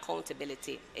transparency and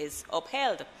accountability is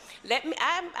upheld.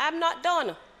 I'm not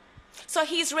done. So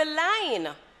he's relying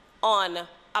on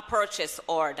a purchase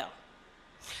order.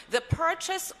 The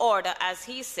purchase order, as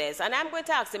he says, and I'm going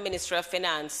to ask the Ministry of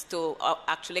Finance to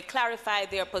actually clarify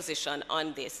their position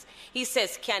on this. He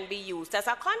says can be used as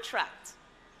a contract.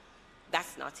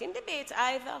 That's not in debate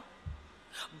either.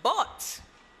 But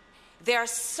there are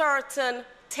certain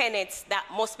tenets that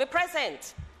must be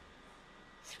present.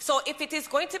 So if it is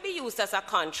going to be used as a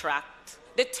contract,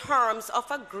 the terms of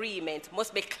agreement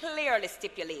must be clearly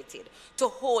stipulated to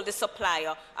hold the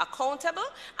supplier accountable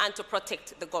and to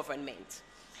protect the government.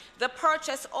 The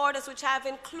purchase orders which I have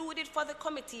included for the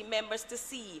committee members to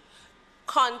see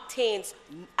contains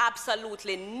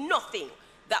absolutely nothing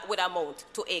that would amount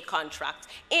to a contract.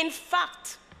 In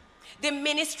fact, the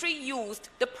ministry used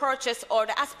the purchase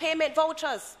order as payment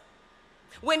vouchers.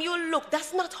 When you look,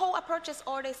 that's not how a purchase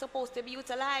order is supposed to be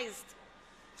utilized.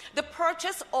 The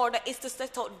purchase order is to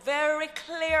set out very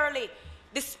clearly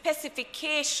the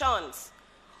specifications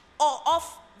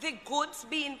of the goods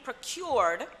being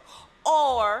procured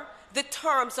or the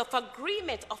terms of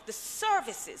agreement of the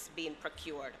services being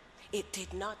procured. It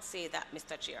did not say that,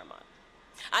 Mr. Chairman.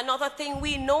 Another thing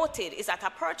we noted is that a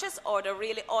purchase order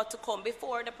really ought to come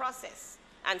before the process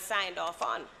and signed off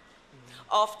on.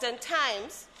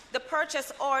 Oftentimes, the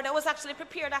purchase order was actually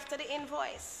prepared after the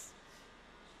invoice.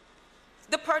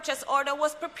 The purchase order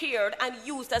was prepared and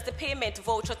used as the payment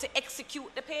voucher to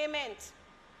execute the payment.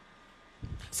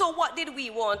 So what did we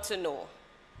want to know?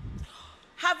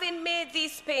 Having made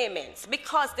these payments,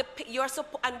 because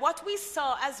and what we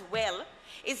saw as well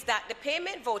is that the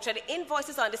payment voucher, the invoice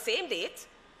is on the same date,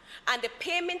 and the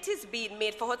payment is being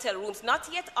made for hotel rooms not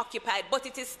yet occupied, but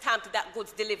it is stamped that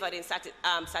goods delivered in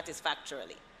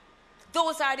satisfactorily.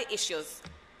 Those are the issues,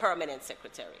 Permanent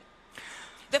Secretary.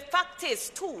 The fact is,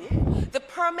 too, the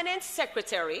Permanent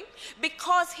Secretary,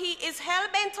 because he is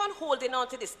hell-bent on holding on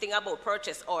to this thing about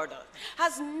purchase order,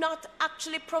 has not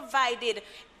actually provided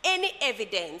any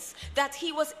evidence that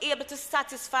he was able to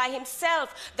satisfy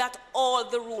himself that all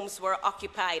the rooms were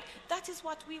occupied. That is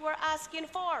what we were asking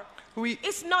for.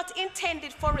 It's not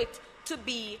intended for it to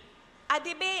be a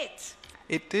debate.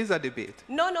 It is a debate.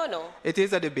 No, no, no. It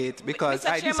is a debate because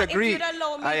Mr. Chairman, disagree.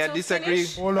 I disagree.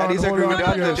 Hold I disagree with the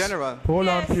Auditor PS. General. Hold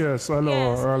on, PS.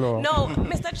 Hello. No,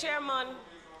 Mr. Chairman.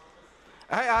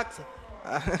 I asked.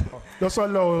 Just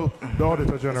allow the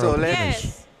Auditor General. So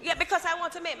yes. Yeah, because I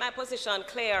want to make my position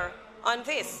clear on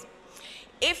this.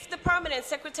 If the Permanent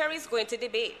Secretary is going to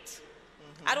debate,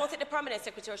 I don't think the Permanent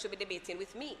Secretary should be debating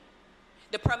with me.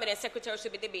 The Permanent Secretary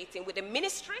should be debating with the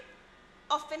Ministry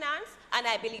of Finance, and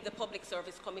I believe the Public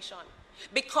Service Commission,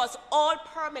 because all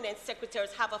permanent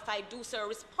secretaries have a fiduciary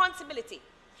responsibility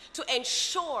to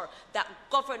ensure that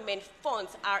government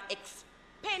funds are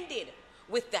expended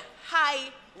with the high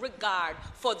regard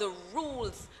for the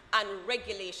rules and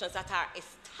regulations that are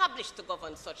established to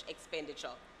govern such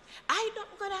expenditure. I'm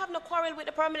not going to have no quarrel with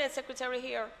the Permanent Secretary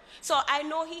here. So I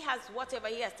know he has whatever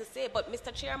he has to say, but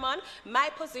Mr. Chairman, my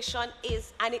position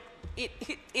is, and it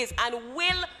is and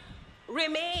will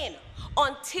remain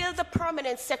until the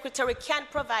Permanent Secretary can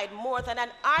provide more than an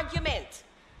argument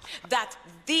that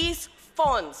these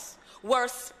funds were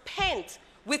spent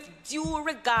with due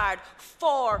regard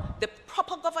for the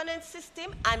proper governance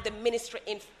system and the ministry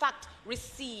in fact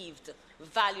received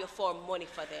value for money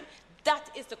for them. That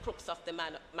is the crux of the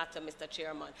matter, Mr.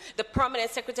 Chairman. The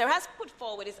Permanent Secretary has put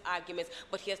forward his arguments,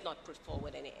 but he has not put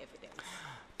forward any evidence.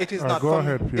 It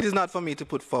is not for me to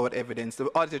put forward evidence. The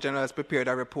Auditor General has prepared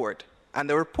a report, and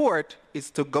the report is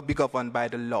to be governed by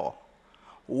the law.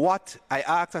 I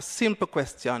ask a simple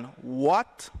question: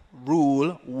 what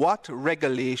rule, what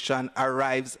regulation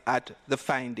arrives at the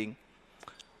finding?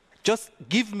 Just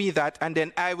give me that, and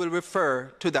then I will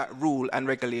refer to that rule and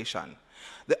regulation.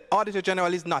 The Auditor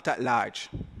General is not at large.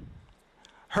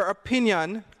 Her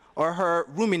opinion or her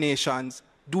ruminations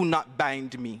do not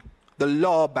bind me. The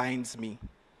law binds me.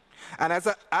 And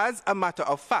as a matter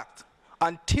of fact,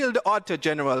 until the Auditor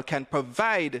General can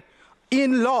provide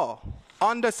in law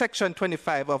under Section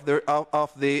 25 of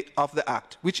the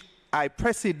Act, which I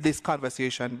precede this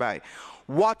conversation by,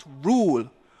 what rule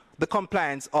the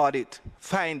compliance audit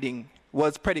finding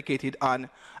was predicated on,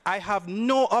 I have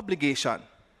no obligation,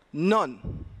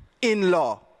 none, in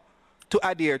law to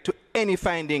adhere to any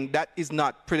finding that is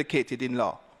not predicated in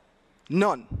law.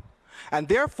 None. And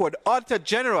therefore, the Auditor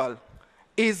General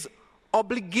is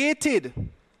obligated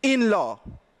in law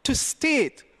to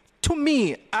state to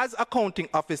me as accounting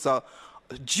officer,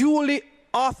 duly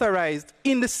authorized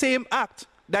in the same act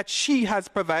that she has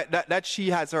that she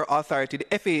has her authority,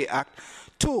 the FAA Act,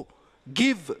 to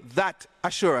give that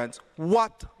assurance.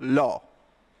 What law?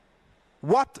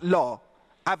 What law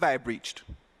have I breached?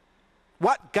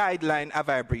 What guideline have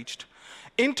I breached?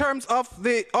 In terms of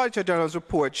the Auditor General's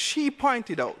report, she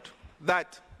pointed out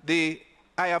that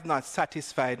I have not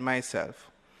satisfied myself.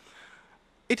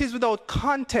 It is without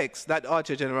context that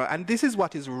Auditor General, and this is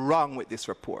what is wrong with this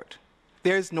report.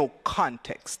 There is no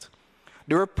context.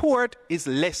 The report is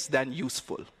less than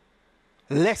useful.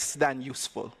 Less than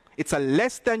useful. It's a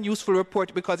less than useful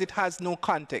report because it has no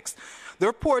context. The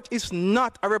report is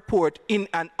not a report in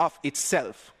and of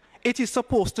itself. It is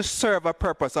supposed to serve a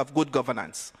purpose of good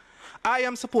governance. I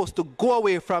am supposed to go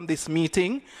away from this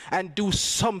meeting and do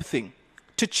something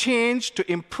to change,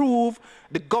 to improve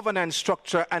the governance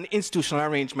structure and institutional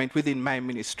arrangement within my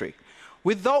ministry.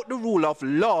 Without the rule of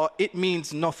law, it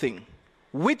means nothing.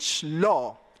 Which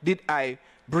law did I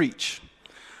breach?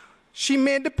 She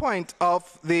made the point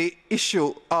of the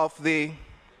issue of the,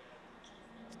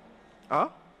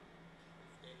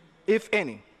 if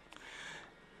any.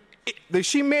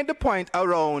 She made the point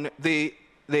around the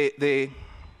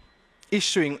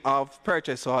issuing of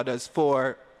purchase orders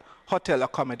for hotel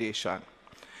accommodation.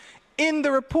 In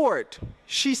the report,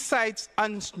 she cites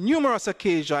on numerous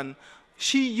occasions,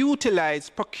 she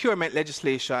utilized procurement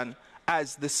legislation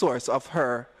as the source of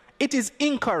her. It is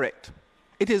incorrect.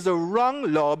 It is the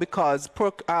wrong law because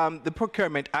the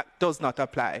Procurement Act does not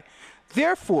apply.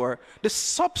 Therefore, the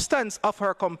substance of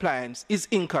her compliance is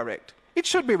incorrect. It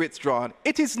should be withdrawn.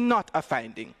 It is not a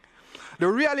finding. The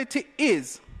reality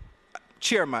is,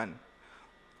 Chairman,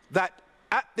 that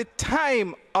at the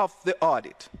time of the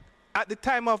audit, at the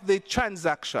time of the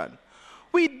transaction,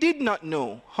 we did not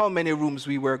know how many rooms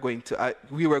we were going to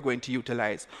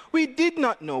utilize. We did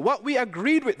not know. What we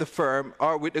agreed with the firm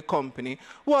or with the company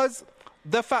was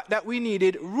the fact that we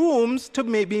needed rooms to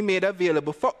be made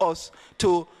available for us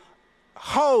to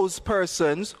house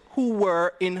persons who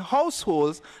were in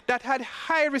households that had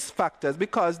high risk factors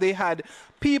because they had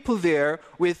people there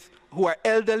who are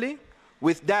elderly,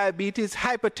 with diabetes,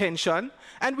 hypertension,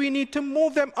 and we need to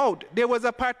move them out. There was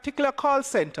a particular call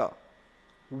center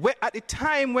at the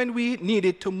time when we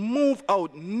needed to move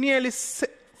out nearly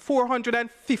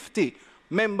 450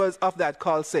 members of that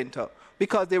call center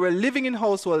because they were living in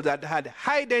households that had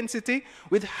high density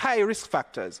with high risk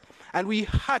factors, and we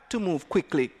had to move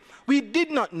quickly. We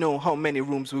did not know how many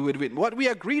rooms we would win. What we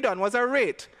agreed on was a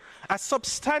rate, a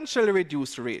substantially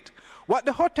reduced rate. What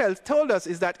the hotels told us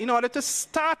is that in order to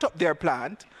start up their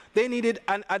plant, they needed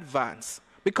an advance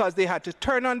because they had to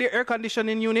turn on their air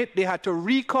conditioning unit, they had to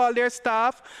recall their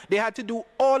staff, they had to do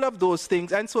all of those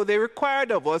things, and so they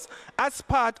required of us, as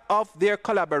part of their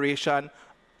collaboration,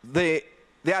 the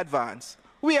advance.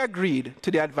 We agreed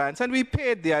to the advance and we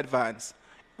paid the advance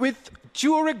with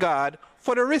due regard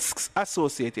for the risks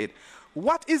associated.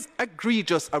 What is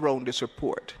egregious around this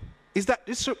report is that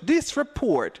this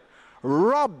report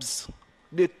robs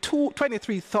the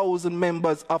 23,000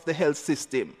 members of the health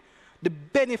system the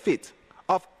benefit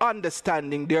of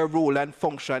understanding their role and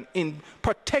function in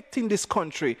protecting this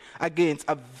country against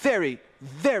a very,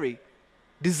 very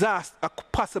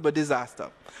possible disaster.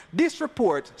 This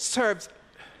report serves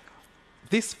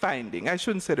this finding. I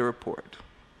shouldn't say the report.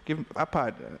 Give a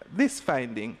pardon. This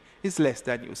finding is less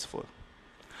than useful.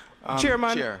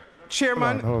 Chairman,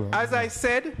 hold on. As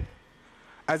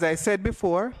I said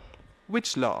before,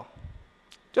 which law?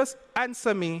 Just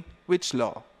answer me which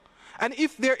law. And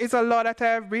if there is a law that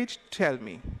I have breached, tell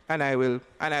me, and I will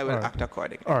act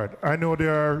accordingly. All right. I know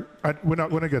we're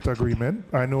not going to get agreement.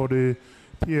 I know the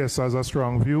PS has a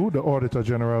strong view. The Auditor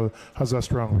General has a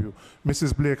strong view.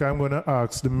 Mrs. Blake, I'm going to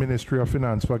ask the Ministry of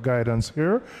Finance for guidance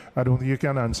here. I don't think you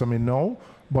can answer me now,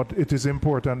 but it is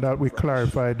important that we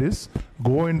clarify this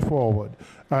going forward.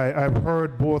 I've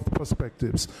heard both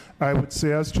perspectives. I would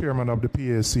say, as chairman of the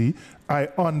PAC, I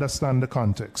understand the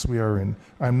context we are in.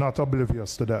 I'm not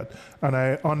oblivious to that. And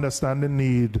I understand the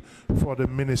need for the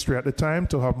ministry at the time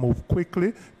to have moved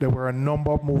quickly. There were a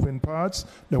number of moving parts.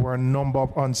 There were a number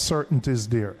of uncertainties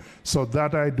there. So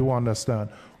that I do understand.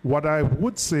 What I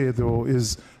would say, though,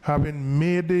 is having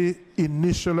made the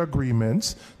initial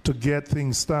agreements to get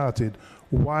things started,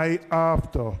 why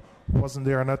after wasn't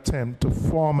there an attempt to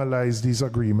formalize these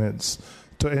agreements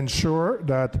to ensure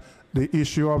that the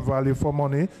issue of value for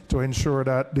money, to ensure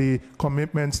that the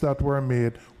commitments that were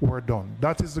made were done?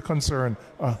 That is the concern.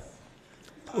 I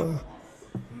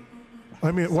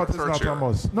mean, what is not a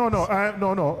must? No, I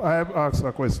have asked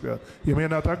a question. You may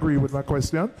not agree with my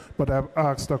question, but I have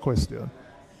asked a question.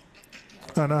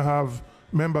 And I have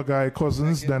Member Guy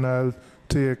Cousins, then I'll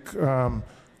take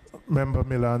Member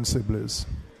Miller and Sibley's.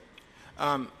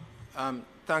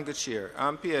 Thank you, Chair.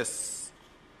 P.S.,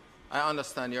 I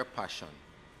understand your passion,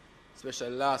 especially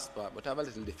the last part, but I have a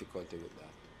little difficulty with that.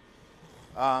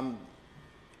 And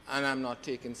I'm not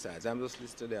taking sides. I'm just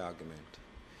listening to the argument.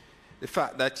 The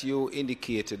fact that you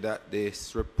indicated that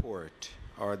this report,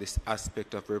 or this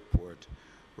aspect of report,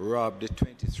 robbed the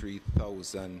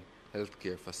 23,000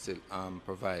 healthcare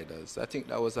providers, I think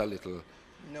that was a little...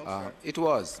 No, sir. It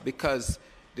was, because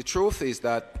the truth is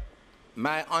that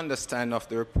my understanding of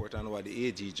the report and what the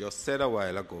AG just said a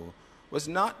while ago was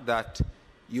not that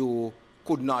you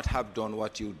could not have done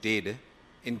what you did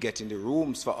in getting the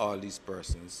rooms for all these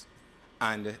persons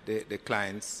and the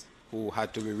clients who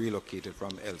had to be relocated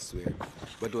from elsewhere,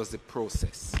 but it was the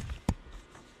process.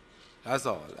 That's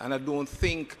all. And I don't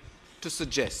think to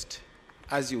suggest,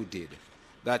 as you did,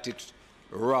 that it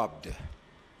robbed,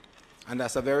 and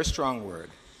that's a very strong word,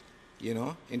 you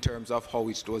know, in terms of how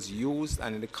it was used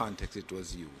and in the context it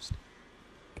was used.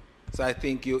 So I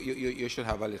think you should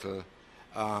have a little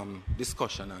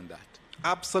discussion on that.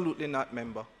 Absolutely not,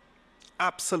 member.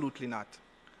 Absolutely not.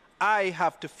 I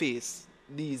have to face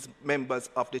these members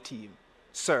of the team,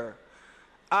 sir.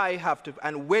 I have to,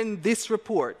 and when this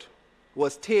report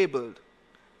was tabled,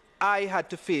 I had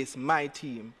to face my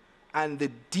team and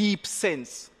the deep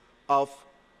sense of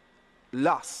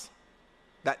loss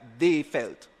that they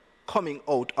felt coming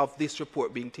out of this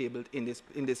report being tabled in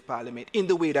this parliament, in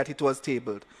the way that it was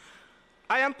tabled.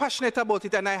 I am passionate about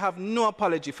it, and I have no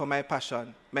apology for my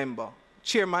passion, member.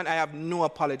 Chairman, I have no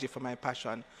apology for my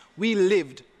passion. We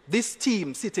lived, this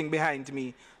team sitting behind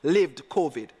me, lived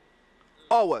COVID.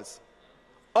 Hours.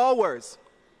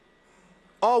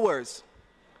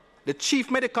 The chief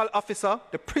medical officer,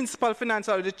 the principal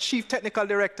financier, the chief technical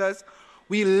directors,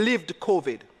 we lived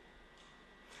COVID.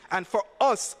 And for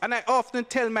us, and I often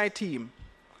tell my team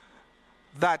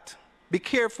that be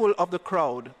careful of the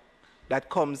crowd that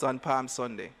comes on Palm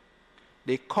Sunday.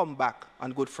 They come back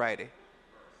on Good Friday.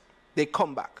 They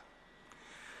come back.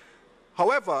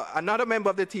 However, another member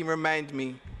of the team reminded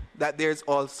me that there's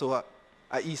also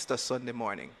a Easter Sunday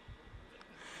morning.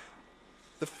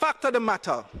 The fact of the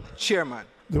matter, Chairman.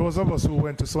 Those of us who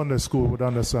went to Sunday school would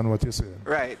understand what you're saying.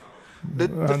 Right. The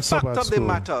fact of the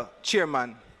matter,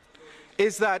 Chairman,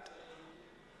 is that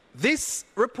this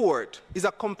report is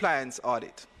a compliance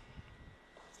audit.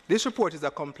 This report is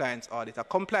a compliance audit. A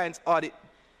compliance audit,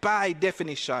 by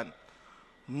definition,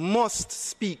 must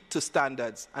speak to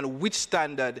standards and which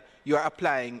standard you are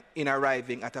applying in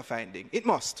arriving at a finding. It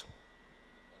must.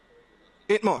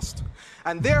 It must.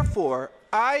 And therefore,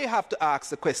 I have to ask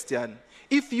the question,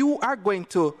 if you are going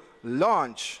to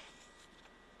launch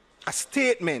a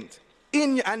statement,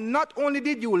 and not only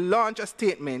did you launch a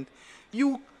statement,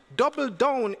 you doubled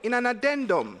down in an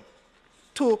addendum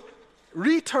to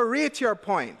reiterate your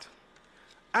point.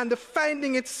 And the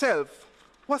finding itself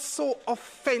was so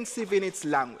offensive in its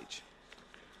language.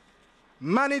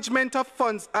 Management of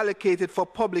funds allocated for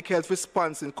public health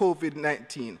response in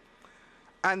COVID-19.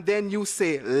 And then you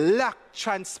say, lack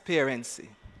transparency.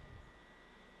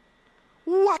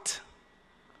 What?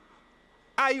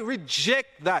 I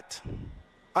reject that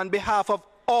on behalf of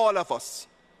all of us.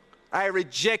 I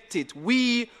reject it.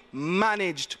 We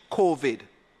managed COVID.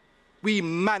 We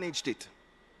managed it.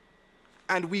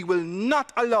 And we will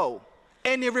not allow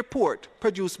any report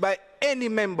produced by any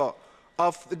member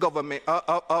of the government,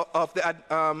 of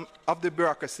the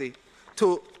bureaucracy,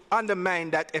 to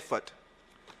undermine that effort.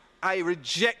 I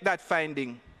reject that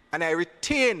finding, and I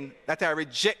retain that I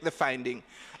reject the finding.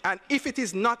 And if it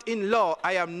is not in law,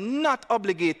 I am not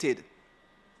obligated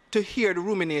to hear the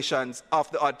ruminations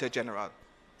of the Auditor General.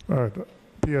 All right.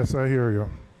 P.S., I hear you.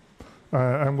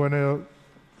 I'm going to,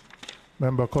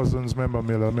 Member Cousins, Member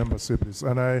Miller, Member Sibley,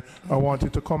 and I want you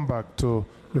to come back to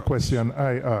the question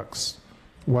I asked,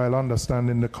 while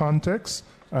understanding the context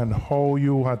and how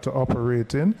you had to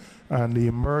operate in and the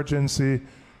emergency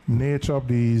nature of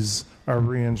these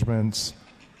arrangements,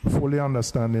 fully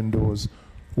understanding those,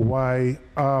 why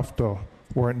after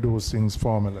weren't those things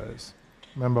formalized?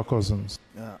 Member Cousins.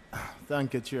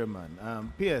 Thank you,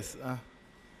 Chairman. P.S.,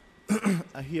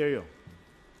 I hear you.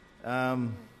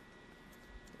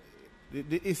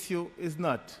 The issue is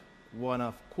not one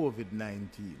of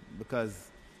COVID-19, because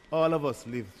all of us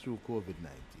lived through COVID-19.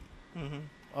 Mm-hmm.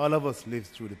 All of us lived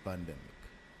through the pandemic.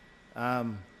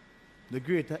 The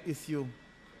greater issue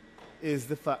is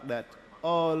the fact that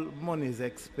all monies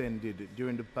expended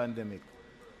during the pandemic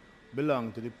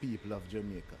belong to the people of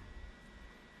Jamaica.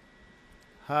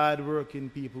 Hard-working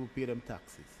people who pay them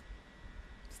taxes.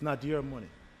 It's not your money,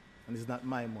 and it's not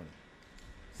my money.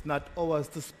 It's not ours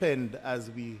to spend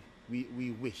as we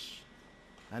wish.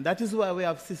 And that is why we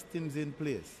have systems in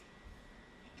place,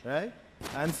 right?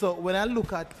 And so when I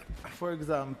look at, for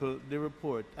example, the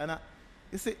report, and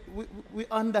you see, we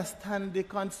understand the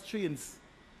constraints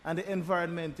and the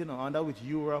environment, you know, under which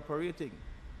you were operating.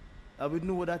 And we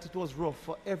know that it was rough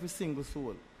for every single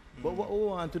soul. But what we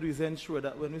want to do is ensure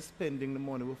that when we're spending the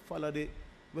money, we follow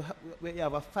we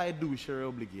have a fiduciary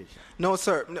obligation. No,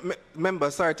 sir. Member,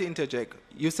 sorry to interject.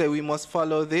 You say we must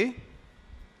follow the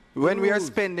When we are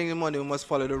spending the money, we must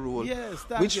follow the rule. Yes,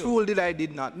 thank Which you. rule did I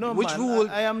did not? No, Which man, rule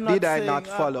I am not did I saying, not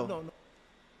follow?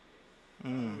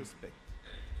 No. Respect.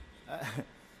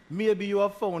 Maybe you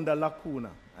have found a lacuna,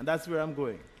 and that's where I'm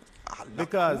going.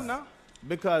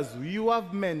 Because you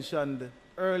have mentioned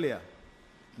earlier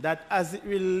that as it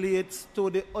relates to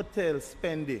the hotel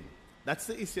spending, that's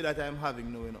the issue that I'm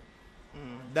having now,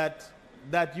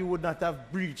 that you would not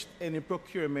have breached any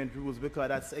procurement rules because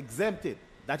that's exempted.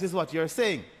 That is what you're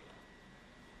saying.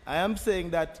 I am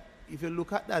saying that if you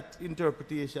look at that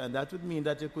interpretation, that would mean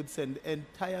that you could send the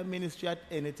entire ministry at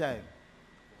any time.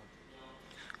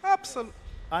 Absolutely.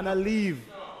 On a leave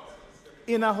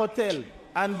in a hotel,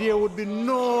 and there would be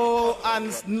no,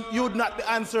 you would not be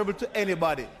answerable to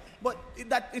anybody. But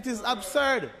it is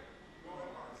absurd.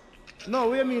 No,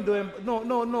 we mean doing,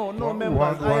 no,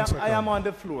 members. I am on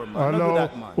the floor, man. Don't do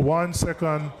that, man. 1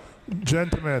 second.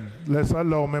 Gentlemen, let's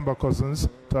allow Member Cousins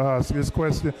to ask his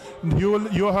question.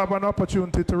 You have an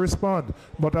opportunity to respond,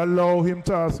 but allow him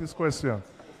to ask his question.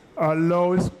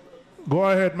 Go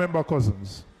ahead, Member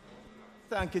Cousins.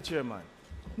 Thank you, Chairman.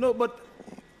 No, but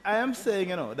I am saying,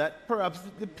 that perhaps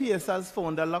the PS has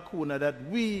found a lacuna that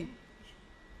we,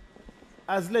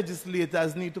 as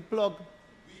legislators, need to plug.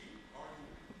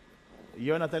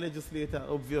 You're not a legislator,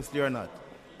 obviously you're not.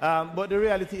 But the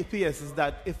reality, PS, is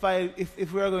that if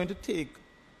we are going to take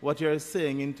what you're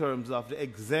saying in terms of the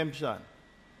exemption,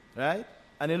 right,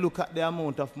 and then look at the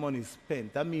amount of money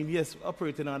spent, I mean, yes,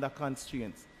 operating under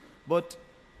constraints. But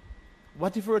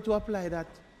what if we were to apply that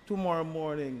tomorrow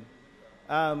morning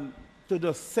to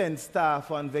just send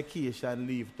staff on vacation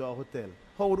leave to a hotel?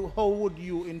 How would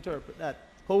you interpret that?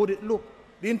 How would it look?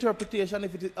 The interpretation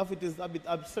of it is a bit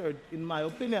absurd, in my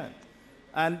opinion.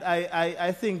 And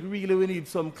I think really we need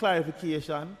some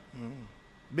clarification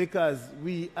because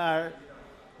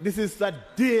this is a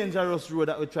dangerous road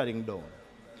that we're treading down.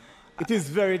 It is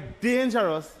very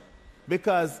dangerous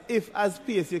because if as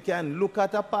PS you can look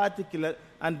at a particular,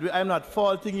 and I'm not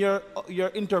faulting your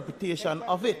interpretation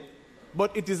of it,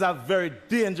 but it is a very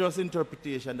dangerous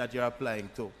interpretation that you're applying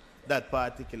to that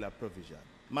particular provision.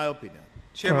 My opinion.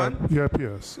 Chairman? Yeah,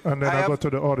 PS. And then I go to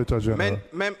the Auditor General.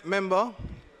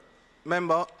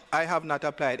 Member, I have not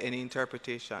applied any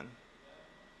interpretation.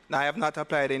 No, I have not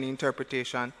applied any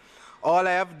interpretation. All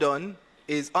I have done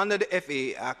is, under the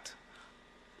FAA Act,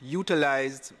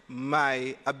 utilized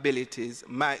my abilities,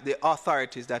 the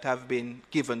authorities that have been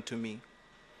given to me.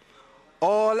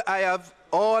 All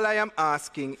I am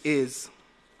asking is,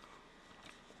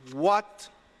 what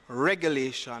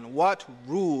regulation, what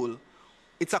rule?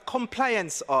 It's a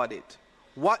compliance audit.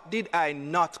 What did I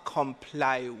not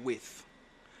comply with?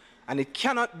 And it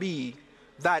cannot be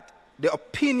that the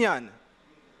opinion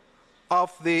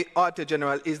of the Auditor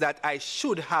General is that I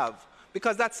should have,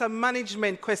 because that's a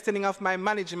management questioning of my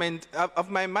management,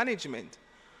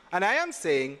 And I am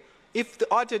saying, if the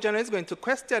Auditor General is going to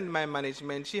question my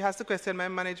management, she has to question my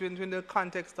management in the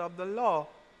context of the law.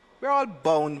 We're all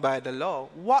bound by the law.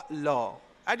 What law?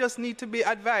 I just need to be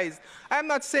advised. I'm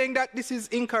not saying that this is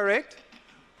incorrect.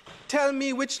 Tell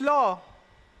me which law.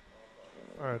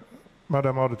 All right.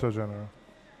 Madam Auditor General.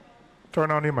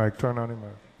 Turn on your mic.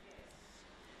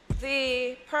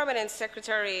 The Permanent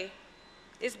Secretary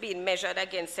is being measured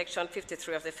against Section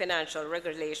 53 of the Financial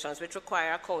Regulations, which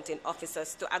require accounting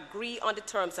officers to agree on the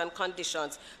terms and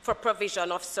conditions for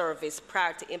provision of service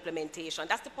prior to implementation.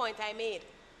 That's the point I made.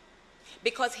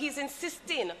 Because he's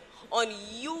insisting on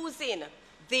using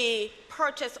the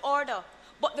purchase order,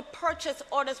 but the purchase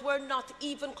orders were not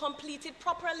even completed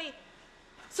properly.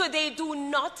 So they do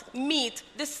not meet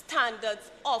the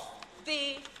standards of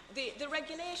the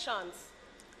regulations.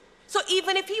 So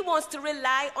even if he wants to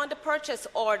rely on the purchase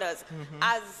orders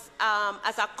as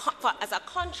a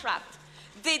contract,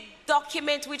 the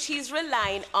document which he's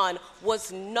relying on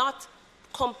was not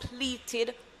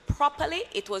completed properly.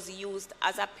 It was used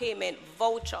as a payment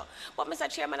voucher. But, Mr.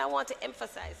 Chairman, I want to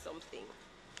emphasize something.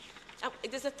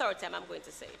 This is the third time I'm going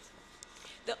to say it.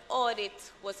 The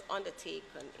audit was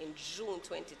undertaken in June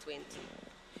 2020.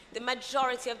 The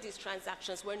majority of these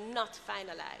transactions were not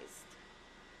finalized.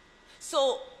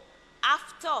 So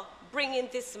after bringing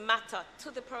this matter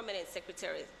to the Permanent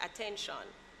Secretary's attention,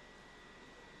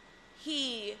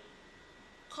 he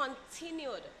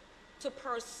continued to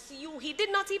pursue. He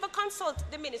did not even consult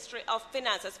the Ministry of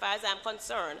Finance, as far as I'm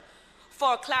concerned,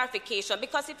 for clarification,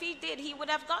 because if he did, he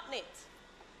would have gotten it.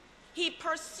 He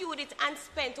pursued it and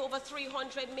spent over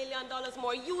 $300 million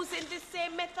more using the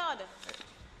same method.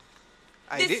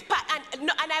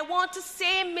 And I want to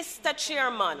say, Mr.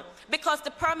 Chairman, because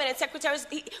the Permanent Secretary,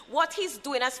 what he's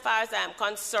doing, as far as I'm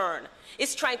concerned,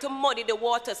 is trying to muddy the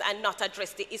waters and not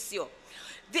address the issue.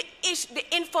 the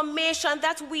information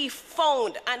that we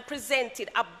found and presented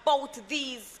about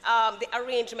these, the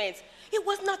arrangements, it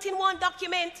was not in one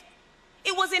document.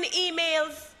 It was in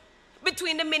emails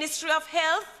between the Ministry of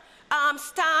Health,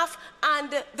 staff,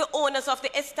 and the owners of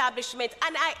the establishment.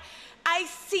 And I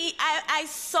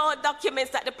saw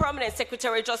documents that the Permanent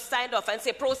Secretary just signed off and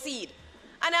say, proceed.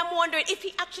 And I'm wondering if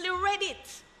he actually read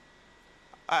it.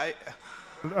 I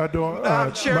don't,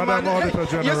 Chairman, Madam Auditor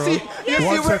General. You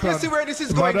see where this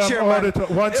is going, Madam Chairman. Auditor,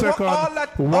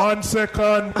 one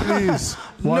second, please.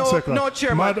 One second. No,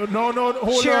 Chairman.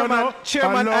 Hold Chairman, on.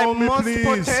 Chairman, Allow I me, must please.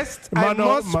 protest. I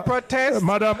must protest.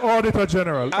 Madam Auditor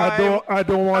General, I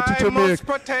don't want you to make. I must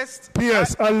protest.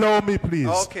 Yes, allow me, please.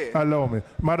 Okay. Allow me.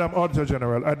 Madam Auditor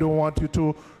General, I don't want you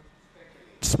to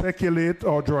speculate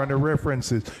or draw any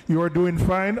references. You are doing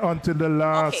fine until the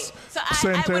last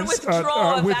sentence. I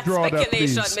will withdraw that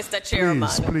speculation, please. Mr. Chairman.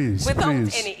 Please, without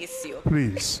please, any issue.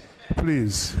 Please.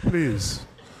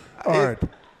 All right.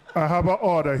 I have an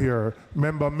order here.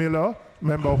 Member Miller,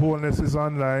 Member Holness is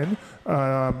online,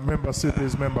 Member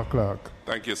Sibley's Member Clark.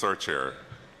 Thank you, Sir Chair.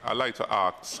 I'd like to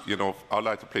ask, I'd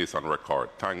like to place on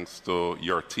record, thanks to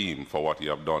your team for what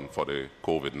you have done for the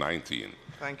COVID-19.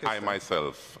 Thank you, I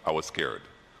myself, I was scared.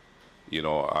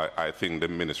 I think the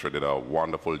ministry did a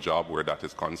wonderful job where that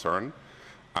is concerned.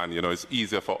 And, it's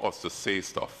easier for us to say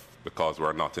stuff because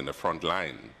we're not in the front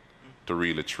line to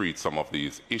really treat some of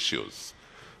these issues.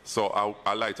 So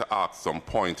I'd like to ask some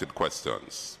pointed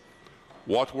questions.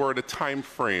 What were the time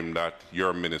frame that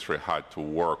your ministry had to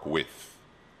work with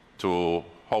to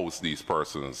house these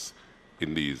persons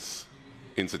in these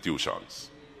institutions?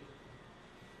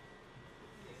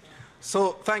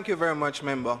 So thank you very much,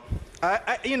 member.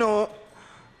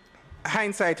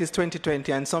 Hindsight is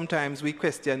 2020, and sometimes we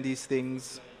question these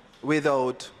things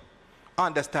without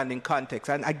understanding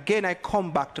context. And again, I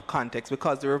come back to context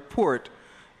because the report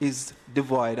is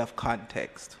devoid of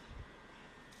context.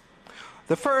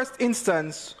 The first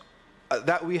instance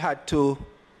that we had to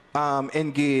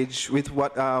engage with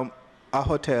a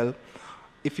hotel,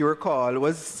 if you recall,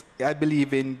 was, I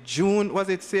believe, in June, was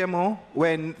it, CMO,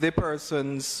 when the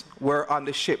persons were on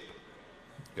the ship.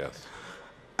 Yes.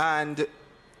 And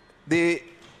the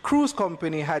cruise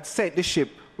company had sent the ship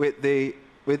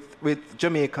with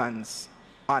Jamaicans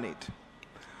on it.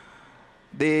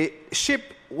 The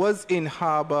ship was in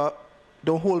harbor,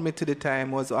 don't hold me to the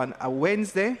time, was on a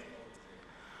Wednesday.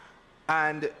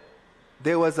 And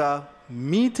there was a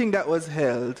meeting that was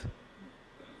held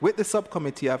with the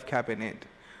subcommittee of cabinet,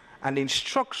 and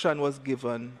instruction was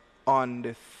given on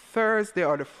the Thursday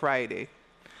or the Friday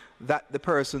that the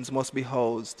persons must be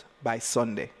housed by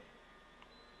Sunday.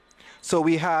 So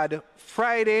we had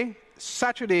Friday,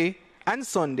 Saturday, and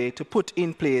Sunday to put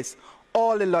in place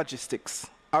all the logistics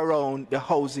around the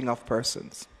housing of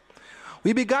persons.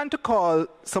 We began to call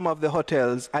some of the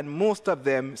hotels, and most of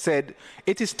them said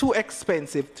it is too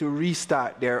expensive to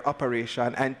restart their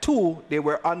operation, and two, they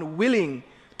were unwilling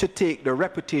to take the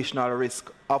reputational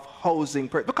risk of housing,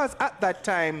 because at that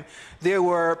time there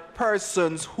were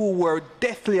persons who were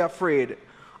deathly afraid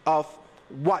of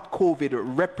what COVID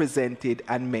represented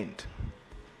and meant.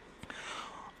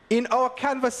 In our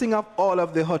canvassing of all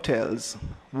of the hotels,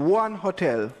 one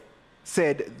hotel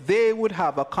said they would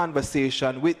have a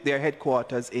conversation with their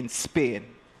headquarters in Spain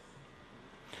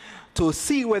to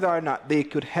see whether or not they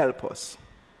could help us.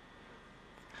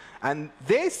 And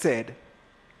they said,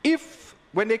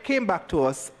 when they came back to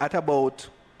us at about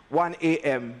 1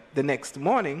 a.m. the next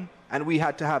morning, and we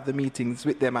had to have the meetings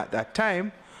with them at that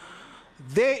time,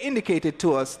 they indicated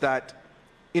to us that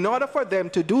in order for them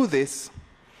to do this,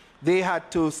 they had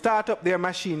to start up their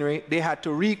machinery, they had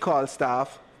to recall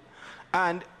staff,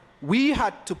 and we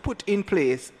had to put in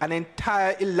place an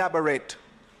entire elaborate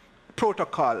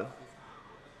protocol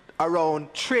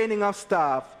around training of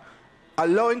staff,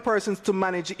 allowing persons to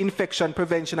manage infection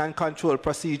prevention and control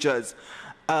procedures.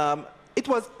 It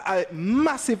was a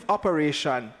massive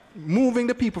operation, moving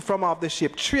the people from off the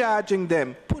ship, triaging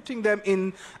them, putting them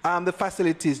in the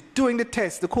facilities, doing the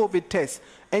tests, the COVID tests,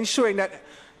 ensuring that,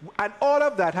 and all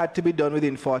of that had to be done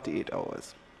within 48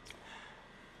 hours.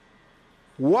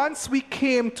 Once we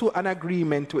came to an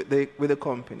agreement with the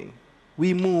company,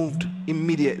 we moved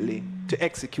immediately to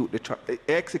execute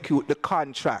the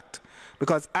contract,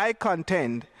 because I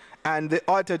contend, and the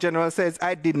Auditor General says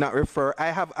I did not refer, I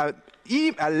have an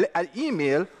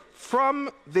email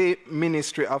from the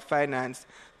Ministry of Finance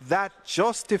that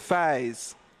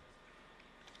justifies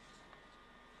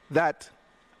that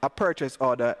a purchase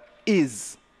order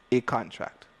is a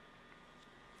contract.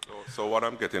 So what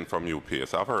I'm getting from you,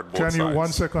 PS, I've heard both Can you, sides. 1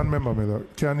 second, Member Miller,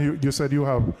 you said you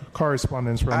have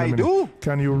correspondence from the I do.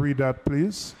 Can you read that,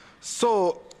 please?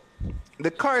 So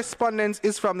the correspondence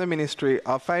is from the Ministry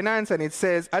of Finance, and it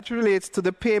says it relates to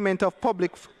the payment of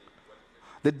public.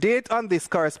 The date on this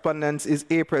correspondence is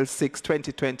April 6,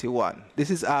 2021. This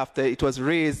is after it was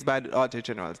raised by the Auditor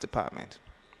General's Department.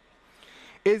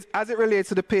 As it relates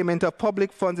to the payment of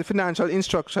public funds, the Financial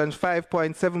Instructions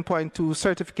 5.7.2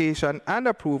 certification and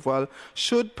approval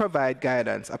should provide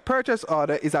guidance. A purchase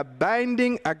order is a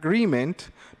binding agreement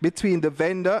between the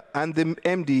vendor and the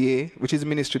MDA, which is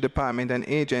Ministry, Department, and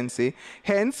Agency.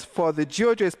 Hence, for the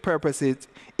GOJ's purposes,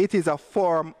 it is a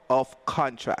form of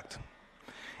contract.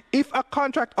 If a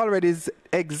contract already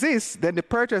exists, then the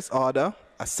purchase order,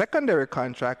 a secondary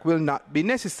contract, will not be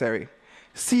necessary.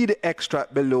 See the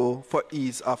extract below for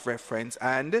ease of reference,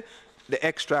 and the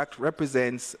extract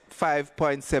represents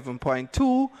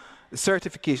 5.7.2,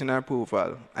 certification and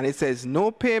approval, and it says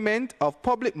no payment of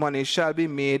public money shall be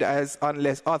made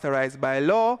unless authorized by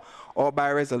law or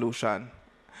by resolution.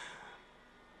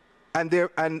 And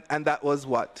that was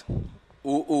what?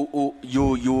 You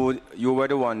were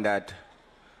the one that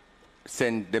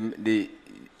sent the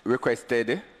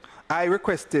requested. I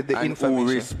requested the information.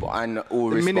 Who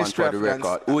responded for the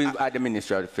record? Who at the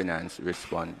Ministry of Finance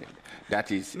responded?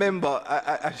 That is. Member,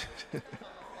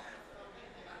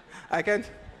 I can't.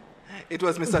 It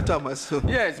was Mr. Thomas.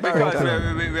 Yes, because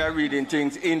we are reading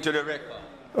things into the record.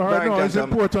 All right, no, it's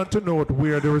important to note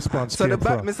where the response came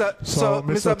from.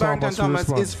 Mr. Barrington Thomas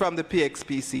is from the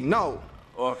PXPC. Now,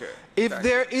 okay. If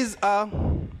there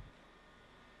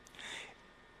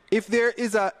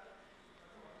is a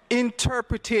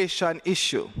interpretation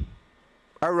issue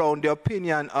around the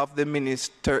opinion of the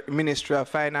Ministry of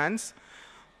Finance,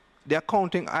 the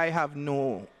accounting, I have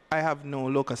no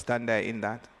locus standi in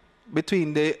that.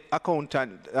 Between the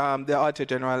accountant, the Auditor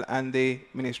General, and the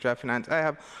Ministry of Finance,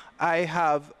 I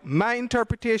have my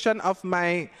interpretation of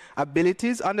my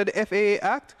abilities under the FAA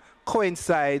Act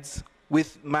coincides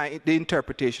with the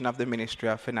interpretation of the Ministry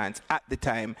of Finance at the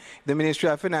time. The Ministry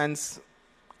of Finance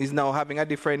is now having a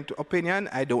different opinion.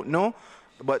 I don't know.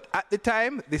 But at the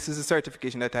time, this is a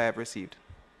certification that I have received.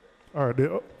 All right,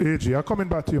 the AG, I'm coming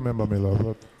back to you, Member Miller.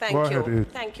 But Thank go you. Ahead, AG.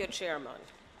 Thank you, Chairman.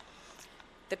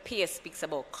 The PS speaks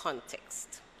about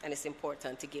context, and it's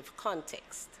important to give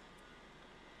context.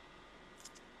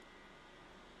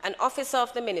 An officer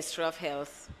of the Ministry of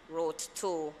Health wrote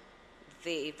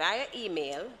via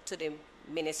email to the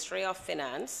Ministry of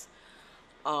Finance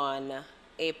on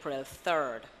April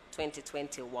 3rd,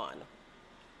 2021.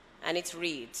 And it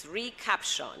reads,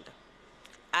 recaptioned,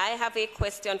 I have a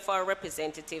question for a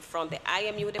representative from the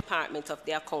IMU Department of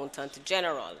the Accountant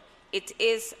General. It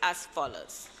is as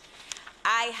follows.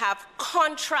 I have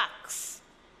contracts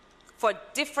for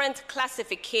different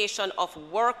classification of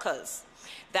workers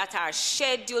that are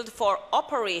scheduled for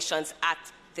operations at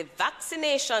the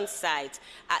vaccination site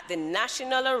at the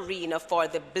National Arena for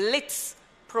the Blitz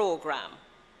program.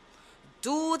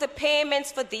 Do the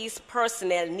payments for these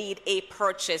personnel need a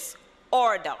purchase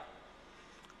order?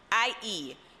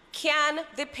 i.e., can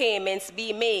the payments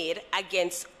be made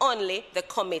against only the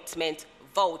commitment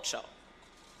voucher?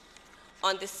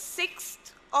 On the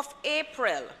 6th of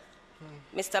April,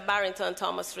 Mr. Barrington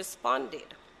Thomas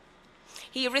responded.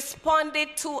 He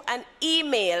responded to an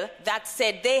email that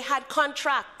said they had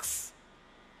contracts.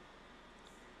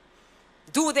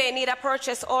 Do they need a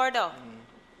purchase order?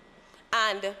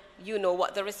 And you know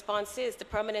what the response is. The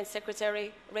Permanent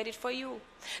Secretary read it for you.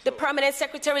 The Permanent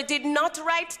Secretary did not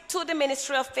write to the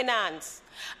Ministry of Finance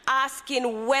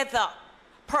asking whether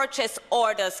purchase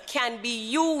orders can be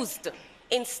used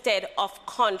instead of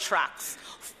contracts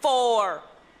for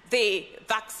the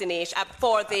vaccination,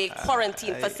 for the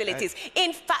quarantine facilities.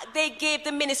 In fact, they gave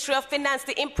the Ministry of Finance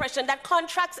the impression that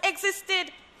contracts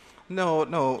existed.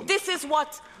 No. This is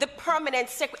what the Permanent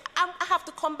Secretary... I have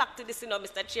to come back to this,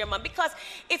 Mr. Chairman, because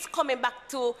it's coming back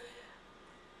to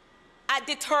a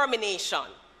determination.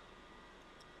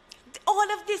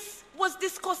 All of this was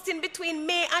discussed in between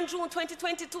May and June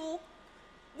 2022.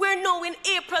 We're now in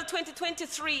April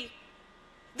 2023.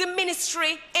 The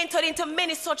ministry entered into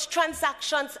many such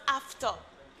transactions after.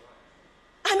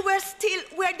 And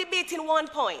we're debating one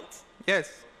point.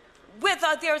 Yes.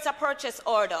 Whether there is a purchase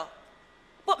order.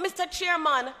 But, Mr.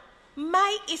 Chairman,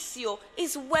 my issue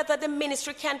is whether the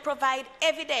ministry can provide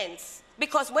evidence.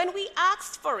 Because when we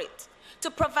asked for it,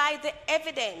 to provide the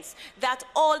evidence that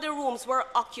all the rooms were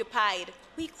occupied,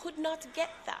 we could not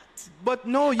get that. But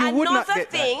no, you would not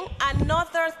get that.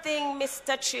 Another thing,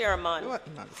 Mr. Chairman,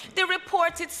 the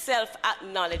report itself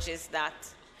acknowledges that,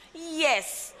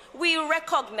 yes, we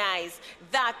recognize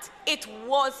that it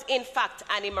was, in fact,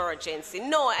 an emergency.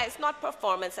 No, it's not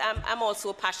performance. I'm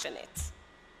also passionate.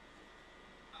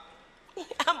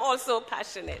 I'm also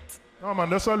passionate. No, man,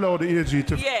 just allow the AG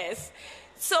to... Yes.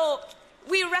 So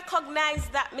we recognize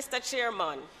that, Mr.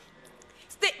 Chairman.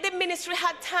 The ministry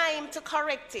had time to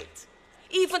correct it,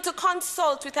 even to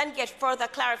consult with and get further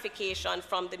clarification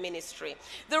from the ministry.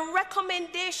 The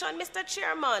recommendation, Mr.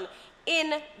 Chairman,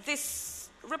 in this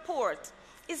report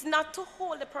is not to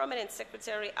hold the permanent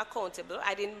secretary accountable.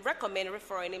 I didn't recommend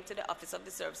referring him to the Office of the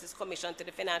Services Commission, to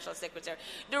the financial secretary.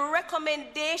 The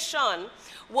recommendation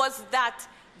was that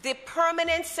the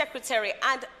permanent secretary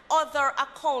and other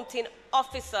accounting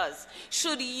officers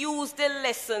should use the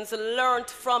lessons learned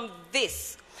from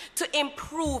this to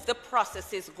improve the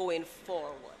processes going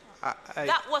forward.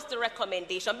 That was the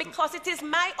recommendation, because it is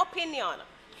my opinion,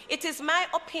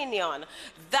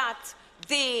 that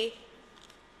the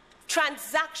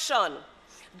transaction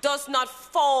does not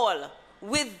fall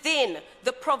within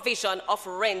the provision of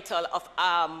rental of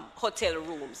hotel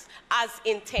rooms as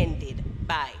intended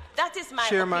by. That is my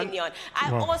opinion.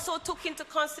 I also took into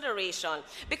consideration,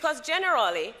 because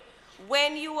generally,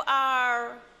 when you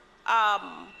are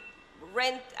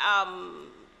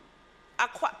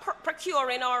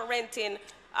procuring or renting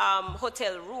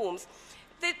hotel rooms,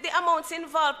 the amounts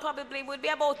involved probably would be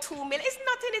about $2 million. It's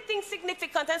not anything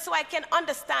significant, and so I can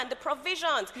understand the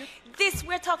provisions. This,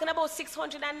 we're talking about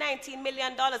 $619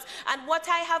 million. And what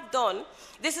I have done,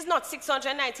 this is not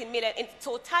 $619 million in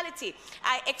totality.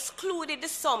 I excluded the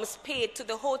sums paid to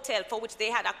the hotel for which they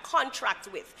had a contract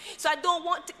with. So I don't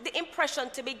want the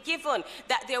impression to be given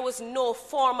that there was no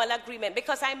formal agreement,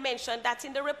 because I mentioned that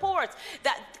in the report,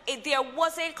 that there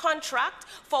was a contract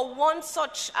for one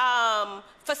such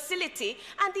facility,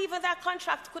 and even that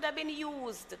contract could have been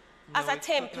used as a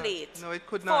template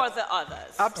for the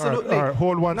others. Absolutely. All right,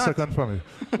 hold one second for me.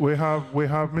 we have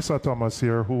Mr. Thomas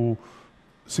here, who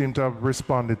seemed to have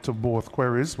responded to both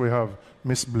queries. We have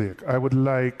Ms. Blake. I would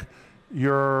like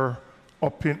the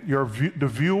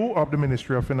view of the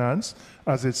Ministry of Finance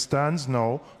as it stands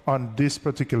now on this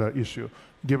particular issue,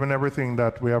 given everything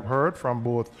that we have heard from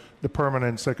both the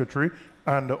Permanent Secretary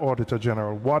and the Auditor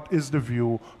General. What is the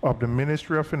view of the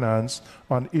Ministry of Finance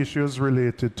on issues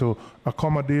related to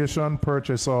accommodation,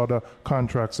 purchase order,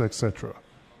 contracts, etc.?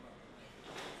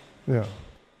 Yeah.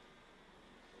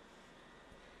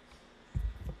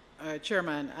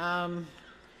 Chairman,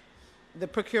 the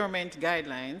procurement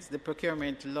guidelines, the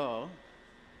procurement law,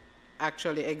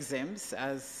 actually exempts,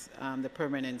 as the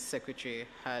Permanent Secretary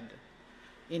had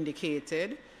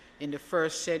indicated in the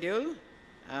first schedule.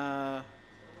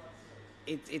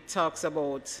 It talks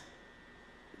about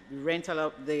rental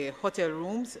of the hotel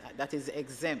rooms that is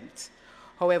exempt.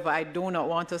 However, I do not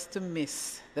want us to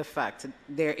miss the fact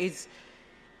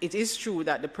it is true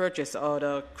that the purchase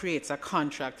order creates a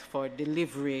contract for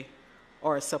delivery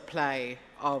or supply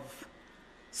of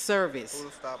service.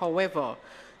 However,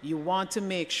 you want to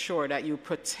make sure that you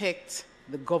protect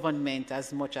the government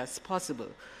as much as possible.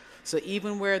 So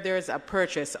even where there's a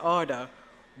purchase order,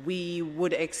 we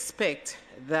would expect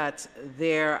that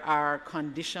there are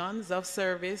conditions of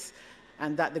service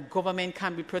and that the government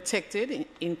can be protected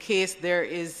in case there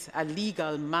is a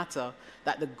legal matter,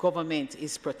 that the government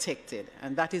is protected.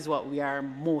 And that is what we are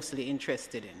mostly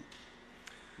interested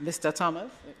in. Mr.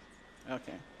 Thomas?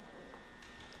 Okay.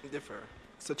 Differ.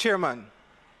 So, Chairman,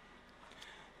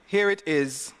 here it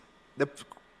is, the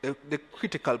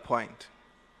critical point.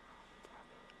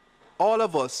 All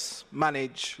of us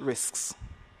manage risks.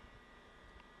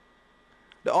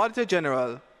 The Auditor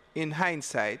General, in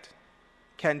hindsight,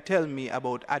 can tell me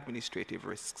about administrative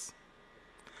risks.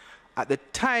 At the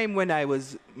time when I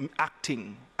was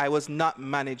acting, I was not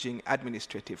managing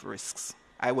administrative risks.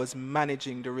 I was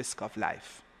managing the risk of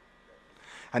life.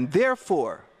 And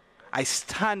therefore, I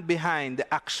stand behind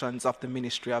the actions of the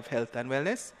Ministry of Health and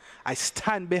Wellness. I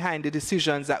stand behind the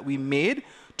decisions that we made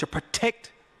to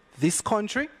protect this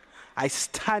country. I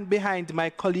stand behind my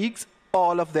colleagues,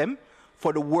 all of them,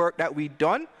 for the work that we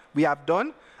have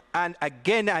done. And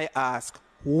again, I ask,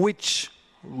 which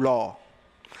law?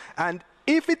 And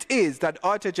if it is that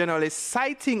Auditor General is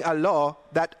citing a law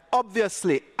that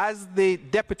obviously, as the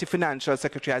Deputy Financial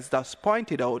Secretary has thus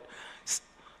pointed out,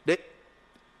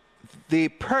 the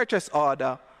purchase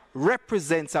order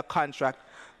represents a contract,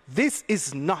 this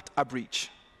is not a breach.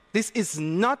 This is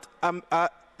not,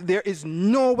 there is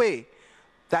no way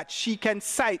that she can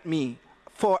cite me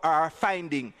for our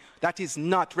finding that is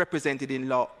not represented in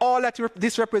law. All that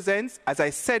this represents, as I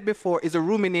said before, is a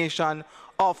rumination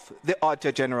of the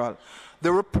Auditor General.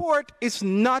 The report is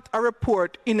not a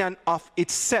report in and of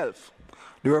itself.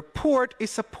 The report is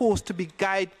supposed to be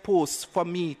guideposts for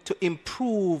me to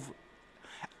improve.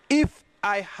 If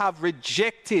I have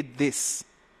rejected this,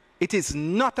 it is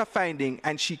not a finding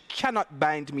and she cannot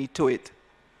bind me to it.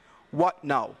 What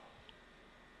now?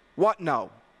 What now?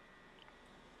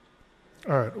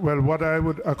 All right. Well, what I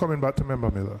would, coming back to Member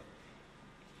Miller,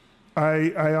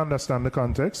 I understand the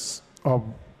context of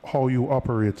how you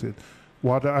operated.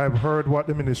 What I've heard what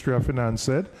the Ministry of Finance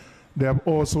said, they have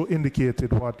also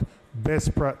indicated what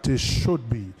best practice should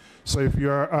be. So if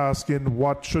you're asking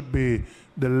what should be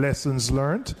the lessons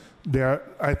learned,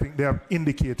 I think they have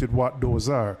indicated what those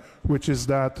are, which is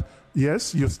that,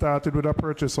 yes, you started with a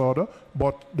purchase order,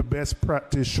 but the best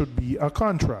practice should be a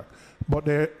contract. But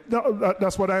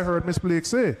that's what I heard Ms. Blake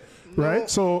say, right?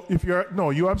 So if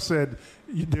you have said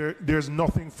there's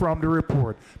nothing from the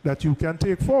report that you can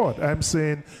take forward. I'm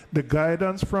saying the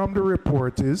guidance from the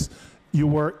report is you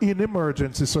were in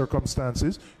emergency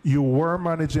circumstances, you were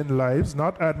managing lives,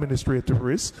 not administrative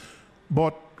risk,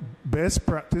 but best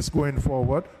practice going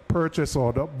forward, purchase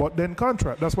order, but then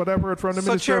contract. That's what I've heard from the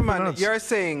Ministry of Finance. So, Chairman, you're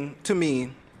saying to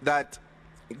me that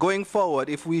going forward,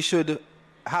 if we should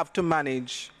have to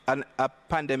manage a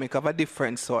pandemic of a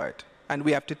different sort, and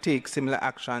we have to take similar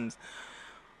actions,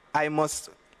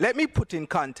 let me put in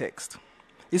context.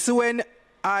 You see, when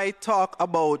I talk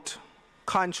about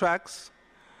contracts,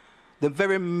 the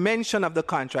very mention of the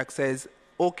contract says,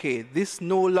 okay, this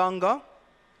no longer,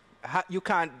 you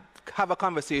can't have a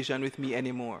conversation with me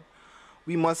anymore.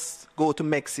 We must go to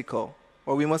Mexico,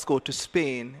 or we must go to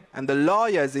Spain, and the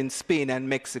lawyers in Spain and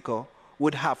Mexico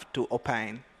would have to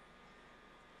opine.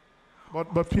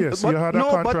 But Pierce, you had a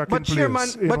contract in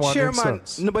place in one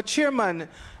instance. No, but Chairman,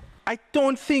 I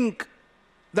don't think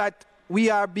that we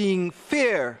are being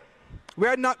fair. We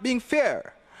are not being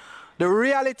fair. The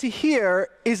reality here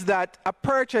is that a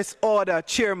purchase order,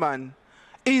 Chairman,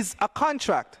 is a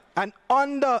contract. And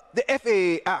under the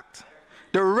FAA Act,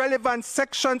 the relevant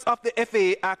sections of the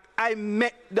FAA Act, I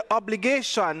met the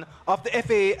obligation of the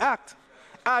FAA Act,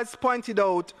 as pointed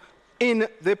out in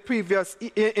the previous,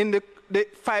 in the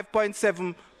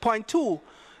 5.7.2.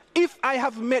 If I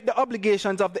have met the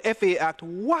obligations of the FAA Act,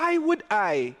 why would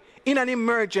I, in an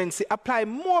emergency, apply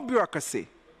more bureaucracy?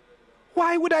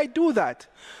 Why would I do that?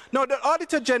 Now, the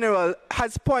Auditor General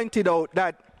has pointed out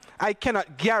that I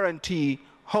cannot guarantee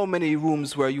how many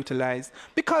rooms were utilized,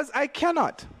 because I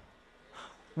cannot.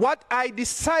 What I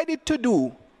decided to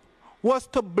do was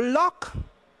to block,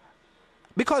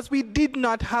 because we did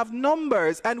not have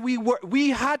numbers, and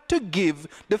we had to give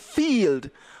the field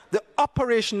the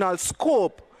operational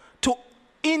scope to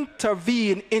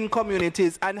intervene in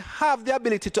communities and have the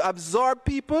ability to absorb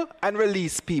people and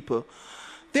release people.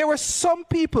 There were some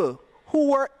people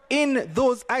who were in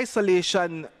those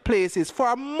isolation places for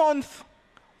a month,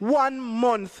 1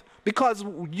 month, because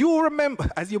you remember,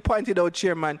 as you pointed out,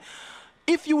 Chairman,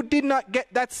 if you did not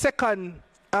get that second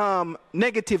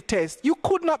negative test, you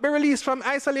could not be released from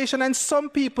isolation, and some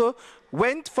people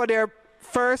went for their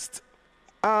first,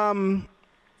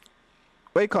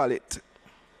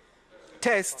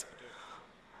 test,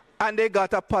 and they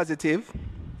got a positive.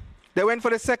 They went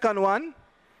for the second one,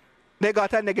 they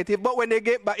got a negative, but when they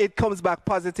get back, it comes back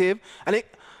positive. And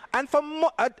for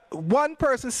one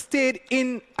person stayed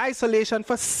in isolation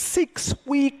for 6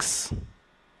 weeks.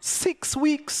 6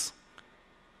 weeks.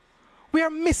 We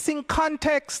are missing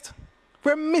context.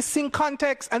 We're missing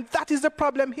context, and that is the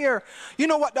problem here. You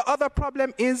know what the other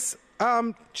problem is,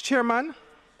 Chairman?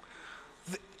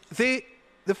 The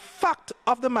fact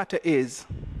of the matter is,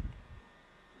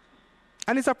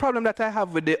 and it's a problem that I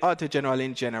have with the Auditor General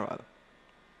in general,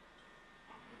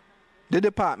 the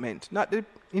department, not the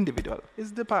individual,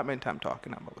 it's the department I'm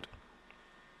talking about.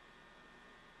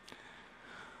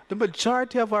 The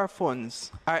majority of our funds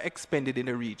are expended in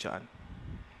the region.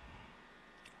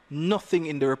 Nothing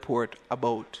in the report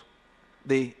about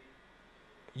the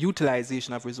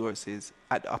utilization of resources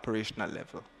at the operational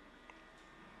level.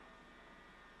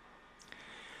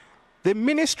 The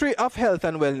Ministry of Health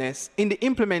and Wellness, in the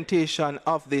implementation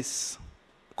of this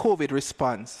COVID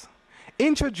response,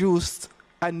 introduced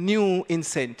a new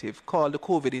incentive called the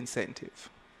COVID incentive.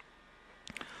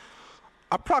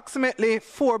 Approximately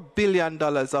 $4 billion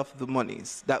of the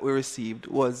monies that we received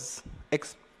was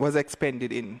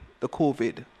expended in the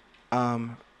COVID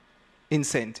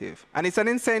incentive. And it's an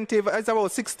incentive, it's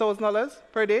about $6,000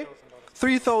 per day?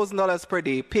 $3,000 per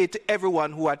day paid to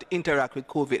everyone who had to interact with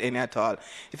COVID any at all.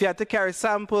 If you had to carry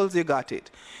samples, you got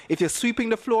it. If you're sweeping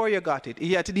the floor, you got it. If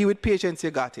you had to deal with patients, you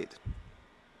got it.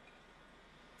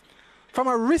 From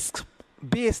a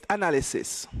risk-based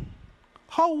analysis,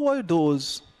 how were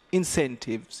those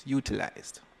incentives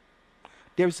utilized?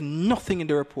 There's nothing in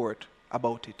the report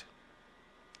about it.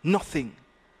 Nothing.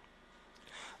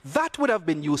 That would have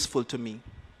been useful to me,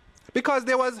 because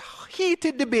there was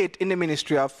heated debate in the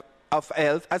Ministry of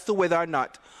Health as to whether or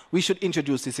not we should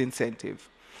introduce this incentive.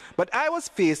 But I was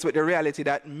faced with the reality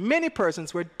that many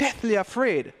persons were deathly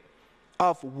afraid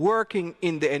of working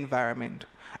in the environment.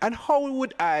 And how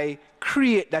would I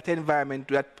create that environment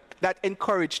that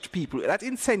encouraged people, that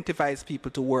incentivized people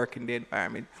to work in the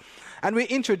environment? And we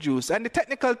introduced, and the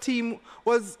technical team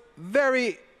was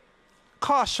very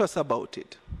cautious about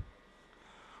it.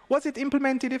 Was it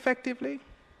implemented effectively?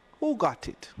 Who got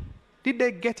it? Did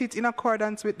they get it in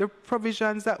accordance with the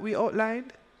provisions that we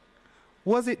outlined?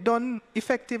 Was it done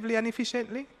effectively and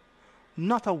efficiently?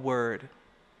 Not a word.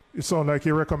 It sounds like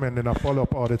you're recommending a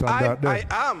follow-up audit on that.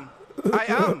 I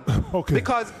am. Okay.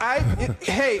 Because I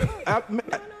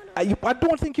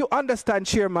don't think you understand,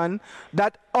 Chairman,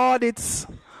 that audits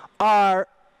are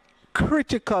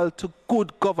critical to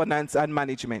good governance and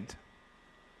management.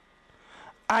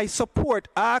 I support,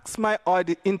 ask my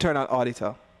internal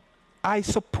auditor. I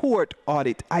support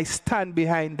audit. I stand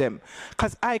behind them.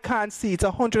 Because I can't see it's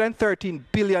 $113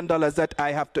 billion that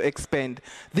I have to expend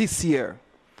this year.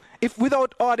 If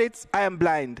without audits, I am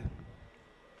blind.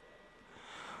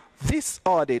 This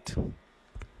audit,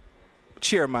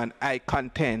 Chairman, I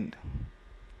contend,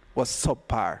 was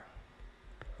subpar.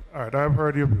 All right, I've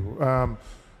heard you.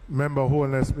 Member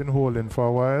Holness has been holding for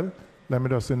a while. Let me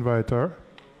just invite her.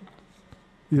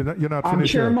 You're not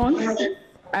finished Chairman, yet.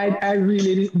 I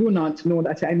really do not know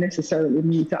that I necessarily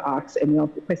need to ask any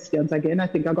of the questions again. I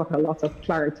think I got a lot of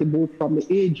clarity both from the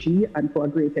AG and to a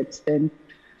great extent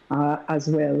as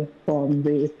well from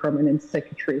the Permanent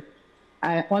Secretary.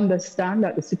 I understand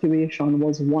that the situation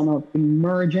was one of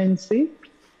emergency.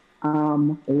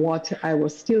 What I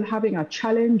was still having a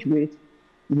challenge with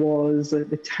was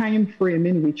the time frame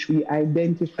in which we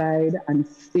identified and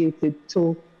stated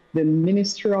to the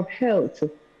Ministry of Health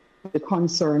the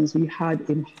concerns we had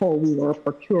in how we were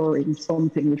procuring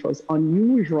something which was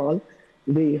unusual,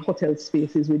 the hotel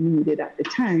spaces we needed at the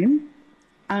time,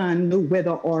 and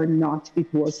whether or not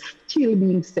it was still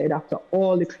being said after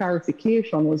all the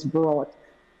clarification was brought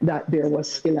that there was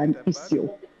still an issue.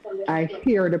 I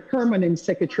hear the Permanent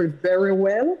Secretary very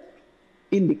well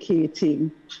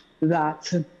indicating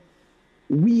that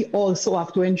we also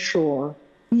have to ensure,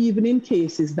 even in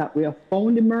cases that we have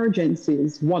found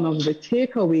emergencies, one of the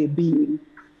takeaway being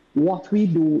what we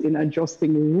do in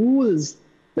adjusting the rules,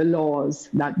 the laws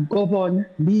that govern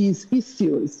these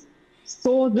issues,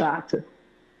 so that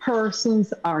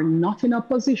persons are not in a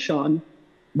position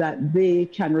that they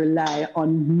can rely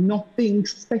on nothing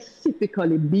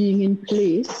specifically being in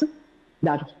place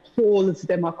that holds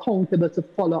them accountable to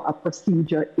follow a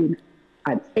procedure in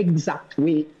an exact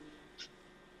way.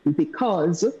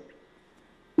 Because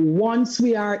once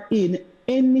we are in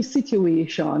any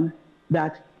situation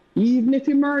that, even if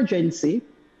emergency,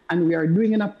 and we are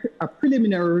doing a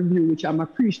preliminary review, which I'm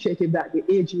appreciative that the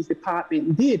AG's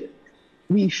department did,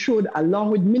 we should,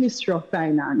 along with Ministry of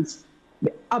Finance,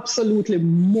 be absolutely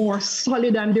more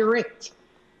solid and direct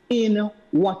in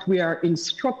what we are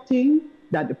instructing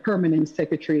that the Permanent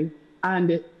Secretary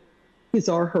and his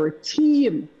or her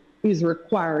team is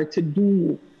required to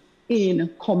do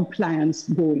in compliance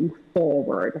going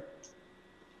forward.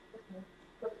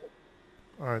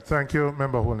 All right, thank you,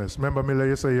 Member Holness. Member Miller,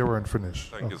 you say you weren't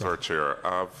finished. Thank you, Sir Chair.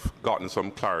 I've gotten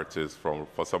some clarities for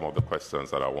some of the questions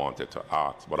that I wanted to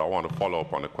ask, but I want to follow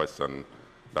up on the question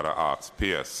that I asked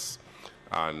PS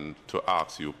and to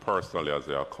ask you personally as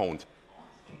the accountant.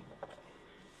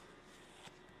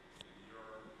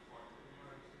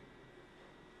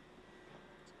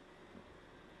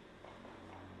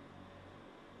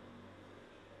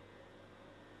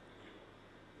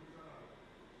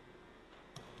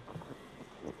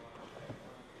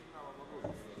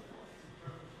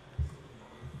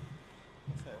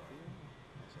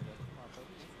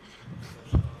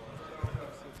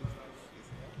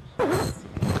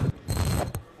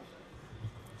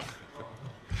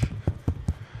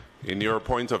 In your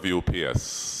point of view,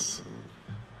 PS,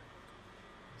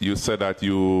 you said that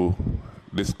you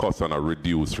discussed on a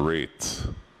reduced rate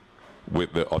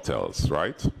with the hotels,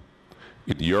 right?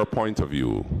 In your point of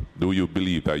view, do you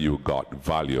believe that you got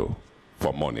value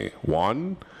for money?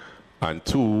 One, and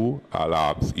two, I'll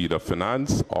ask either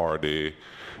finance or the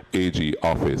AG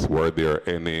office, were there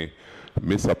any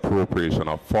misappropriation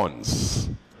of funds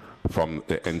from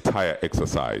the entire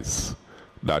exercise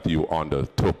that you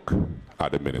undertook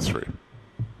at the ministry?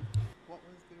 What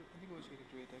was the negotiated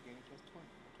rate again? It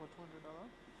was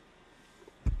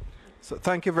 $200? So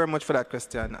thank you very much for that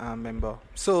question, member.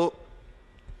 So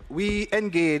we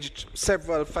engaged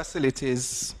several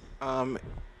facilities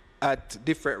at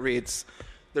different rates.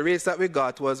 The rates that we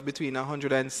got was between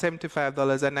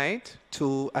 $175 a night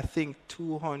to, I think,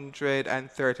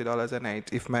 $230 a night,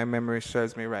 if my memory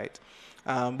serves me right.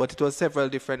 But it was several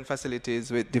different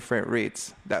facilities with different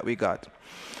rates that we got.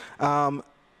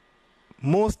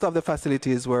 Most of the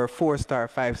facilities were 4-star,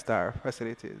 5-star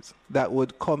facilities that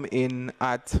would come in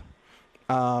at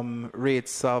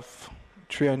rates of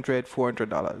 $300,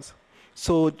 $400.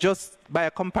 So just by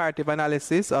a comparative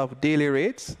analysis of daily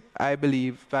rates, I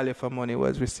believe value for money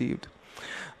was received.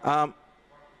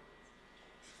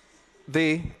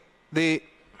 The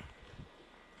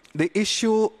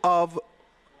issue of,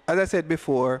 as I said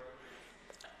before,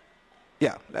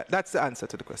 yeah, that's the answer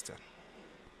to the question.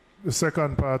 The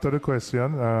second part of the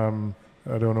question,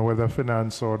 I don't know whether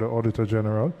Finance or the Auditor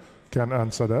General can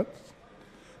answer that.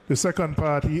 The second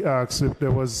part, he asks if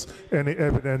there was any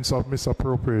evidence of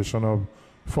misappropriation of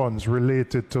funds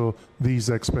related to these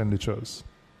expenditures.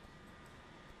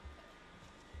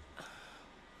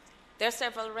 There are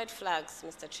several red flags,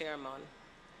 Mr. Chairman,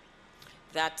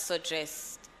 that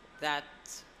suggest that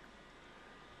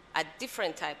a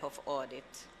different type of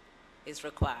audit is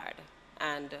required.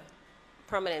 And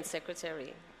Permanent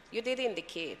Secretary, you did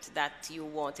indicate that you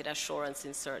wanted assurance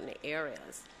in certain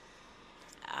areas.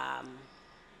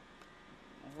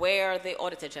 Where the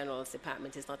Auditor General's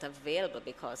Department is not available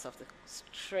because of the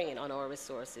strain on our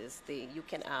resources, you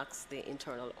can ask the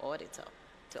internal auditor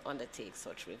to undertake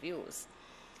such reviews.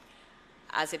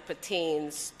 As it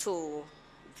pertains to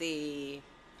the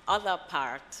other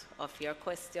part of your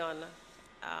question,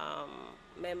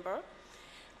 member,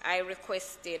 I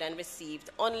requested and received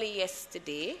only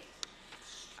yesterday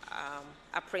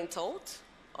a printout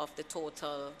of the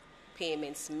total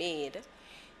payments made,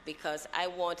 because I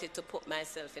wanted to put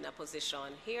myself in a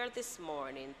position here this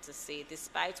morning to say,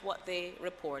 despite what the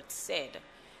report said,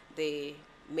 the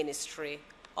Ministry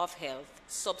of Health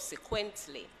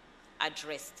subsequently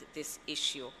addressed this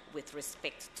issue with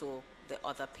respect to the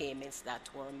other payments that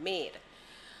were made.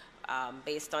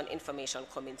 Based on information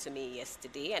coming to me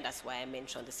yesterday, and that's why I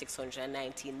mentioned the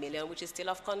 $619 million, which is still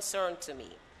of concern to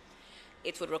me.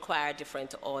 It would require a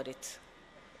different audit,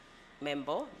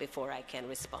 member, before I can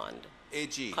respond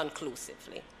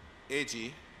conclusively.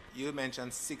 AG, you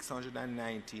mentioned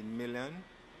 $619 million.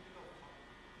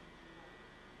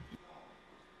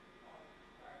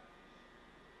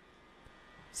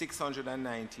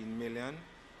 $619 million.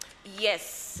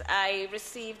 Yes, I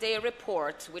received a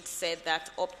report which said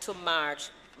that up to March,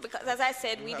 because as I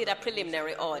said, we did a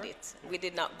preliminary audit. We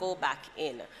did not go back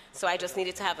in. So I just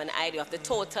needed to have an idea of the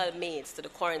total made to the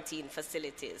quarantine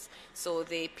facilities. So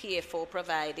the PFO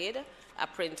provided a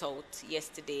printout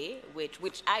yesterday,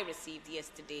 which I received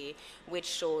yesterday, which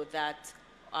showed that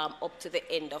up to the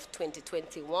end of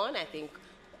 2021, I think,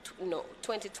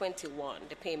 2021,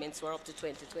 the payments were up to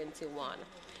 2021.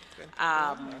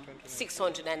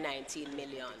 619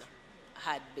 million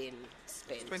had been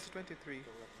spent. 2023.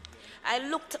 I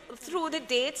looked through the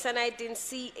dates and I didn't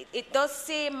see, it does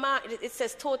say, it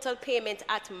says total payment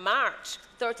at March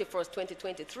 31st,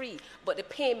 2023, but the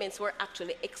payments were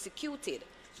actually executed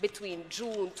between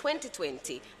June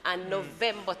 2020 and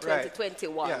November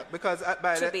 2021. Right. Yeah, because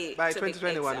by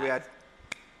 2021 we had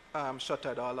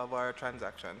shuttered all of our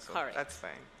transactions, so correct. That's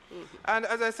fine. Mm-hmm. And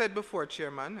as I said before,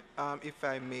 Chairman, if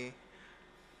I may,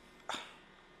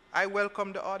 I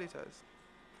welcome the auditors.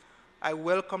 I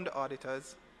welcome the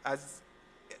auditors as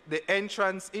the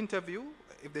entrance interview,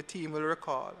 if the team will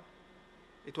recall,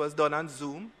 it was done on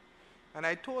Zoom, and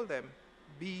I told them,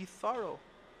 be thorough.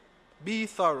 Be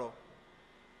thorough.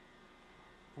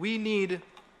 We need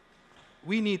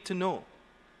to know.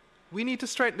 We need to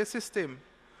strengthen the system.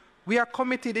 We are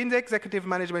committed in the executive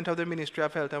management of the Ministry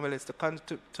of Health and Wellness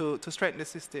to strengthen the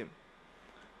system.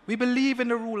 We believe in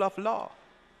the rule of law.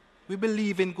 We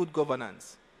believe in good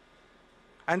governance.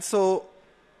 And so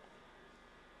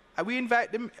we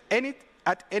invite them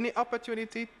at any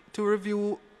opportunity to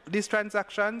review these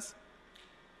transactions.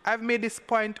 I've made this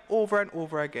point over and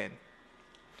over again.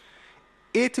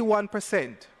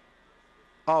 81%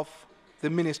 of the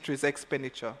ministry's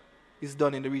expenditure is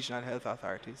done in the regional health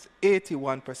authorities.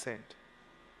 81%.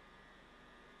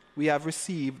 We have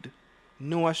received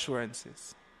no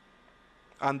assurances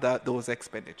on those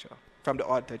expenditure from the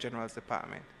Auditor General's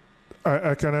Department.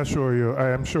 I can assure you, I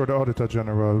am sure the Auditor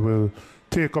General will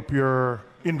take up your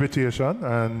invitation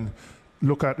and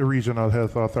look at the regional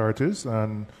health authorities,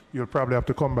 and you'll probably have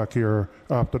to come back here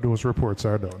after those reports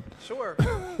are done. Sure,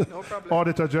 no problem.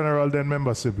 Auditor General, then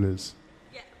Member Sibley's.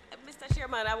 Yeah, Mr.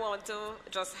 Chairman, I want to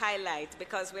just highlight,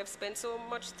 because we have spent so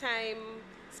much time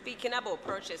speaking about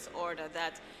purchase order,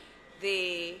 that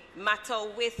the matter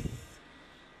with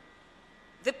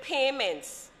the payment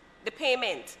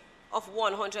of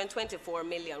 124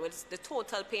 million, with the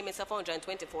total payments of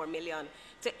 124 million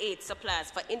to 8 suppliers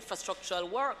for infrastructural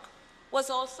work, was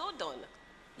also done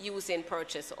using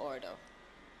purchase order.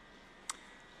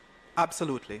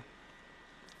 Absolutely.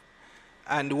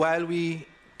 And while we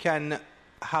can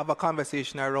have a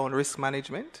conversation around risk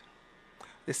management,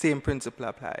 the same principle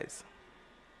applies.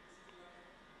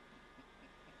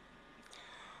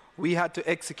 We had to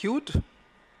execute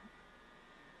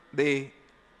the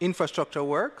infrastructure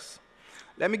works.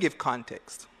 Let me give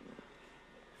context.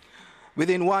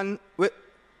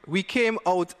 We came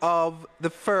out of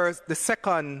the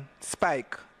second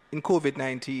spike in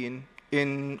COVID-19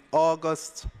 in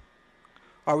August,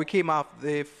 or we came off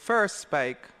the first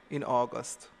spike in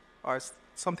August, or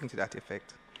something to that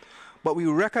effect. But we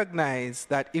recognized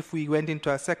that if we went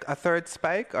into a third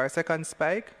spike or a second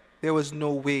spike, there was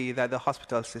no way that the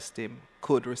hospital system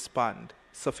could respond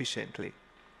sufficiently.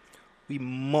 We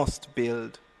must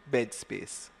build bed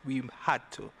space. We had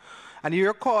to. And you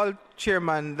recall,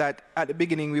 Chairman, that at the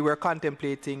beginning we were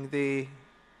contemplating the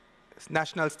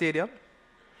National Stadium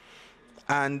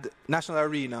and National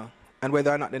Arena, and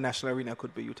whether or not the National Arena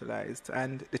could be utilized.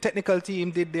 And the technical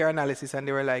team did their analysis, and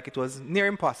they were like, it was near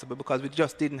impossible because we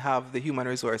just didn't have the human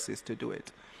resources to do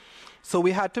it. So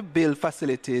we had to build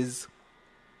facilities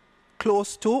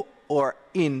close to or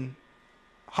in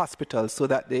hospitals so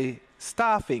that the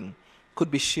staffing could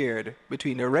be shared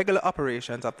between the regular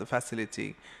operations of the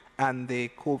facility and the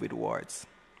COVID wards.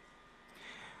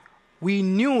 We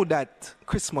knew that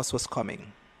Christmas was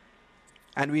coming,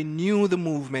 and we knew the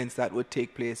movements that would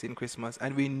take place in Christmas,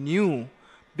 and we knew,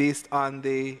 based on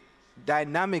the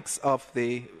dynamics of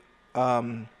the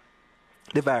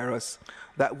virus,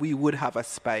 that we would have a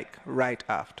spike right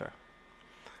after.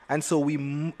 And so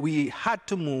we had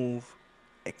to move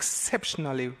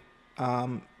exceptionally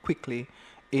quickly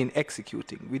in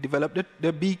executing. We developed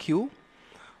the BQ,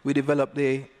 we developed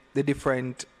the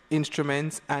different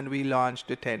instruments, and we launched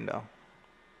the tender.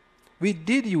 We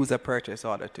did use a purchase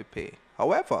order to pay.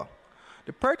 However,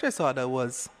 the purchase order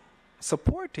was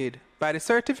supported by the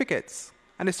certificates,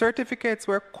 and the certificates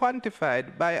were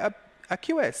quantified by a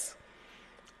QS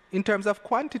in terms of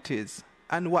quantities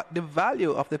and what the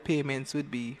value of the payments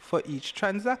would be for each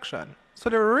transaction. So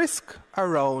the risk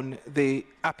around the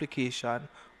application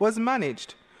was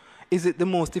managed. Is it the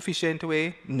most efficient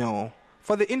way? No.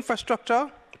 For the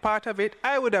infrastructure part of it,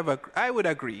 I would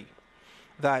agree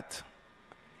that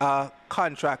a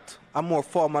contract, a more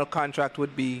formal contract,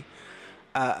 would be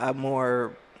a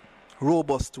more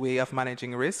robust way of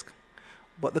managing risk.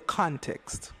 But the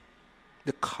context,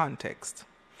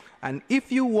 and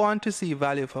if you want to see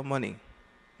value for money,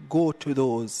 go to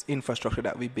those infrastructure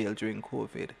that we built during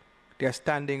COVID. They're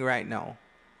standing right now,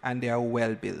 and they are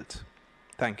well built.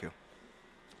 Thank you.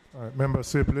 All right, Member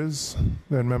Sibley's,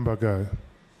 then Member Guy.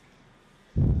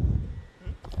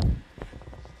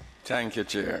 Thank you,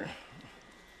 Chair.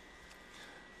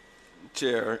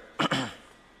 Chair,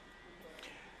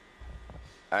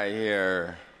 I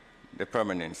hear the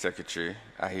Permanent Secretary,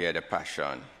 I hear the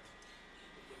passion.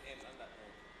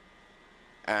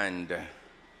 And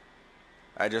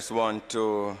I just want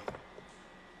to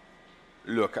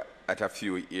look at a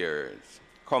few areas.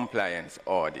 Compliance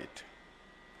audit.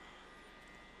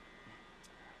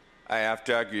 I have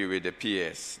to agree with the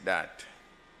PS that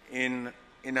in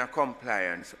a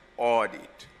compliance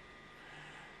audit,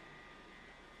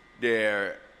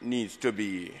 there needs to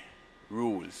be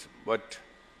rules. But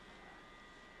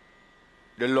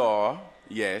the law,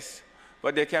 yes,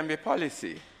 but there can be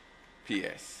policy,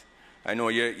 PS. I know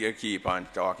you keep on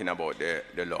talking about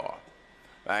the law,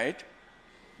 right?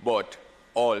 But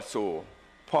also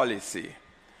policy.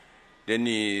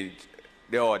 The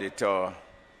auditor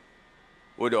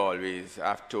would always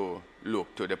have to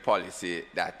look to the policy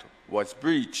that was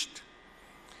breached.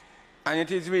 And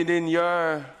it is within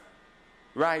your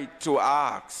right to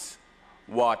ask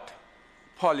what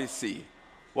policy,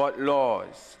 what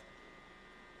laws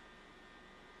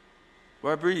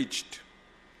were breached.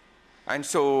 And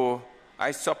so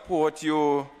I support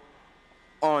you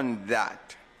on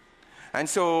that. And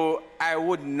so I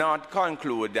would not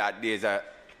conclude that there's a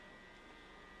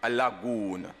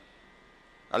lagoon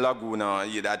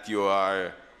that you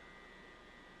are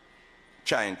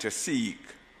trying to seek.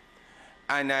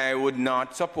 And I would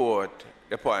not support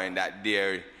the point that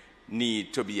there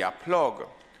need to be a plug.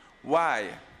 Why?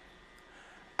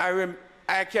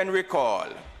 I can recall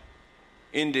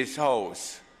in this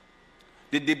house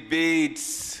the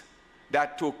debates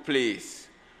that took place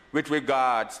with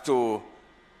regards to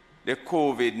the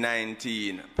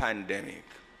COVID-19 pandemic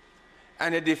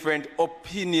and the different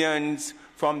opinions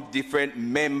from different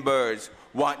members,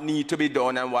 what need to be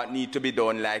done and what need to be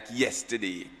done like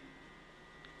yesterday.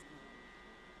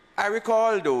 I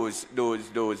recall those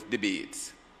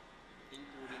debates.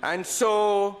 And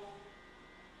so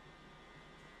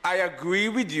I agree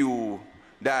with you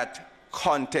that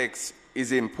context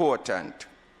is important.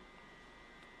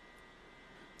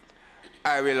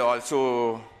 I will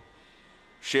also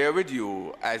share with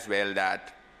you as well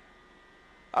that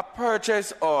a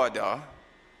purchase order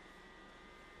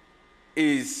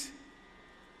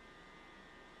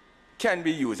can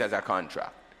be used as a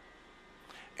contract.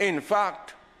 In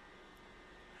fact,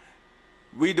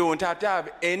 we don't have to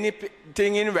have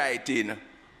anything in writing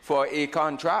for a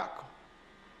contract.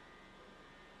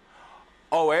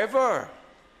 However,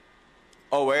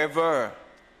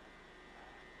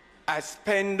 as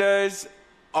spenders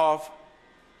of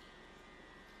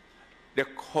the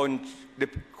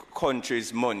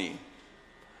country's money,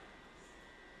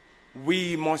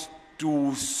 we must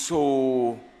do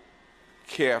so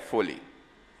carefully.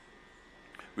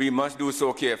 We must do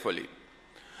so carefully.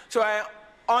 So I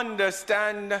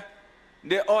understand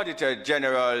the Auditor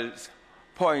General's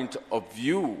point of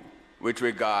view with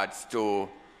regards to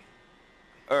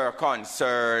her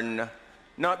concern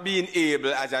not being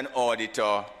able as an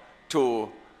auditor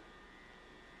to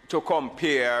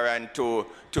compare and to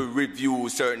review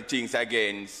certain things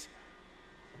against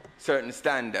certain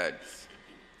standards.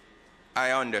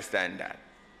 I understand that.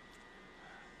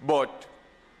 But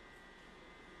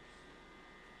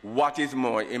what is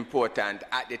more important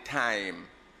at the time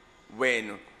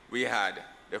when we had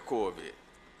the COVID?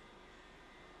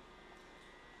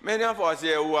 Many of us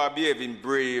here who are behaving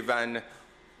brave and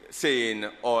saying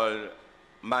all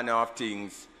manner of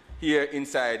things here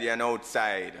inside and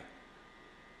outside,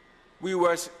 we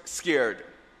were scared.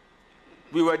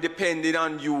 We were depending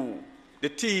on you, the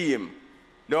team,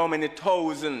 how many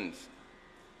thousands.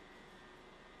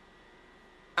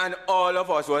 And all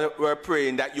of us were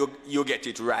praying that you get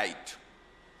it right.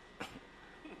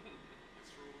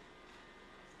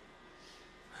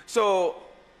 So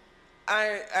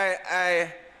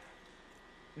there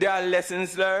are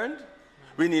lessons learned.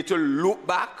 We need to look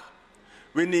back.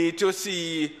 We need to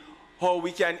see how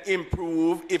we can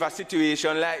improve if a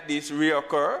situation like this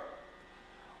reoccur.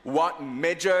 What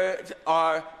measures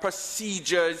or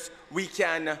procedures we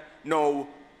can now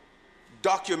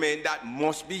document that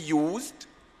must be used.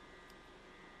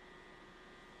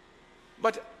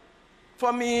 But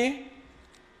for me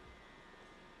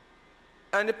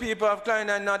and the people of Klein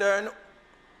and Northern,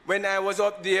 when I was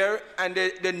up there and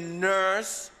the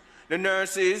nurses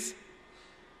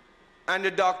and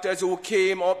the doctors who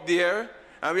came up there,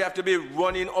 and we have to be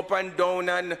running up and down,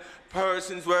 and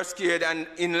persons were scared and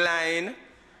in line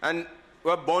and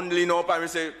were bundling up, and we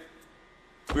say,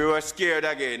 we were scared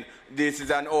again. This is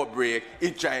an outbreak.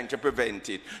 It's trying to prevent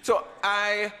it. So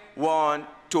I want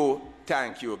to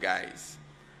thank you guys.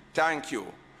 Thank you.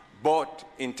 But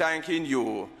in thanking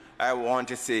you, I want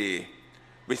to say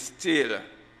we still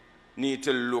need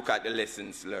to look at the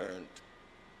lessons learned.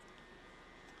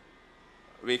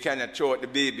 We cannot throw out the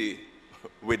baby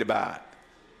with the bath.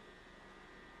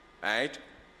 Right?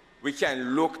 We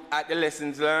can look at the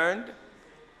lessons learned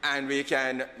and we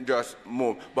can just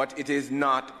move. But it is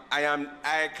not,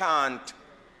 I can't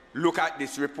look at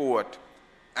this report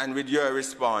and with your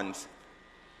response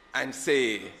and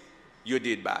say you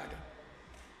did bad.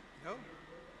 No,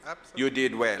 absolutely. You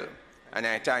did well. And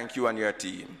I thank you and your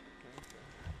team.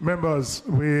 Members,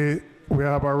 we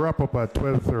have a wrap up at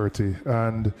 12:30,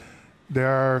 and there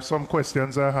are some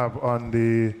questions I have on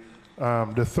the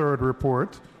third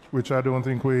report, which I don't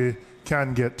think we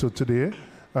can get to today,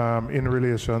 in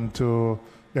relation to,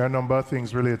 there are a number of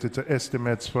things related to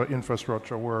estimates for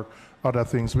infrastructure work, other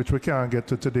things which we can't get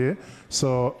to today.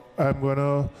 So I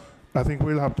think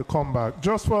we'll have to come back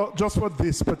just for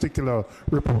this particular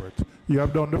report. You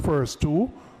have done the first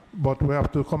two, but we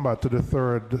have to come back to the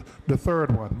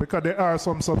third one, because there are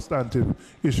some substantive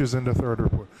issues in the third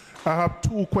report. I have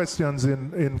two questions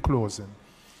in closing.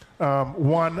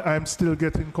 One, I'm still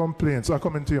getting complaints, I'll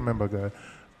come into you, member guy,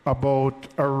 about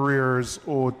arrears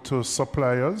owed to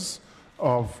suppliers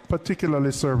of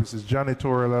particularly services,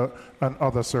 janitorial and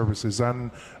other services. And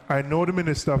I know the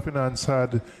Minister of Finance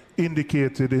had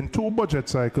indicated in 2 budget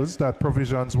cycles that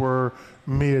provisions were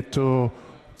made to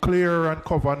clear and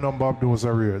cover a number of those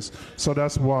arrears. So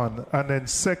that's one. And then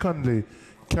secondly,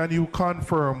 can you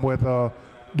confirm whether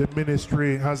the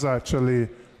ministry has actually,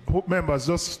 members,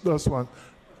 just one,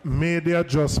 made the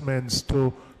adjustments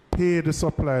to pay the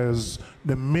suppliers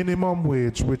the minimum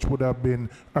wage which would have been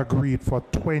agreed for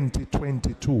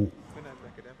 2022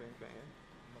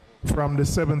 from the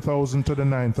 7,000 to the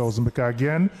 9,000, because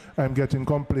again, I'm getting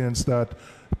complaints that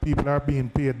people are being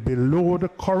paid below the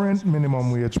current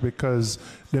minimum wage because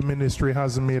the ministry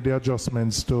hasn't made the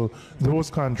adjustments to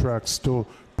those contracts to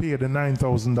pay the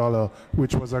 $9,000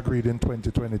 which was agreed in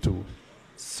 2022.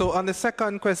 So on the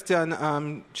second question,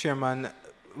 Chairman,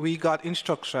 we got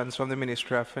instructions from the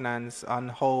Ministry of Finance on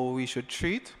how we should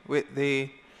treat with the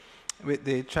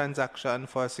transaction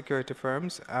for security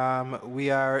firms. We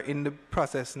are in the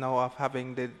process now of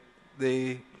having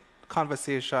the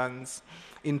conversations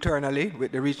internally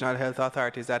with the regional health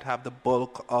authorities that have the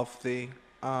bulk of the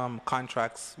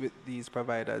contracts with these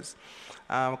providers.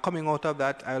 Coming out of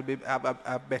that, I'll have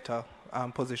a better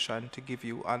position to give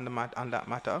you on that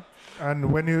matter.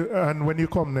 And when you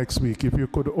come next week, if you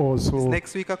could also... Is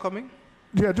next week are coming?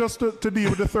 Yeah, just to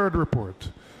deal with the third report.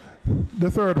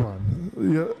 The third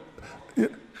one. Yeah,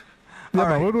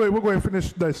 man, we're going to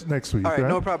finish this next week. All right, right?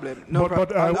 No problem.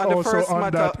 But also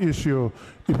on that issue,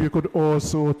 if you could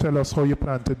also tell us how you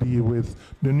plan to deal with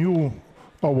the new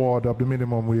award of the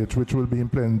minimum wage, which will be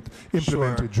implemented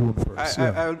June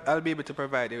 1st. I'll be able to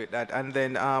provide you with that. And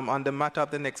then on the matter of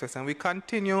the next question, we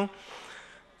continue.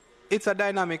 It's a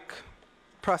dynamic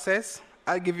process.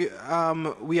 I'll give you,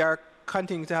 we are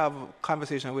continuing to have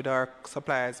conversation with our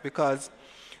suppliers because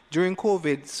during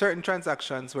COVID, certain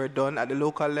transactions were done at the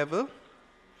local level.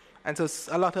 And so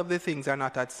a lot of the things are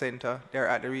not at center, they're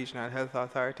at the regional health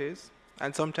authorities.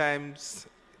 And sometimes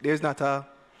there's not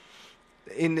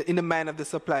in the mind of the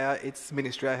supplier, it's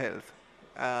Ministry of Health.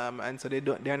 And so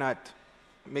they're not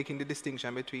making the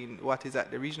distinction between what is at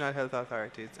the regional health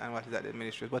authorities and what is at the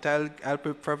ministry. But I'll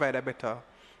provide a better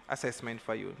assessment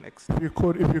for you next.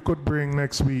 If you could bring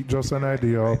next week just an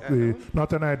idea of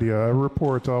a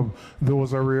report of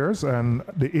those arrears and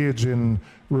the aging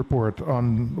report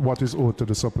on what is owed to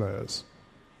the suppliers.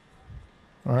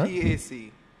 All right?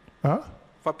 PAC. Huh?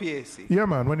 For PAC. Yeah,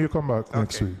 man, when you come back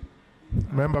next week.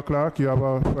 Member Clark, you have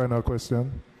a final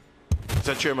question?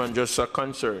 Mr. Chairman, just a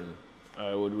concern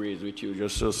I would raise with you,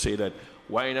 just to say that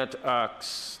why not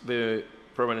ask the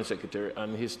Permanent Secretary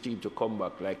and his team to come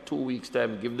back like 2 weeks'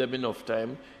 time, give them enough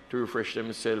time to refresh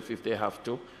themselves if they have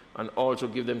to, and also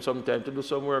give them some time to do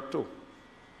some work too.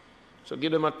 So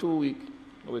give them a 2 week,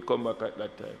 and we come back at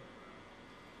that time.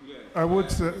 I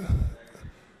would say,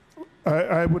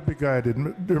 I would be guided.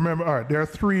 Remember, all right, there are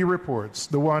 3 reports.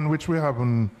 The one which we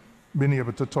haven't been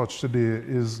able to touch today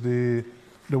is the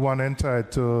one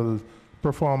entitled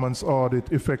Performance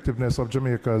Audit Effectiveness of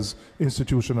Jamaica's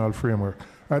Institutional Framework.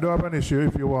 I don't have an issue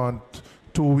if you want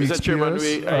 2 weeks. Mr. Chairman,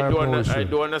 I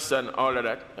do understand all of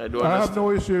that. I have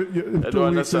no issue. If 2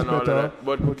 weeks is better,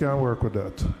 but we can work with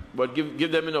that. But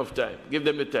give them enough time. Give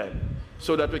them the time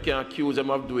so that we can accuse them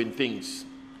of doing things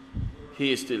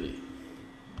hastily.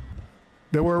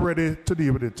 They were ready to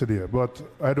deal with it today, but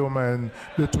I don't mind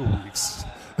the 2 weeks.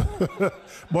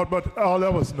 but all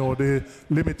of us know the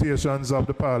limitations of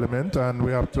the Parliament, and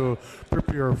we have to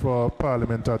prepare for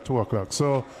Parliament at 2 o'clock.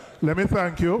 So let me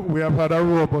thank you. We have had a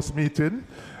robust meeting,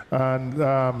 and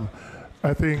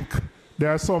I think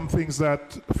there are some things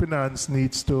that finance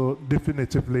needs to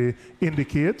definitively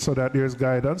indicate so that there's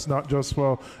guidance, not just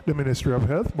for the Ministry of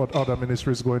Health, but other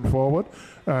ministries going forward.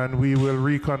 And we will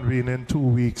reconvene in 2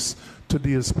 weeks to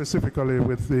deal specifically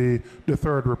with the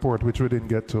third report, which we didn't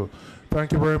get to.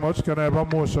 Thank you very much. Can I have a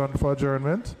motion for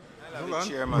adjournment?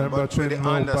 Chairman, but with the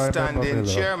understanding,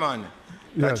 Chairman,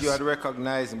 that you had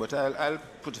recognized, but I'll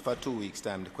put it for 2 weeks'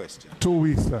 time, the question. 2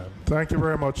 weeks' time. Thank you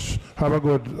very much. Have a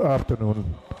good afternoon.